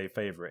Plus Dave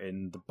favourite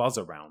in the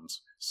buzzer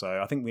rounds. So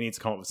I think we need to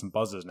come up with some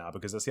buzzers now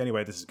because that's the only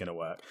way this is going to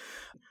work.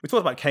 We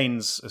talked about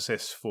Kane's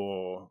assist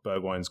for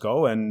Bergwijn's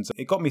goal, and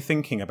it got me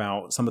thinking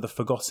about some of the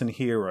forgotten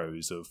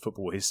heroes of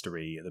football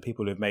history, the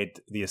people who have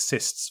made the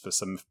assists for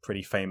some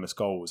pretty famous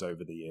goals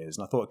over the years.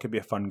 And I thought it could be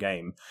a fun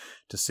game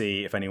to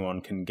see if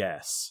anyone can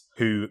guess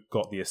who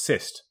got the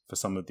assist for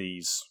some of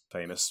these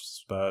famous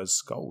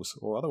Spurs goals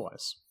or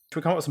otherwise. Should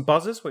we come up with some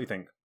buzzers? What do you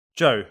think?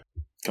 Joe?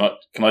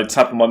 Can I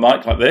tap on my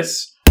mic like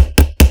this?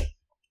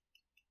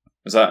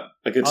 Is that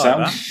a good Oh,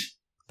 sound?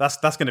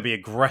 That's going to be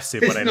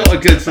aggressive. It's when not a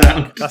good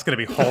sound. That's going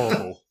to be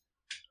horrible.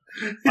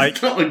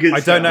 It's not a good I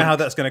sound. don't know how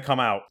that's going to come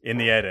out in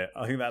the edit.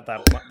 I think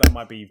that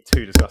might be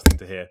too disgusting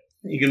to hear.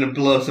 You're going to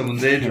blow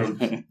someone's eardrum.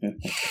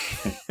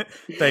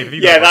 Dave, have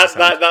you Yeah, got a buzzer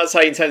sound? that's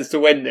how he intends to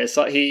win this.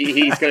 Like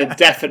he's going to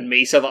deafen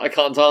me so that I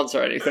can't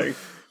answer anything.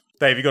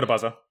 Dave, you got a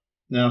buzzer?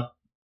 No.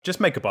 Just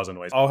make a buzzer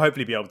noise. I'll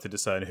hopefully be able to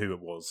discern who it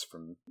was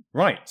from.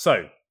 Right,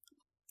 so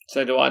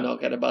So do I not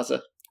get a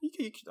buzzer?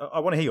 I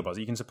want to hear your buzzer.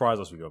 You can surprise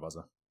us with your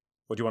buzzer.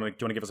 Or do you want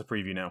to give us a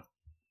preview now?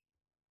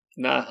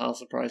 Nah, I'll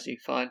surprise you.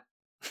 Fine.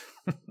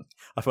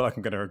 I feel like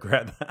I'm going to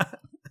regret that.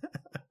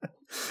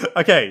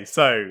 Okay,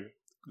 so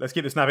let's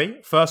keep this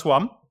snappy. First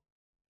one.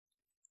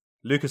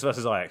 Lucas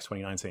versus Ajax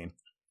 2019.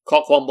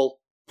 Cockwomble.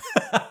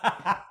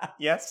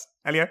 Yes,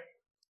 Elio?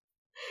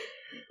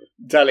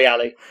 Dele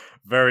Alli.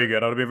 Very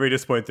good. I'd have been really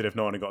disappointed if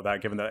no one had got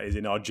that, given that is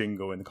in our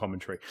jingle in the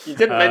commentary. You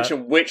didn't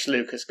mention which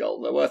Lucas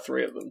goal. There were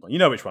three of them. You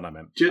know which one I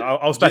meant. Ju-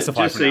 I'll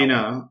specify Just from so you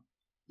now on. know,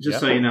 just Yeah.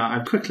 so you know,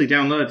 I've quickly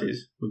downloaded,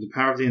 with the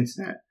power of the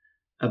internet,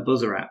 a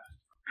buzzer app.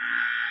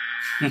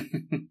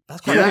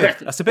 That's quite Yeah.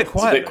 good. That's a bit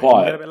quiet. bit though.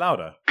 quiet. Get a bit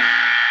louder.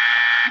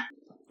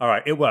 All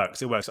right, it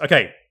works. It works.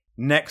 Okay,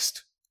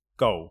 next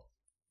goal.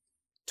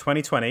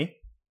 2020.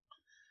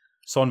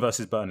 Son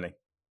versus Burnley.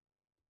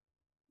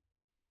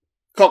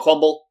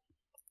 Cockwomble.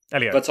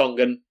 Elio.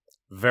 Vertonghen.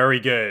 Very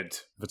good.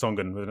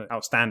 Vertonghen with an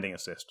outstanding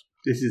assist.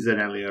 This is an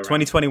Elio app.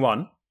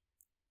 2021.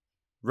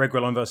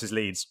 Reguilon versus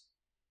Leeds.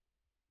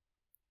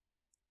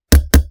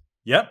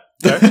 Yep.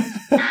 Joe.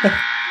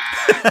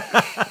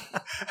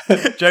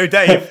 Joe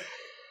Dave.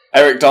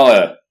 Eric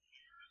Dyer.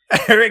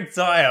 Eric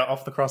Dyer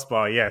off the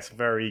crossbar. Yes,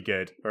 very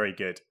good. Very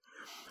good.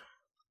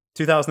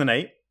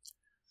 2008.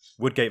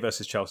 Woodgate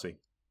versus Chelsea.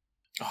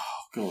 Oh,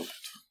 God.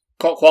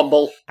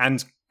 Cockwomble.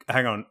 And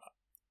hang on.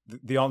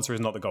 The answer is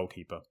not the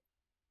goalkeeper.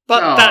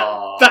 But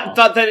Aw.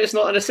 that then it's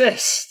not an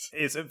assist.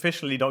 It's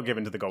officially not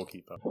given to the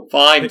goalkeeper.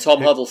 Fine, Pick- Tom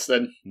pick-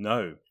 Huddleston.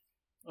 No.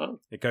 Oh.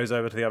 It goes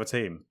over to the other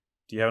team.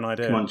 Do you have an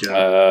idea? Come on,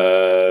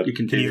 Joe. You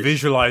can do Can you this.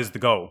 visualise the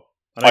goal?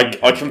 know you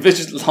I can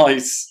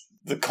visualise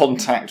the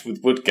contact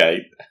with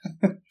Woodgate.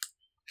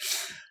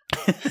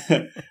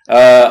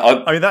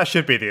 I mean, that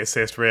should be the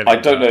assist, really. I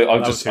don't know. That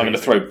I'm was going to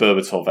too throw easy.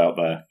 Berbatov out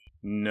there.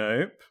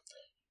 Nope.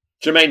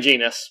 Jermaine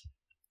Genus.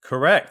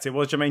 Correct. It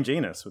was Jermaine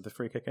Genus with the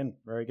free kick in.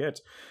 Very good.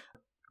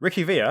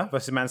 Ricky Villa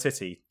versus Man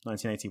City,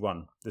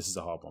 1981. This is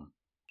a hard one.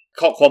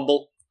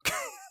 Cockwomble.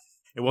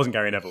 It wasn't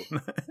Gary Neville.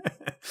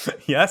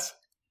 Yes?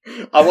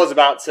 I was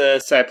about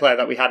to say a player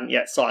that we hadn't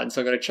yet signed,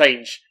 so I'm going to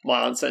change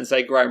my answer and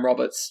say Graham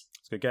Roberts.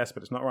 It's a good guess,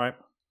 but it's not right.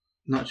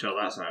 Not sure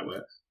that's how it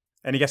works.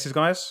 Any guesses,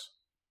 guys?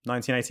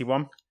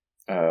 1981?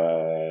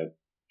 No.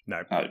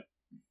 No.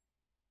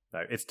 No,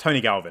 it's Tony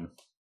Galvin.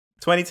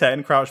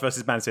 2010, Crouch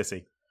versus Man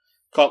City.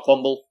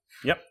 Cockwomble.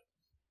 Yep.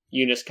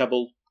 Yunus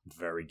Kabul.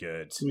 Very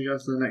good. Can we go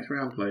to the next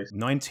round, please?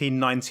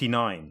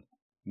 1999,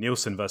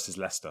 Nielsen versus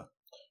Leicester.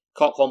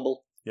 Cockwomble.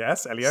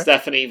 Yes, Elio?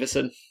 Stefan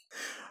Everson.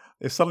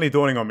 It's suddenly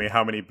dawning on me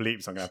how many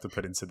bleeps I'm going to have to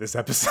put into this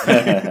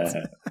episode.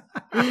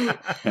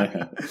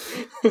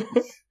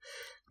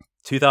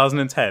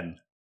 2010,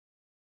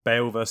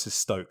 Bale versus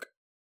Stoke.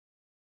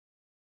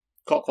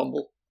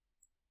 Cockwomble.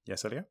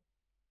 Yes, Elio?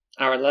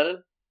 Aaron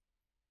Lennon.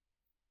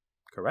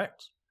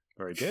 Correct.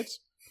 Very good.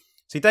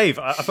 See, Dave,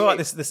 I feel like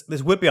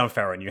this would be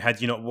unfair on you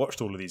had you not watched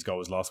all of these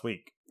goals last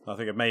week. I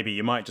think maybe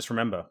you might just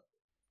remember.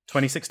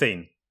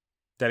 2016,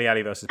 Dele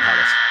Alli versus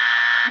Palace.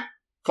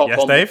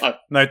 Yes, Dave?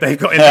 No, Dave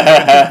got in there with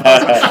his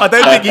buzzer. I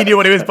don't think he knew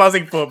what he was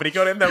buzzing for, but he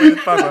got in there with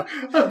his buzzer.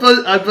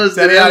 I buzzed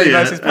Dele it Alli earlier,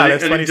 versus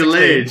Palace, and it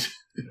 2016.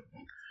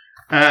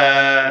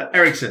 delayed.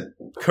 Ericsson.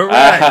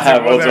 Correct.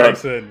 It was Well done.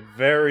 Ericsson.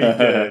 Very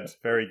good.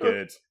 Very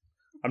good.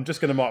 I'm just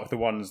going to mark the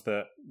ones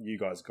that you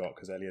guys got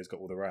because Elio's got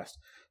all the rest,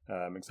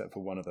 except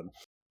for one of them.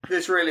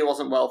 This really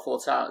wasn't well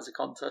thought out as a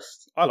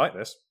contest. I like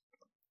this.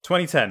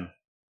 2010,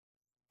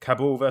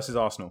 Kabul versus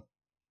Arsenal.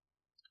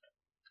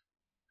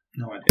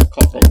 No idea.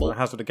 Cockball.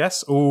 Hazard a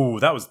guess?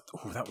 That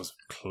was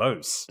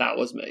close. That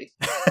was me.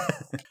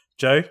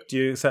 Joe, do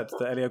you accept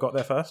that Elio got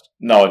there first?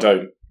 No, I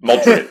don't.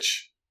 Modric.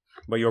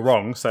 Well, you're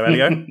wrong. So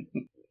Elio,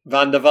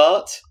 Van der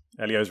Vaart.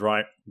 Elio's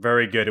right.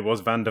 Very good. It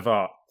was Van der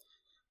Vaart.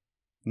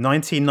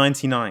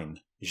 1999,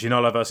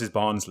 Ginola versus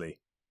Barnsley.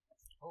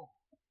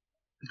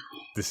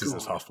 This is a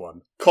tough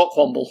one.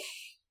 Cockwomble.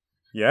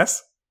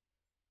 Yes?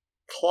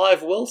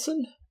 Clive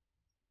Wilson.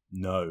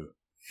 No.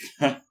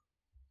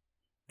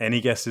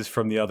 Any guesses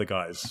from the other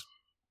guys?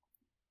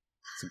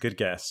 It's a good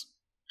guess.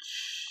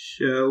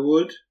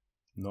 Sherwood.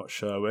 Not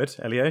Sherwood.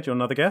 Elio, do you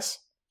want another guess?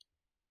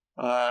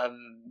 I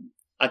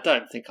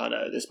don't think I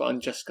know this, but I'm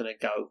just going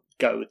to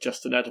go with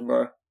Justin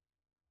Edinburgh.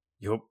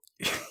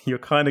 You're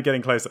kind of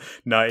getting closer.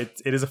 No, it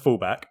is a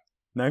fullback.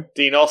 No?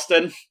 Dean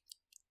Austin.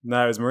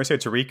 No, it was Mauricio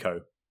Tarrico.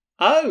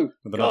 Oh,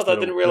 With a God, nice I little-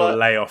 didn't realise. little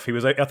layoff.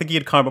 I think he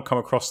had come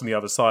across on the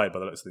other side by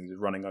the looks of things. He was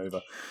running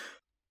over.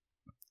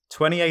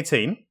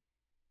 2018,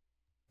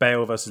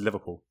 Bale versus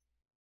Liverpool.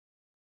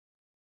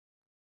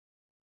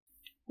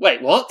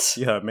 Wait, what?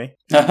 You heard me.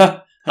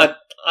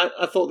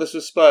 I thought this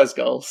was Spurs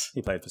goals.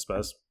 He played for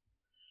Spurs.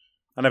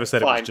 I never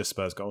said it Fine. was just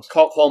Spurs goals.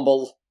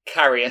 Cockwomble,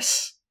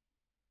 Carrius.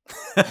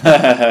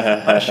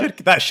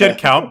 That should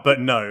count, but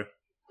no.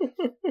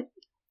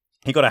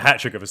 He got a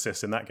hat-trick of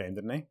assists in that game,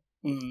 didn't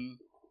he? Mm.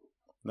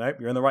 Nope,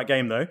 you're in the right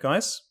game though,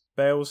 guys.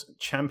 Bale's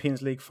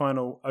Champions League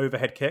final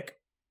overhead kick.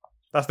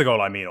 That's the goal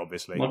I mean,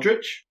 obviously.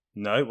 Modric.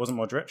 No, it wasn't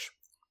Modric.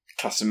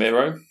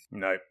 Casemiro.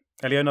 No.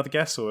 Elio, another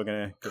guess, or we're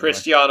going to...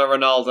 Cristiano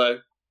Ronaldo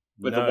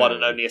with the one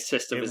and only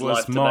assist of It his was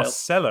life to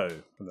Marcelo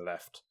from the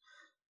left.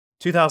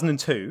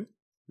 2002,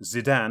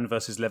 Zidane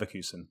versus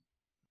Leverkusen.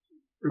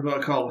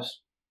 Roberto Carlos.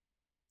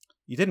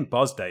 You didn't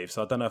buzz, Dave,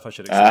 so I don't know if I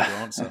should accept your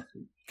answer.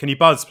 Can you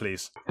buzz,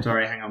 please?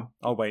 Sorry, hang on.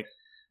 I'll wait.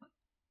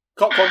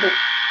 Cockwomble.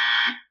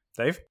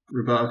 Dave?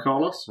 Roberto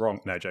Carlos. Wrong.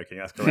 No, joking.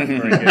 That's correct.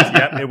 Very good.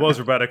 Yep, it was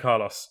Roberto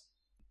Carlos.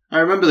 I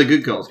remember the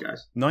good goals,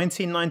 guys.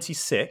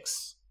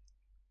 1996,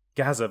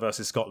 Gaza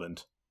versus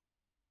Scotland.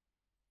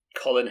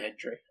 Colin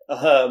Hendry.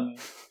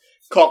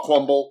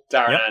 Cockwomble,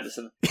 Darren Yep.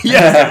 Anderson.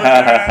 Yes, it was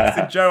Darren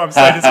Anderson. Joe, I'm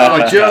so Oh,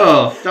 disappointed.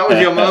 Joe, that was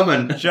your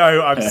moment.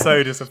 Joe, I'm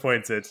so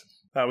disappointed.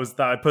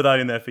 I put that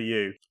in there for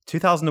you.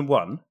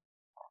 2001,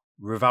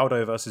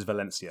 Rivaldo versus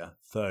Valencia,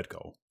 third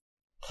goal.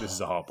 This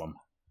is a hard one.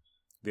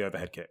 The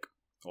overhead kick,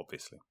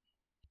 obviously.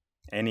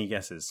 Any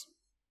guesses?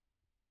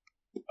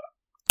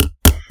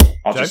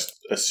 I'll Joe? just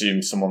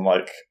assume someone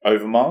like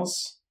Overmars.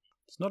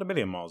 It's not a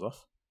million miles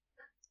off.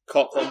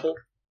 Cockwomble,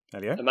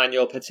 Elio?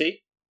 Emmanuel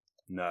Petit.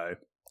 No.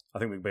 I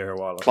think we'll be here a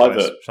while.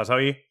 Kluivert. Shall I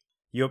tell you?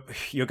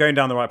 You're going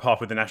down the right path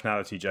with the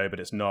nationality, Joe, but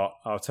it's not.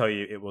 I'll tell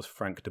you, it was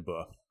Frank de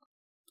Boer.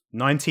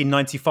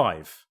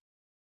 1995,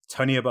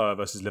 Tony Yeboah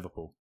versus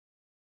Liverpool.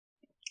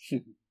 Go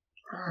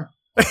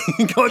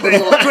on,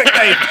 Dave. Quick,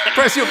 Dave.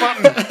 Press your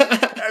button.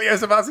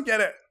 Elio's about to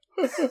get it.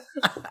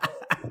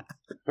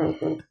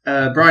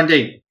 Brian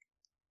Dean.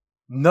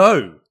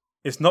 No,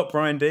 it's not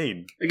Brian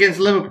Dean, Against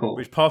Liverpool.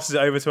 which passes it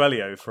over to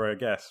Elio for a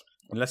guess.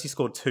 Unless he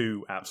scored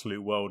two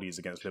absolute worldies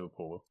against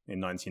Liverpool in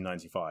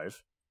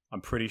 1995,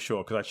 I'm pretty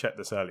sure, because I checked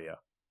this earlier.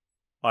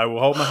 I will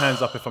hold my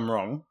hands up if I'm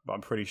wrong, but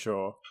I'm pretty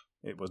sure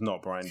it was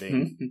not Brian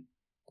Dean.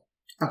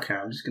 Okay,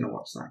 I'm just going to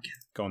watch that again.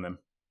 Go on then.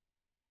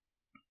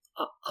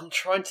 I'm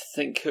trying to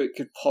think who it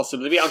could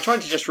possibly be. I'm trying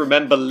to just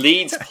remember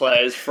Leeds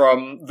players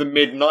from the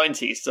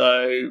mid-90s,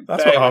 so...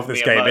 That's bear what half with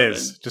this me a game moment.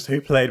 is. Just who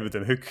played with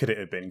them, who could it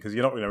have been? Because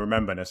you're not going to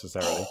remember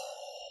necessarily.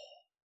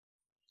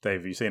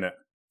 Dave, have you seen it?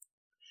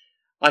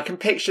 I can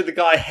picture the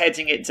guy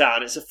heading it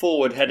down. It's a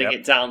forward heading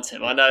it down to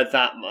him. I know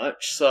that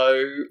much,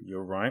 so...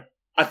 You're right.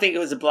 I think it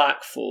was a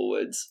black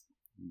forward.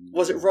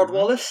 Was it Rod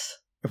Wallace?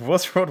 It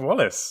was Rod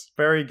Wallace.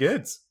 Very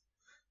good.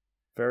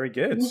 Very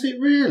good. Was it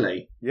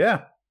really?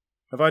 Yeah.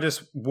 Have I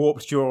just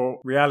warped your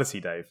reality,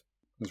 Dave?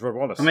 It was Rod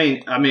Wallace. I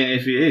mean,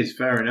 if it is,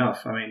 fair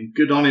enough. I mean,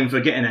 good on him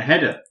for getting a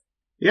header.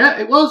 Yeah,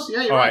 it was.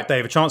 Yeah, you're All right. right,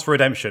 Dave, a chance for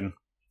redemption.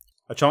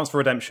 A chance for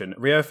redemption.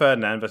 Rio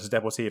Ferdinand versus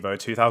Deportivo,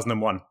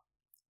 2001.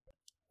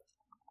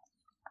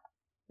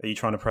 Are you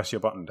trying to press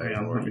your button, Dave? Hang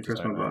on, or let me you just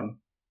press my don't know? button.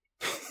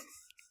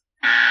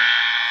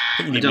 I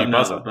think you I need a don't new know,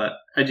 buzzer. but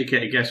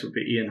educated guess would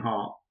be Ian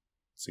Hart.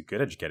 It's a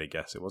good educated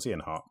guess. It was Ian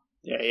Hart.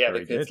 Yeah, he had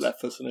Very a good good.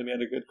 left foot, and he had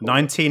a good...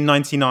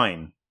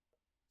 1999.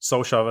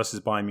 Solskjaer versus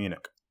Bayern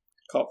Munich.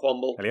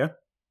 Cockwomble. Elio?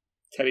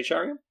 Teddy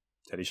Sheringham.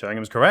 Teddy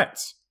Sheringham's correct.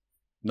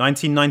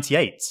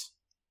 1998.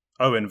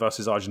 Owen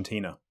versus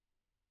Argentina.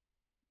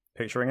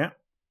 Picturing it.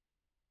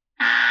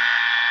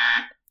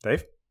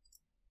 Dave?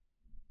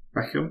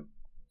 Beckham.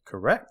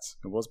 Correct.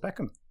 It was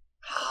Beckham.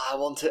 I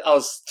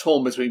was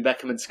torn between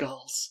Beckham and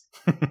Scholes.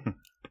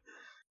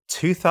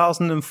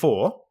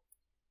 2004,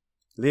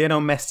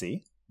 Lionel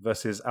Messi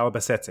versus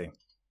Albacete.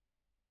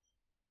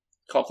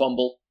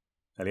 Cockwomble.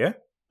 Elio?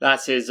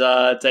 That's his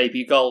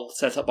debut goal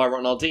set up by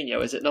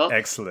Ronaldinho, is it not?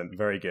 Excellent.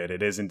 Very good.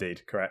 It is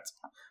indeed. Correct.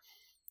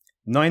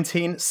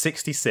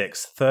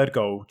 1966, third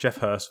goal, Jeff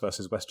Hurst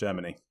versus West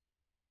Germany.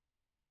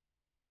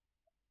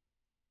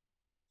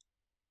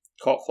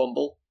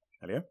 Cockwomble.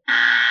 Elio?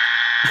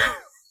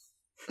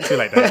 Too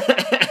late, Dave.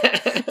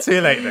 Too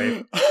late,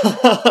 Dave.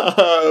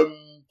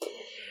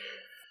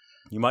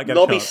 You might get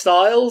Nobby a chance.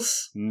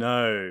 Styles?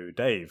 No.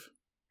 Dave?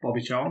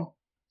 Bobby Charm.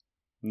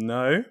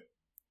 No.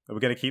 Are we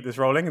going to keep this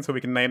rolling until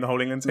we can name the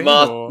whole England team?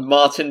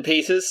 Martin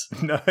Peters?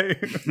 No.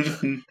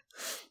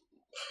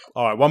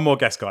 All right, one more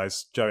guess,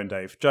 guys. Joe and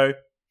Dave. Joe,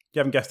 you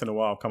haven't guessed in a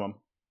while. Come on.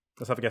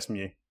 Let's have a guess from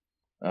you.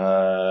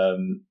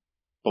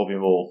 Bobby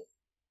Moore.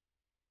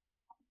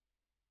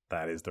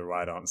 That is the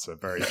right answer.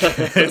 Very good.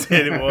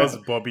 It was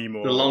Bobby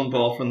Moore. The long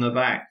ball from the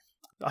back.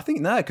 I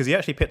think no, because he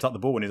actually picked up the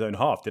ball in his own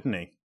half, didn't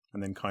he?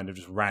 And then kind of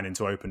just ran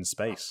into open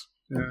space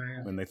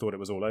when they thought it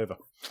was all over.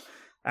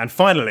 And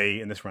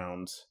finally, in this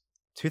round,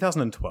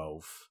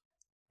 2012,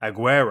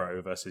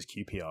 Aguero versus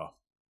QPR.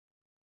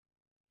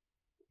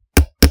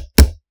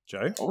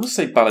 Joe? I want to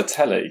say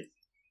Balotelli.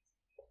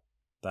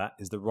 That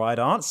is the right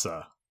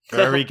answer.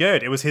 Very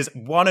good. It was his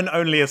one and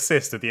only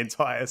assist of the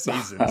entire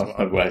season as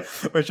well,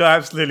 which I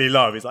absolutely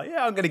love. He's like,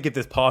 yeah, I'm going to give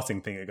this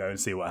passing thing a go and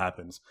see what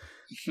happens.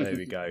 There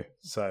we go.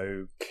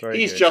 So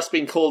he's just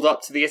been called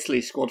up to the Italy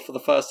squad for the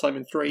first time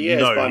in 3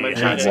 years by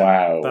Manchester.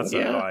 Wow. That's a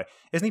lie.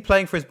 Isn't he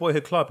playing for his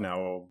boyhood club now,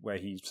 or where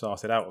he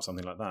started out or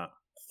something like that?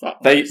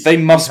 They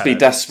must be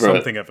desperate.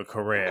 Something of a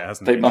career,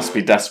 hasn't they? They must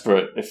be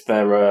desperate if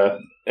they're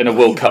in a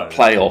World Cup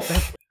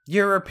playoff.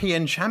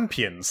 European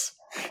champions.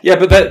 Yeah,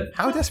 but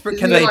how desperate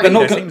can they be? They're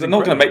not going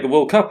to make the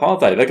World Cup, are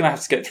they? They're going to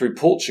have to get through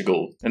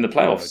Portugal in the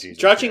playoffs.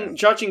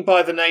 Judging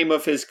by the name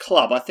of his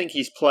club, I think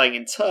he's playing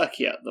in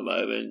Turkey at the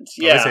moment.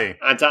 Is he?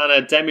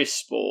 Adana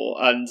Demirspor,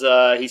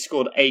 and he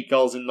scored 8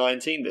 goals in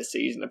 19 this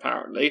season,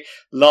 apparently.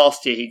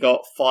 Last year he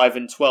got 5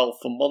 and 12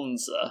 for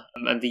Monza,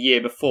 and the year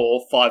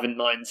before 5 and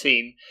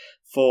 19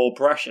 for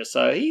Brescia.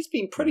 So he's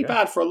been pretty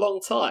bad for a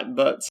long time,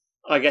 but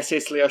I guess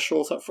Italy are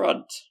short up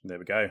front. There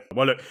we go.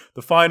 Well, look,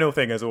 the final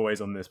thing, as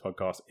always, on this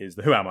podcast is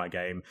the Who Am I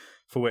game,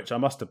 for which I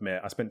must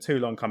admit I spent too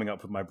long coming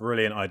up with my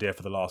brilliant idea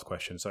for the last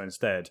question. So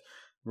instead,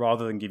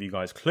 rather than give you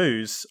guys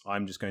clues,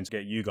 I'm just going to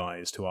get you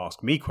guys to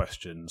ask me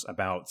questions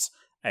about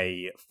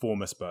a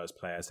former Spurs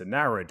player to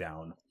narrow it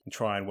down and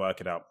try and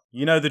work it out.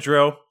 You know the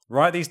drill.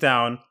 Write these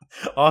down,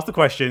 ask the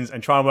questions,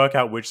 and try and work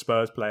out which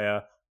Spurs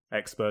player,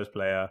 ex-Spurs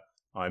player,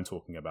 I'm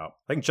talking about.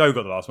 I think Joe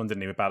got the last one,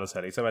 didn't he, with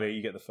Balotelli? So, Elio,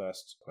 you get the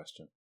first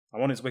question.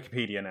 I'm on his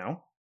Wikipedia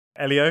now.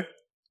 Elio, give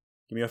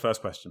me your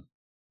first question.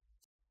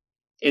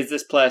 Is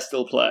this player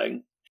still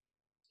playing?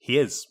 He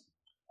is.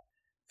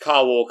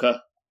 Kyle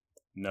Walker?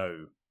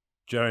 No.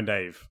 Joe and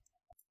Dave?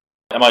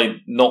 Am I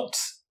not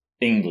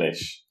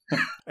English?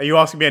 Are you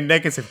asking me a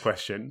negative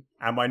question?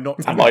 Am I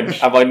not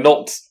English? Am I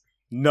not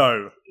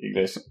No.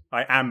 English?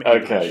 I am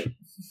English. Okay.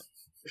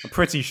 I'm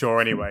pretty sure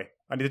anyway.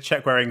 I need to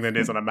check where England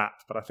is on a map,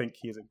 but I think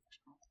he is.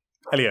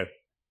 Elio?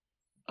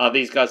 Are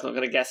these guys not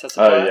going to guess us a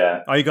player? Oh, yeah.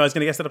 Are you guys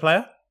going to guess at a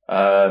player?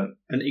 An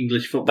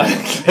English footballer.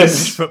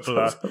 English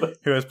footballer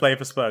who has played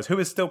for Spurs. Who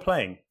is still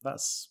playing? That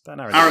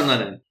narrative. Aaron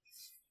Lennon.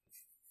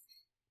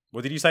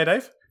 What did you say,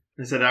 Dave?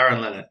 I said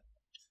Aaron Lennon.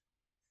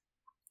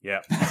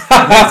 Yeah.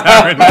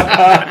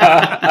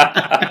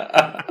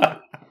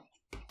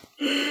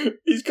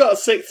 He's got a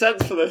sixth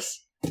sense for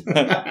this.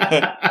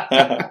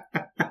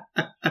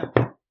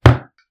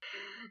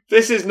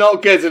 This is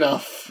not good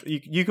enough.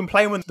 You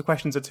complain when the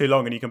questions are too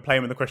long and you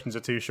complain when the questions are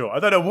too short. I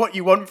don't know what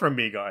you want from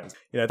me, guys.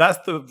 That's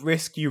the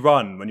risk you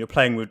run when you're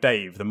playing with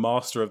Dave, the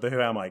master of the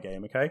Who Am I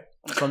game, okay?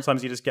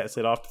 Sometimes he just gets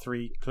it after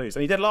 3 clues.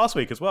 And he did last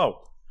week as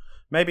well.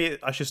 Maybe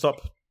I should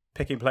stop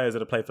picking players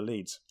that have played for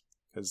Leeds.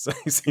 Because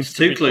he seems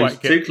to be quite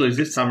good. 2 clues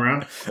this time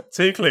around.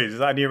 2 clues. Is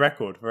that a new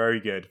record? Very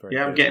good.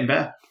 I'm getting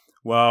better.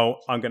 Well,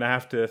 I'm going to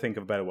have to think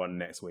of a better one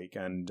next week.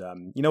 And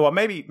you know what?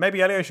 Maybe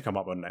Elio should come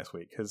up with one next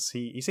week because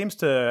he seems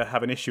to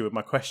have an issue with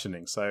my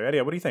questioning. So,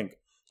 Elio, what do you think?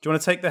 Do you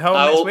want to take the helm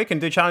next week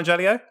and do challenge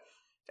Elio?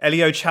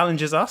 Elio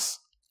challenges us.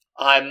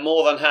 I'm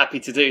more than happy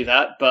to do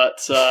that,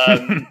 but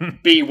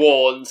be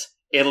warned,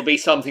 it'll be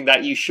something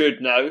that you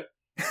should know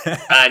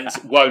and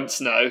won't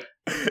know.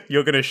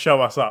 You're going to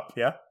show us up,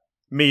 yeah?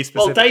 Me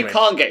specifically. Well, Dave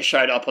can't get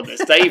shown up on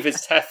this. Dave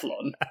is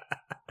Teflon.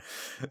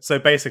 So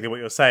basically what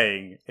you're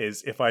saying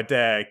is if I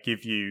dare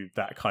give you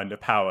that kind of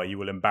power, you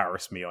will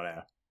embarrass me on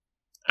air.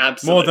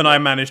 Absolutely. More than I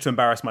manage to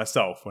embarrass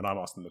myself when I'm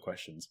asking the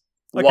questions.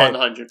 Okay.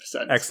 100%.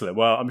 Excellent.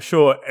 Well, I'm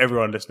sure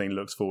everyone listening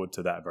looks forward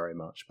to that very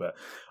much. But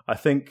I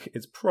think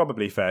it's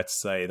probably fair to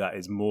say that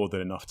is more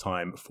than enough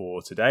time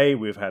for today.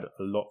 We've had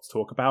a lot to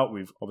talk about.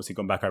 We've obviously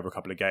gone back over a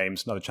couple of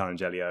games, another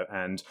challenge, Elio.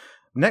 And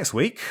next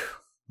week,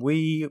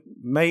 we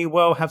may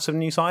well have some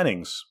new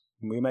signings.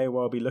 we may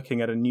well be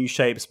looking at a new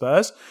shape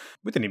Spurs.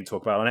 We didn't even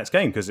talk about our next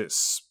game because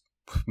it's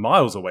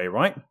miles away,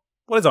 right?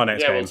 What is our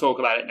next game? Yeah, we'll talk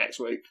about it next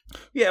week.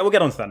 Yeah, we'll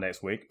get onto that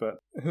next week, but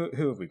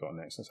who have we got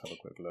next? Let's have a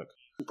quick look.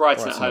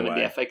 Brighton at home in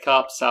the FA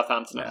Cup,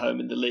 Southampton at home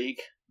in the league.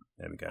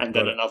 There we go. And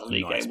then another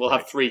league game. We'll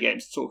have 3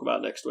 games to talk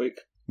about next week.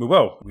 We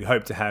will. We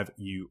hope to have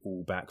you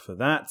all back for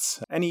that.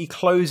 Any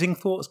closing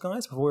thoughts,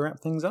 guys, before we wrap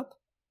things up?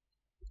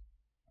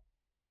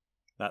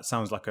 That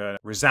sounds like a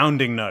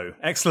resounding no.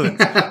 Excellent.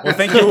 Well,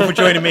 thank you all for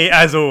joining me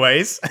as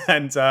always.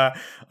 And I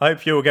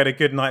hope you all get a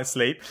good night's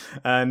sleep.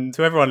 And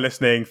to everyone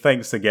listening,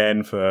 thanks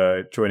again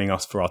for joining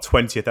us for our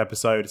 20th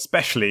episode,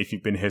 especially if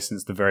you've been here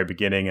since the very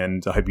beginning.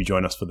 And I hope you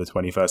join us for the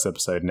 21st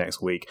episode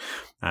next week.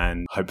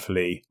 And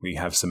hopefully we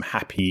have some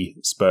happy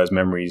Spurs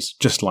memories,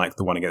 just like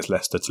the one against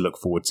Leicester, to look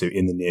forward to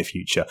in the near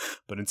future.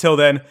 But until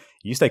then,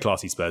 you stay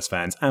classy, Spurs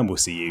fans, and we'll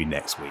see you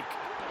next week.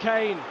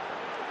 Kane,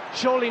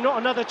 surely not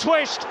another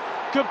twist.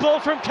 Good ball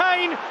from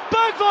Kane.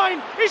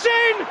 Bergwijn is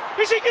in.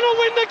 Is he going to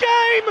win the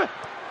game?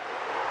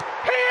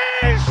 He is.